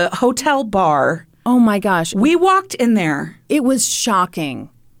a hotel bar. Oh my gosh. We walked in there. It was shocking.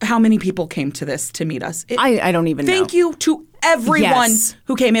 How many people came to this to meet us? I don't even know. Thank you to everyone Yes.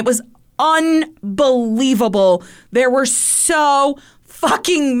 who came. It was unbelievable. There were so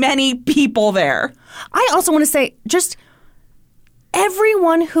fucking many people there. I also want to say just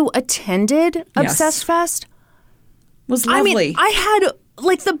everyone who attended Obsessed Fest Was lovely. I mean, I had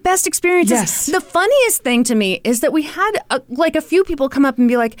like the best experiences. Yes. The funniest thing to me is that we had a few people come up and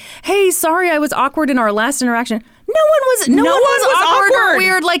be like, "Hey, sorry, I was awkward in our last interaction." No one was awkward or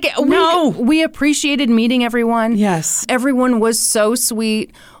weird. Like we appreciated meeting everyone. Yes. Everyone was so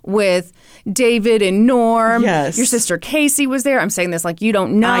sweet with David and Norm. Yes. Your sister Casey was there. I'm saying this like you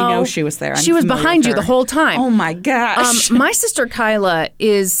don't know. I know she was there. She was behind you the whole time. Oh my gosh. My sister Kyla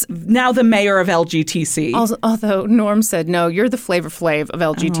is now the mayor of LGTC. although Norm said, no, you're the Flavor Flav of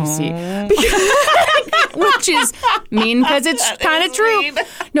LGTC. Which is mean because it's kind of true.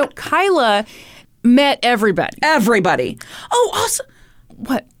 No, Kyla met everybody. Everybody. Oh, also,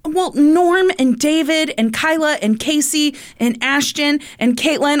 What? well, Norm and David and Kyla and Casey and Ashton and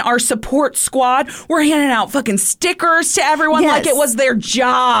Caitlin, our support squad, were handing out fucking stickers to everyone Yes. like it was their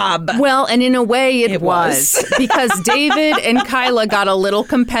job. Well, and in a way it was. because David and Kyla got a little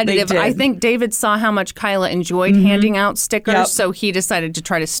competitive. They did. I think David saw how much Kyla enjoyed handing out stickers, Yep. so he decided to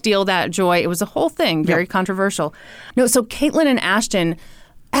try to steal that joy. It was a whole thing, very controversial. No, so Caitlin and Ashton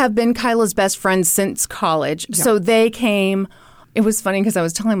have been Kyla's best friends since college. So they came. It was funny because I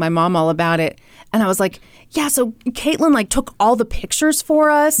was telling my mom all about it. And I was like, yeah, so Caitlin like took all the pictures for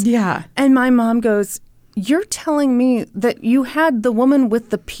us. Yeah. And my mom goes, you're telling me that you had the woman with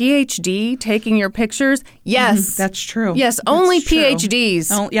the PhD taking your pictures? Yes. That's true. Yes, That's only true. PhDs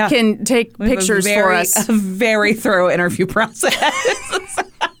Oh, yeah. can take We have pictures for us. A very thorough interview process.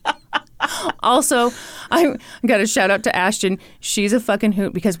 Also, I got a shout out to Ashton. She's a fucking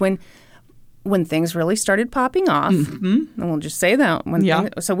hoot because when things really started popping off, and we'll just say that.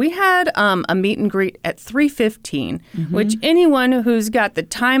 So we had a meet and greet at 3:15, which anyone who's got the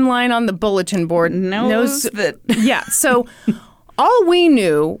timeline on the bulletin board knows that. Yeah. So all we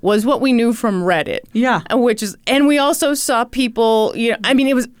knew was what we knew from Reddit. Yeah. And we also saw people. I mean,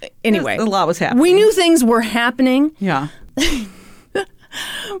 it was anyway. A lot was happening. We knew things were happening. Yeah.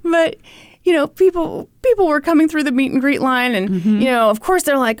 But people were coming through the meet and greet line, and of course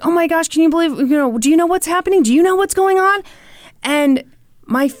they're like, "Oh my gosh, can you believe? Do you know what's happening? Do you know what's going on?" And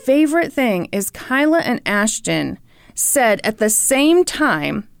my favorite thing is Kyla and Ashton said at the same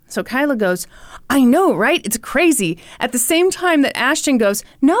time. So Kyla goes, "I know, right? It's crazy." At the same time that Ashton goes,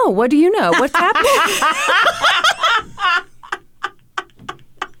 "No, what do you know? What's happening?"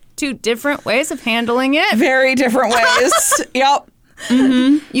 Two different ways of handling it. Very different ways. Yep.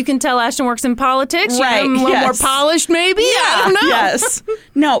 You can tell Ashton works in politics. Right, A little yes. more polished, maybe. I don't know. Yes.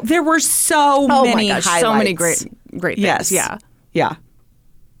 No, there were so Oh many my gosh, highlights. so many great things. Yes. Yeah. Yeah.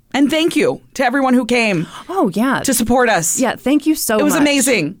 And thank you to everyone who came Oh yeah. to support us. Yeah. Thank you so much. It was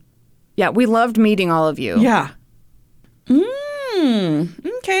amazing. Yeah, we loved meeting all of you. Yeah.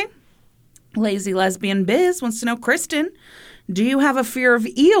 Okay. Lazy Lesbian Biz wants to know, Kristen, do you have a fear of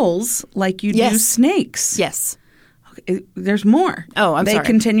eels like you do Yes. snakes? Yes. There's more. Oh, I'm they sorry. They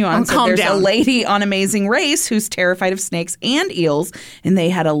continue on. So Calm there's down. a lady on Amazing Race who's terrified of snakes and eels, and they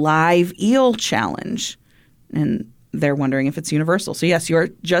had a live eel challenge. And they're wondering if it's universal. So yes, you're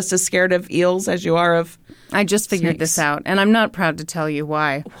just as scared of eels as you are of I just figured snakes. this out, and I'm not proud to tell you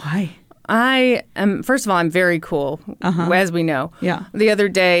why. Why? I am, first of all, I'm very cool, as we know. Yeah. The other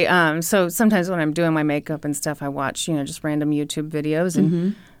day, so sometimes when I'm doing my makeup and stuff, I watch, just random YouTube videos.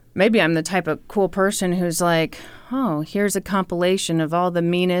 And maybe I'm the type of cool person who's like, oh, here's a compilation of all the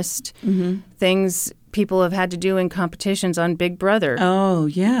meanest things people have had to do in competitions on Big Brother. Oh,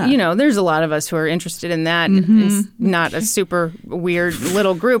 yeah. There's a lot of us who are interested in that. It's not a super weird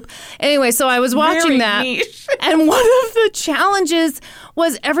little group. Anyway, so I was watching Very that. niche. And one of the challenges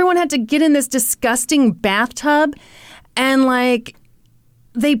was everyone had to get in this disgusting bathtub and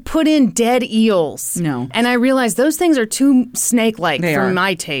they put in dead eels. No. And I realized those things are too snake-like They for are.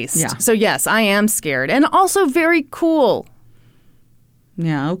 my taste. Yeah. So yes, I am scared. And also very cool.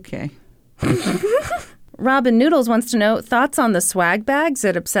 Yeah, okay. Robin Noodles wants to know thoughts on the swag bags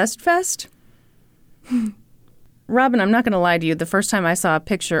at Obsessed Fest. Robin, I'm not going to lie to you. The first time I saw a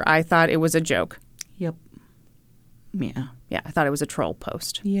picture, I thought it was a joke. Yep. Yeah. Yeah, I thought it was a troll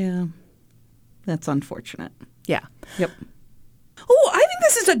post. Yeah. That's unfortunate. Yeah. Yep. Oh, I think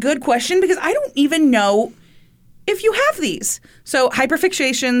this is a good question because I don't even know if you have these. So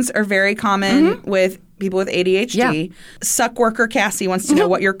hyperfixations are very common with people with ADHD. Yeah. Suck worker Cassie wants to know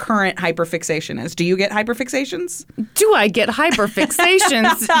what your current hyperfixation is. Do you get hyperfixations? Do I get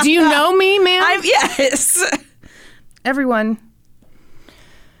hyperfixations? Do you know me, ma'am? Yes. Everyone,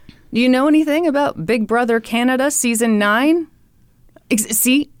 do you know anything about Big Brother Canada Season 9?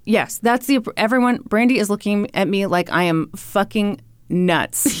 See? Yes, that's everyone. Brandy is looking at me like I am fucking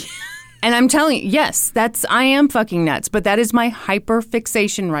nuts. And I'm telling you, yes, I am fucking nuts, but that is my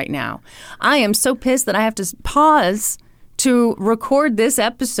hyperfixation right now. I am so pissed that I have to pause to record this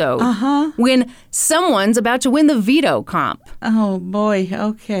episode when someone's about to win the veto comp. Oh, boy.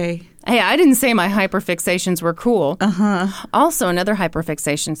 Okay. Hey, I didn't say my hyperfixations were cool. Also, another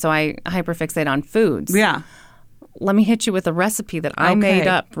hyperfixation, so I hyperfixate on foods. Yeah. Let me hit you with a recipe that I made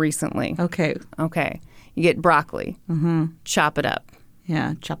up recently. Okay. Okay. You get broccoli. Chop it up.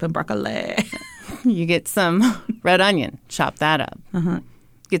 Yeah, chopping broccoli. You get some red onion. Chop that up.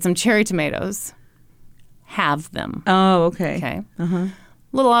 Get some cherry tomatoes. Halve them. Oh, okay. Okay.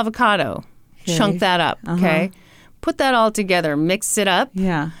 Little avocado. Okay. Chunk that up. Okay. Put that all together. Mix it up.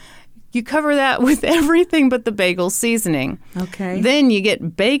 Yeah. You cover that with everything but the bagel seasoning. Okay. Then you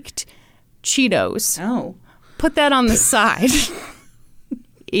get baked Cheetos. Oh. Put that on the side.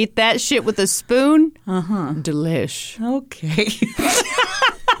 Eat that shit with a spoon. Delish. Okay.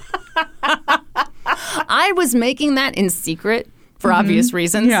 I was making that in secret for obvious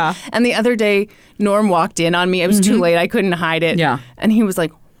reasons. Yeah. And the other day, Norm walked in on me. It was too late. I couldn't hide it. Yeah. And he was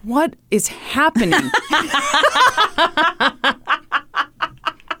like, what is happening?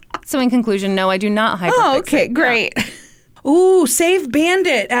 So in conclusion, no, I do not hyperfixate. Oh, okay, great. Ooh, Save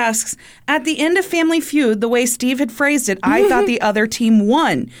Bandit asks, at the end of Family Feud, the way Steve had phrased it, I thought the other team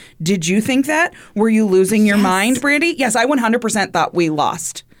won. Did you think that? Were you losing your mind, Brandy? Yes, I 100% thought we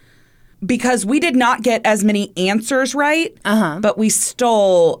lost. Because we did not get as many answers right, but we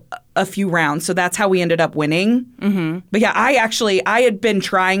stole a few rounds. So that's how we ended up winning. But yeah, I had been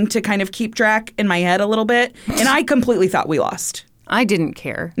trying to kind of keep track in my head a little bit, and I completely thought we lost. I didn't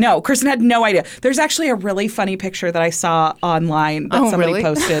care. No, Kristen had no idea. There's actually a really funny picture that I saw online that somebody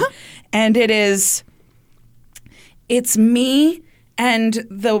posted. And it's me and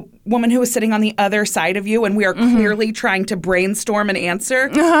the woman who was sitting on the other side of you, and we are clearly trying to brainstorm an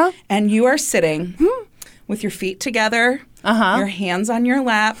answer. And you are sitting with your feet together, your hands on your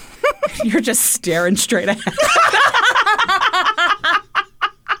lap. You're just staring straight ahead.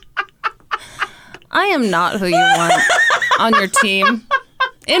 I am not who you want on your team.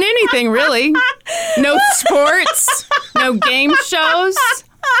 In anything, really. No sports, no game shows.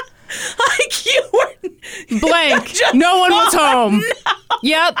 Like you were blank. No one was home. No.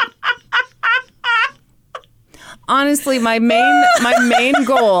 Yep. Honestly, my main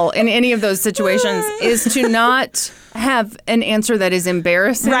goal in any of those situations is to not have an answer that is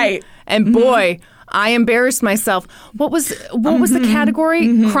embarrassing. Right. And boy, I embarrassed myself. What was the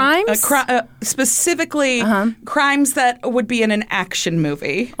category? Crimes? Specifically, crimes that would be in an action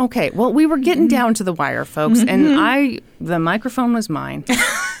movie. Okay. Well, we were getting down to the wire, folks, and the microphone was mine.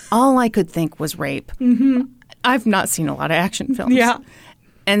 All I could think was rape. I've not seen a lot of action films. Yeah.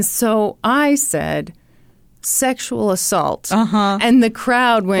 And so I said sexual assault. And the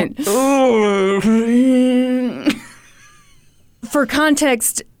crowd went, for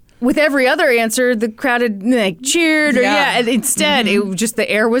context, with every other answer, the crowd had cheered. Or, and instead, it was just the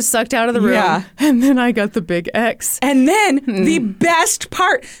air was sucked out of the room. Yeah. And then I got the big X. And then the best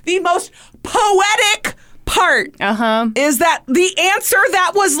part, the most poetic part, is that the answer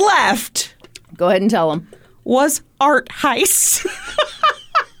that was left. Go ahead and tell them. Was art heist.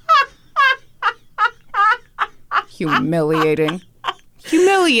 Humiliating.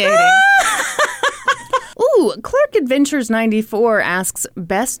 Ooh, Clark Adventures 94 asks,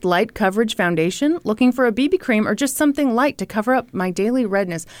 best light coverage foundation? Looking for a BB cream or just something light to cover up my daily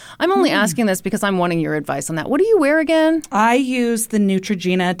redness? I'm only asking this because I'm wanting your advice on that. What do you wear again? I use the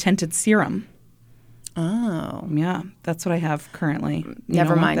Neutrogena tinted serum. Oh. Yeah, that's what I have currently.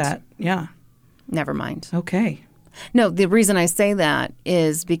 Never mind. That. Yeah. Never mind. Okay. No, the reason I say that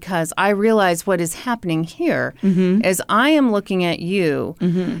is because I realize what is happening here is I am looking at you.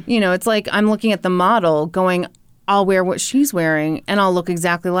 You know, it's like I'm looking at the model going, I'll wear what she's wearing and I'll look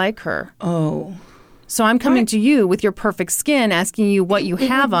exactly like her. Oh. So I'm coming to you with your perfect skin, asking you what you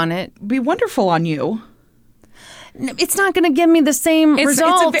have on it. Be wonderful on you. It's not going to give me the same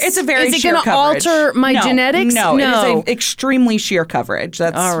results. It's a very sheer coverage. Is it going to alter my genetics? No, it is an extremely sheer coverage.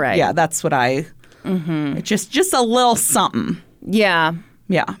 That's all right. Yeah, that's what I... Just a little something. Yeah.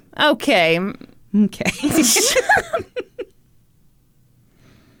 Yeah. Okay.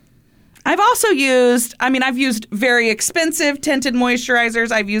 I've also used very expensive tinted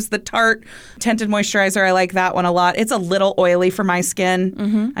moisturizers. I've used the Tarte tinted moisturizer. I like that one a lot. It's a little oily for my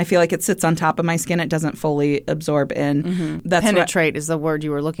skin. I feel like it sits on top of my skin. It doesn't fully absorb in. That's Penetrate is the word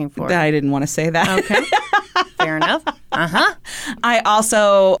you were looking for. I didn't want to say that. Okay. Fair enough. I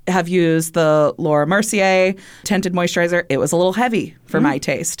also have used the Laura Mercier tinted moisturizer. It was a little heavy for my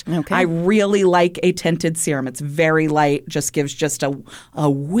taste. Okay. I really like a tinted serum. It's very light, just gives just a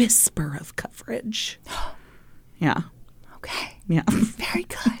whisper of coverage. Yeah. Okay. Yeah. Very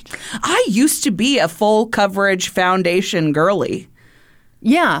good. I used to be a full coverage foundation girly.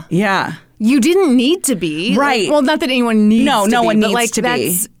 Yeah. Yeah. You didn't need to be. Right. Well, not that anyone needs to be. No one but needs like, to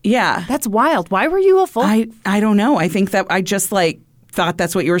be. Yeah. That's wild. Why were you a full? I don't know. I think that I just thought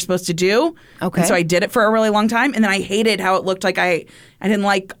that's what you were supposed to do. Okay. And so I did it for a really long time, and then I hated how it looked like I didn't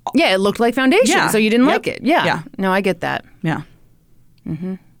like. Yeah, it looked like foundation, Yeah. so you didn't Yep. like it. Yeah. Yeah. No, I get that. Yeah.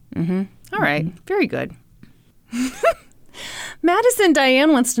 All right. Very good. Madison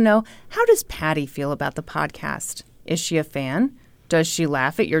Diane wants to know, how does Patty feel about the podcast? Is she a fan? Does she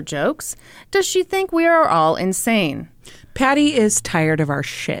laugh at your jokes? Does she think we are all insane? Patty is tired of our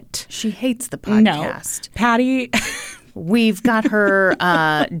shit. She hates the podcast. No. Patty. We've got her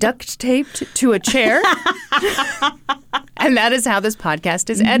duct taped to a chair. And that is how this podcast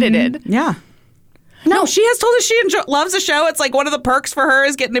is edited. Yeah. No, she has told us she loves the show. It's like one of the perks for her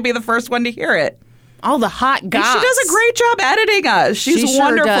is getting to be the first one to hear it. All the hot And goss. she does a great job editing us. She's She sure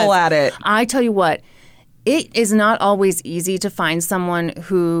wonderful does. at it. I tell you what, it is not always easy to find someone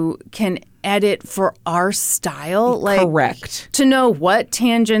who can edit for our style. Correct. To know what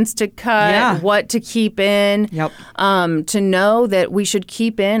tangents to cut, Yeah. what to keep in. Yep. To know that we should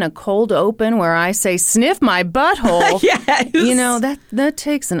keep in a cold open where I say, sniff my butthole. Yes. You know, that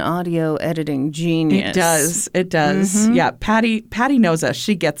takes an audio editing genius. It does. It does. Yeah. Patty knows us.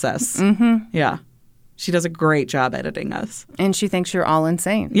 She gets us. Mm-hmm. Yeah. She does a great job editing us. And she thinks you're all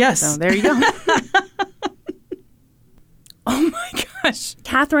insane. Yes. So there you go. Oh my gosh.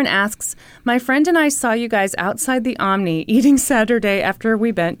 Catherine asks, my friend and I saw you guys outside the Omni eating Saturday after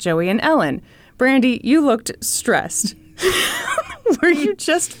we bent Joey and Ellen. Brandy, you looked stressed. Were you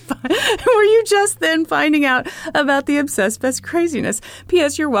just then finding out about the Obsessed Fest craziness?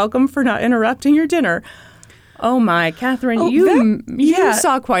 P.S. You're welcome for not interrupting your dinner. Oh my, Catherine, you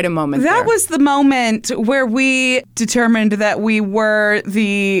saw quite a moment there. That was the moment where we determined that we were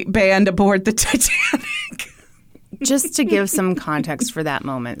the band aboard the Titanic. Just to give some context for that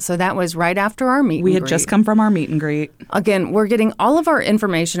moment. So that was right after our meet and We had greet. just come from our meet and greet. Again, we're getting all of our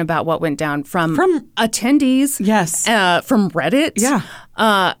information about what went down from attendees. Yes. From Reddit.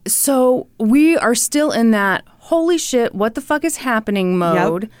 Yeah. So we are still in that holy shit, what the fuck is happening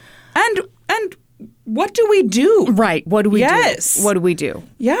mode. Yep. And what do we do? Right. What do we Yes. do? What do we do?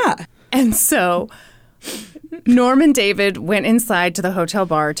 Yeah. And so Norm and David went inside to the hotel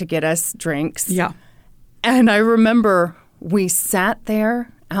bar to get us drinks. Yeah. And I remember we sat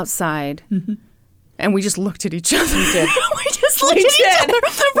there outside and we just looked at each other. We did. We just looked at each other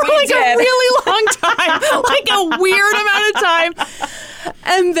for a really long time, like a weird amount of time.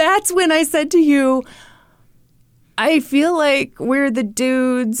 And that's when I said to you, I feel like we're the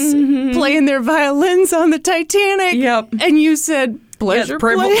dudes playing their violins on the Titanic. Yep. And you said, pleasure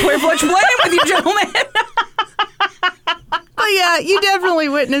Privilege playing with you, gentlemen. But yeah, you definitely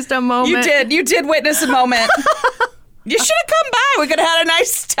witnessed a moment. You did witness a moment. You should have come by. We could have had a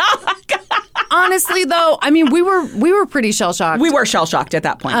nice talk. Honestly, though, I mean, we were pretty shell-shocked. We were shell-shocked at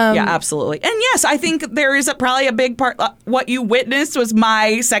that point. Yeah, absolutely. And yes, I think there is probably a big part. What you witnessed was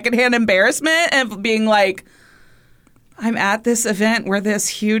my secondhand embarrassment of being like, I'm at this event where this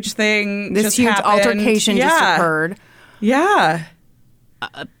huge thing this just huge happened. altercation just occurred. Yeah.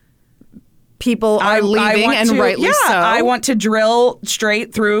 People are leaving, and rightly so. I want to drill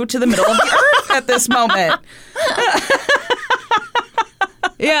straight through to the middle of the earth at this moment.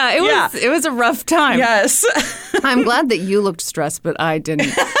 Yeah, it was a rough time. Yes. I'm glad that you looked stressed, but I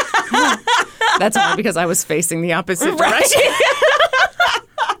didn't. That's only because I was facing the opposite direction.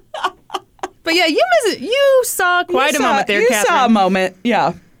 But yeah, you saw quite a moment there, Catherine. You saw a moment,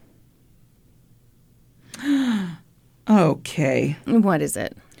 yeah. Okay. What is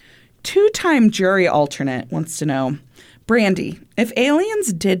it? Two-time jury alternate wants to know, Brandy, if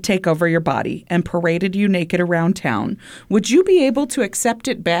aliens did take over your body and paraded you naked around town, would you be able to accept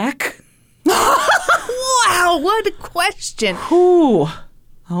it back? Wow, what a question. Ooh.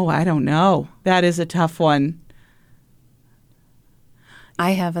 Oh, I don't know. That is a tough one.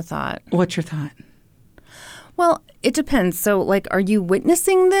 I have a thought. What's your thought? Well, it depends. So, like, are you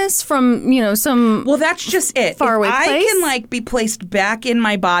witnessing this from, some Well, that's just it. faraway If place? I can, like, be placed back in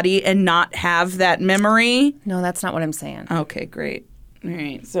my body and not have that memory. No, that's not what I'm saying. Okay, great. All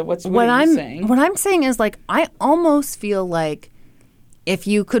right. So what What are you I'm saying? what I'm saying is, like, I almost feel like if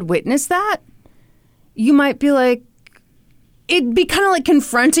you could witness that, you might be like, it'd be kind of like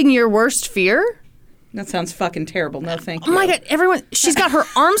confronting your worst fear. That sounds fucking terrible. No, thank you. Oh my God, everyone, she's got her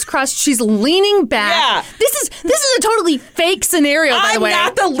arms crossed. She's leaning back. Yeah. This is a totally fake scenario, by the I'm way.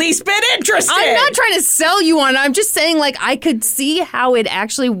 not the least bit interested. I'm not trying to sell you on it. I'm just saying, like, I could see how it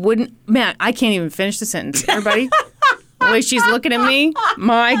actually wouldn't. Man, I can't even finish the sentence. Everybody, the way she's looking at me,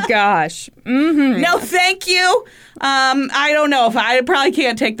 my gosh. No, thank you. I don't know if I probably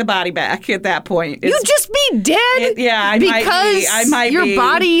can't take the body back at that point. You'd just be dead. I because might be. I might your be.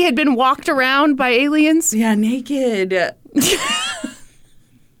 body had been walked around by aliens. Yeah, naked.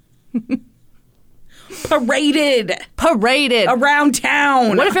 Paraded around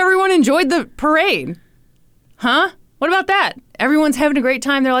town. What if everyone enjoyed the parade? Huh? What about that? Everyone's having a great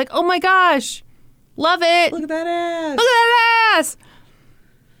time. They're like, oh my gosh, love it. Look at that ass. Look at that ass.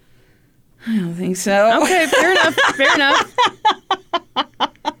 I don't think so. Okay, fair enough. Fair enough.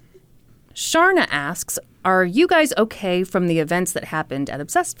 Sharna asks, are you guys okay from the events that happened at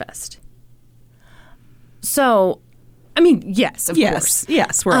Obsessed Fest? So, I mean, yes, of course.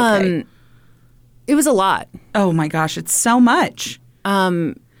 Yes, we're okay. It was a lot. Oh my gosh, it's so much.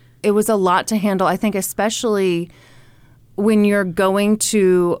 It was a lot to handle, I think, especially when you're going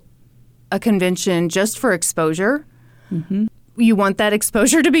to a convention just for exposure. Mm-hmm. You want that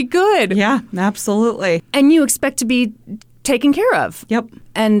exposure to be good. Yeah, absolutely. And you expect to be taken care of. Yep.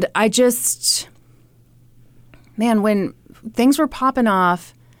 And I just, man, when things were popping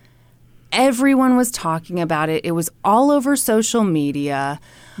off, everyone was talking about it. It was all over social media.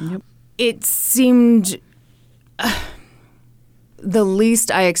 Yep. It seemed the least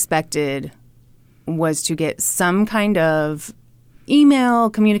I expected was to get some kind of email,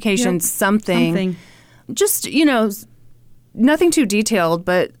 communication, something. Just, nothing too detailed,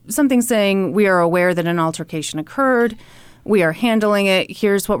 but something saying we are aware that an altercation occurred. We are handling it.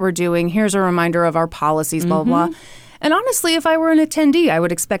 Here's what we're doing. Here's a reminder of our policies, blah, blah, blah. And honestly, if I were an attendee, I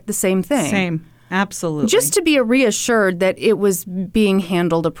would expect the same thing. Same. Absolutely. Just to be reassured that it was being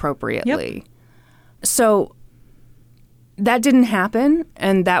handled appropriately. Yep. So that didn't happen,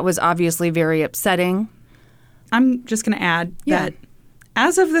 and that was obviously very upsetting. I'm just going to add that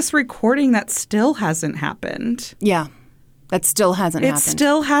as of this recording, that still hasn't happened. Yeah. That still hasn't happened. It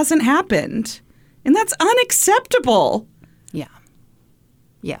still hasn't happened. And that's unacceptable. Yeah.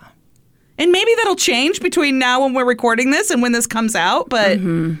 Yeah. And maybe that'll change between now when we're recording this and when this comes out, but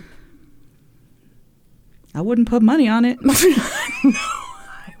I wouldn't put money on it. No,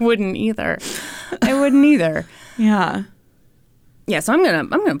 I wouldn't either. Yeah. Yeah, so I'm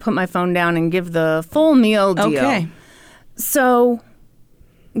gonna put my phone down and give the full meal deal. Okay. So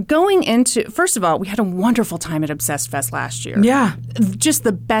going into, first of all, we had a wonderful time at Obsessed Fest last year. Yeah. Just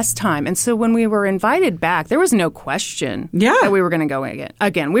the best time. And so when we were invited back, there was no question that we were going to go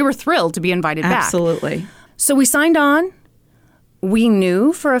again. We were thrilled to be invited back. Absolutely. So we signed on. We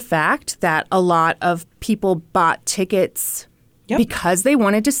knew for a fact that a lot of people bought tickets because they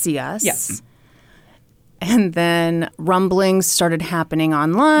wanted to see us. Yes. And then rumblings started happening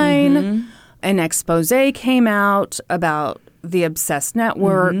online. Mm-hmm. An expose came out about the Obsessed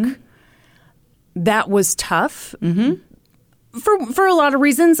Network. Mm-hmm. That was tough for a lot of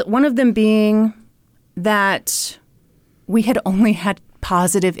reasons. One of them being that we had only had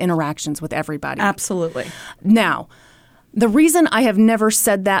positive interactions with everybody. Absolutely. Now, the reason I have never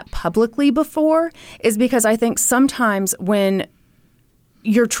said that publicly before is because I think sometimes when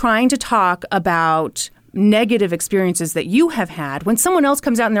you're trying to talk about negative experiences that you have had, when someone else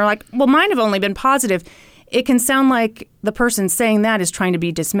comes out and they're like, well, mine have only been positive, it can sound like the person saying that is trying to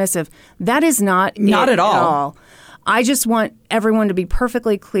be dismissive. That is not at all. I just want everyone to be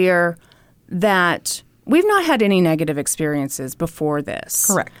perfectly clear that we've not had any negative experiences before this.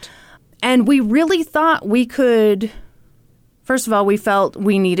 Correct. And we really thought we could, first of all, we felt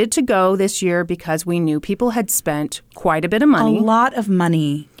we needed to go this year because we knew people had spent quite a bit of money. A lot of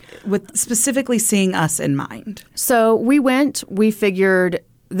money with specifically seeing us in mind. So we went, we figured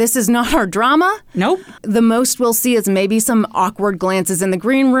this is not our drama. Nope. The most we'll see is maybe some awkward glances in the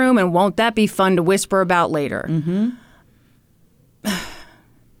green room, and won't that be fun to whisper about later? Mm-hmm.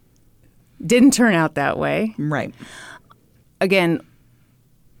 Didn't turn out that way. Right. Again,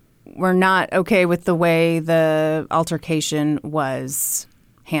 we're not okay with the way the altercation was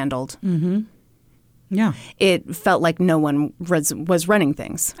handled. Mm-hmm. Yeah. It felt like no one was running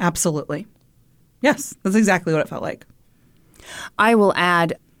things. Absolutely. Yes, that's exactly what it felt like. I will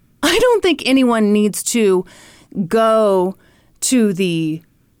add, I don't think anyone needs to go to the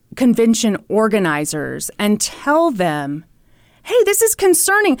convention organizers and tell them, hey, this is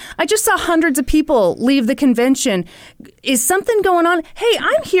concerning. I just saw hundreds of people leave the convention. Is something going on? Hey,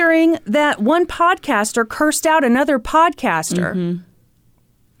 I'm hearing that one podcaster cursed out another podcaster. Mm-hmm.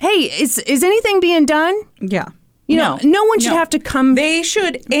 Hey, is anything being done? Yeah. No one should have to come. They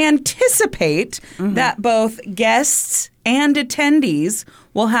should anticipate that both guests and attendees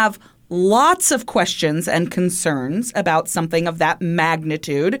will have lots of questions and concerns about something of that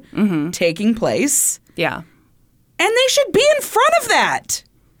magnitude taking place. Yeah. And they should be in front of that,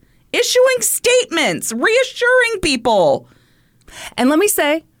 issuing statements, reassuring people. And let me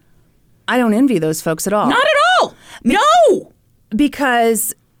say, I don't envy those folks at all. Not at all. No.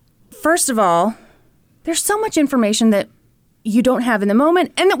 Because, first of all, there's so much information that you don't have in the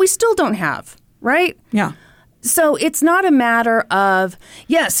moment and that we still don't have, right? Yeah. So it's not a matter of,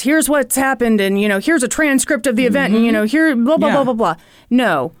 yes, here's what's happened and, here's a transcript of the event and, here, blah, blah, blah, blah, blah.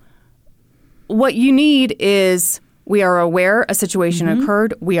 No. What you need is we are aware a situation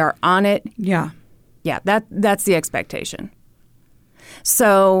occurred. We are on it. Yeah. Yeah, that's the expectation.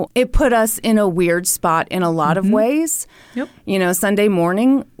 So it put us in a weird spot in a lot of ways. Yep. Sunday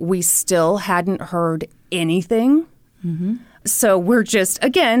morning, we still hadn't heard anything. Mm-hmm. So we're just,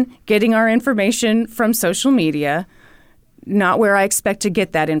 again, getting our information from social media, not where I expect to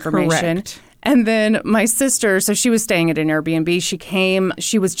get that information. Correct. And then my sister, so she was staying at an Airbnb. She came,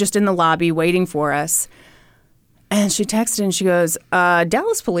 she was just in the lobby waiting for us. And she texted and she goes,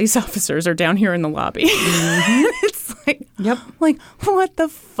 Dallas police officers are down here in the lobby. Mm-hmm. It's like, yep. Like, what the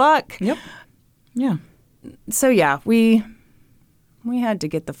fuck? Yep. Yeah. So, yeah, we had to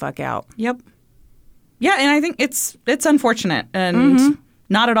get the fuck out. Yep. Yeah, and I think it's unfortunate and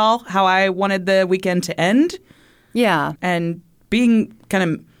not at all how I wanted the weekend to end. Yeah. And being kind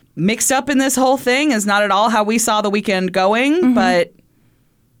of mixed up in this whole thing is not at all how we saw the weekend going, but,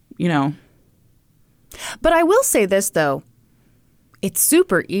 But I will say this, though. It's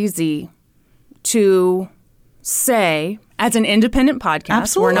super easy to say, as an independent podcast,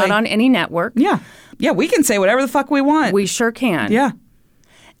 Absolutely. We're not on any network. Yeah. Yeah, we can say whatever the fuck we want. We sure can. Yeah.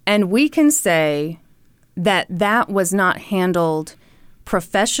 And we can say that was not handled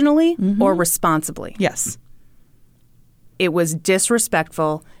professionally or responsibly. Yes. It was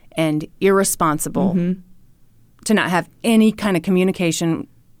disrespectful and irresponsible to not have any kind of communication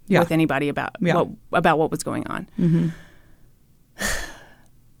with anybody about what was going on. Mm-hmm.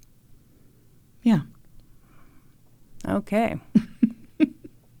 Yeah. Okay.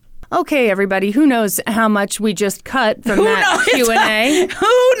 Okay, everybody. Who knows how much we just cut from that Q&A?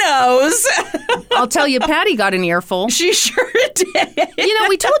 Who knows? I'll tell you, Patty got an earful. She sure did.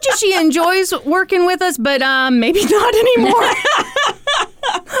 We told you she enjoys working with us, but maybe not anymore.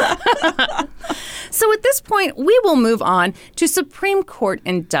 So at this point, we will move on to Supreme Court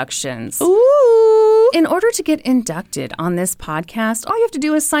inductions. Ooh. In order to get inducted on this podcast, all you have to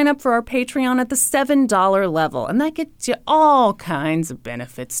do is sign up for our Patreon at the $7 level, and that gets you all kinds of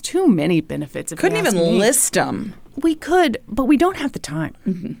benefits. Too many benefits. Couldn't even list them. We could, but we don't have the time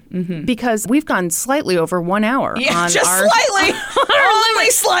because we've gone slightly over 1 hour. Yeah, on just our, slightly. Only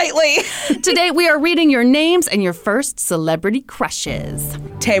slightly. Today we are reading your names and your first celebrity crushes.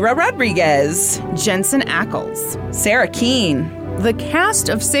 Tara Rodriguez. Jensen Ackles. Sarah Keene. The cast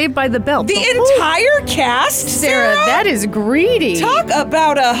of Saved by the Bell. The entire cast, Sarah, that is greedy. Talk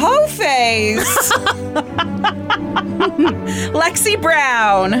about a hoe face. Lexi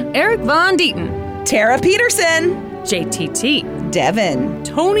Brown. Eric Von Deaton. Tara Peterson. JTT. Devin.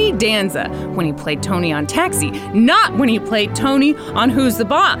 Tony Danza, when he played Tony on Taxi, not when he played Tony on Who's the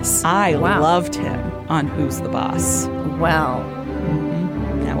Boss. I loved him on Who's the Boss. Well.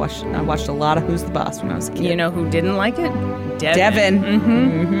 I watched a lot of Who's the Boss when I was a kid. You know who didn't like it? Devin.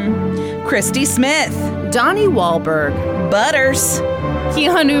 Christy Smith. Donnie Wahlberg. Butters.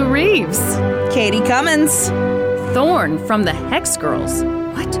 Keanu Reeves. Katie Cummins. Thorne from the Hex Girls.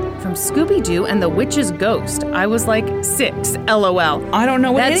 What? From Scooby-Doo and the Witch's Ghost. I was like 6, LOL. I don't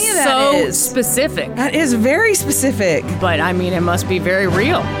know what any of that is. That's so specific. That is very specific. But, I mean, it must be very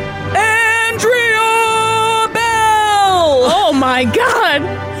real. Andrea Bell! Oh, my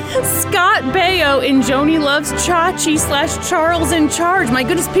God! Scott Baio in Joni Loves Chachi / Charles in Charge. My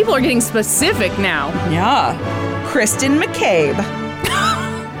goodness, people are getting specific now. Yeah. Kristen McCabe.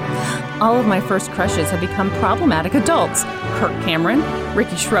 All of my first crushes have become problematic adults. Kirk Cameron,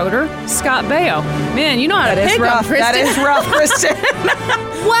 Ricky Schroeder, Scott Baio. Man, you know how to pick them, Kristen. That is rough, Kristen.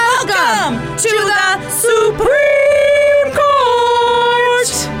 Welcome to the Supreme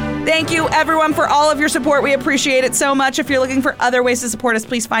Court. Thank you, everyone, for all of your support. We appreciate it so much. If you're looking for other ways to support us,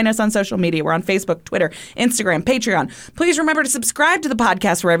 please find us on social media. We're on Facebook, Twitter, Instagram, Patreon. Please remember to subscribe to the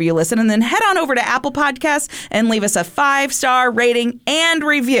podcast wherever you listen, and then head on over to Apple Podcasts and leave us a 5-star rating and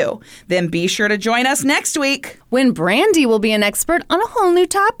review. Then be sure to join us next week when Brandy will be an expert on a whole new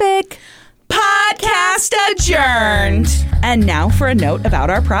topic. Podcast adjourned. And now for a note about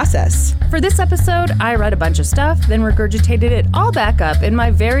our process. For this episode, I read a bunch of stuff, then regurgitated it all back up in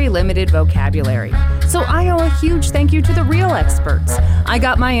my very limited vocabulary. So I owe a huge thank you to the real experts. I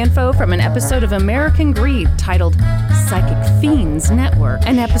got my info from an episode of American Greed titled Psychic Fiends Network,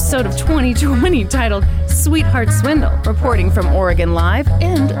 an episode of 2020 titled Sweetheart Swindle, reporting from Oregon Live,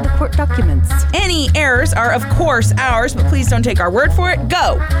 and the court documents. Any errors are, of course, ours, but please don't take our word for it.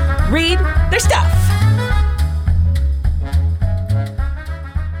 Go read their stuff.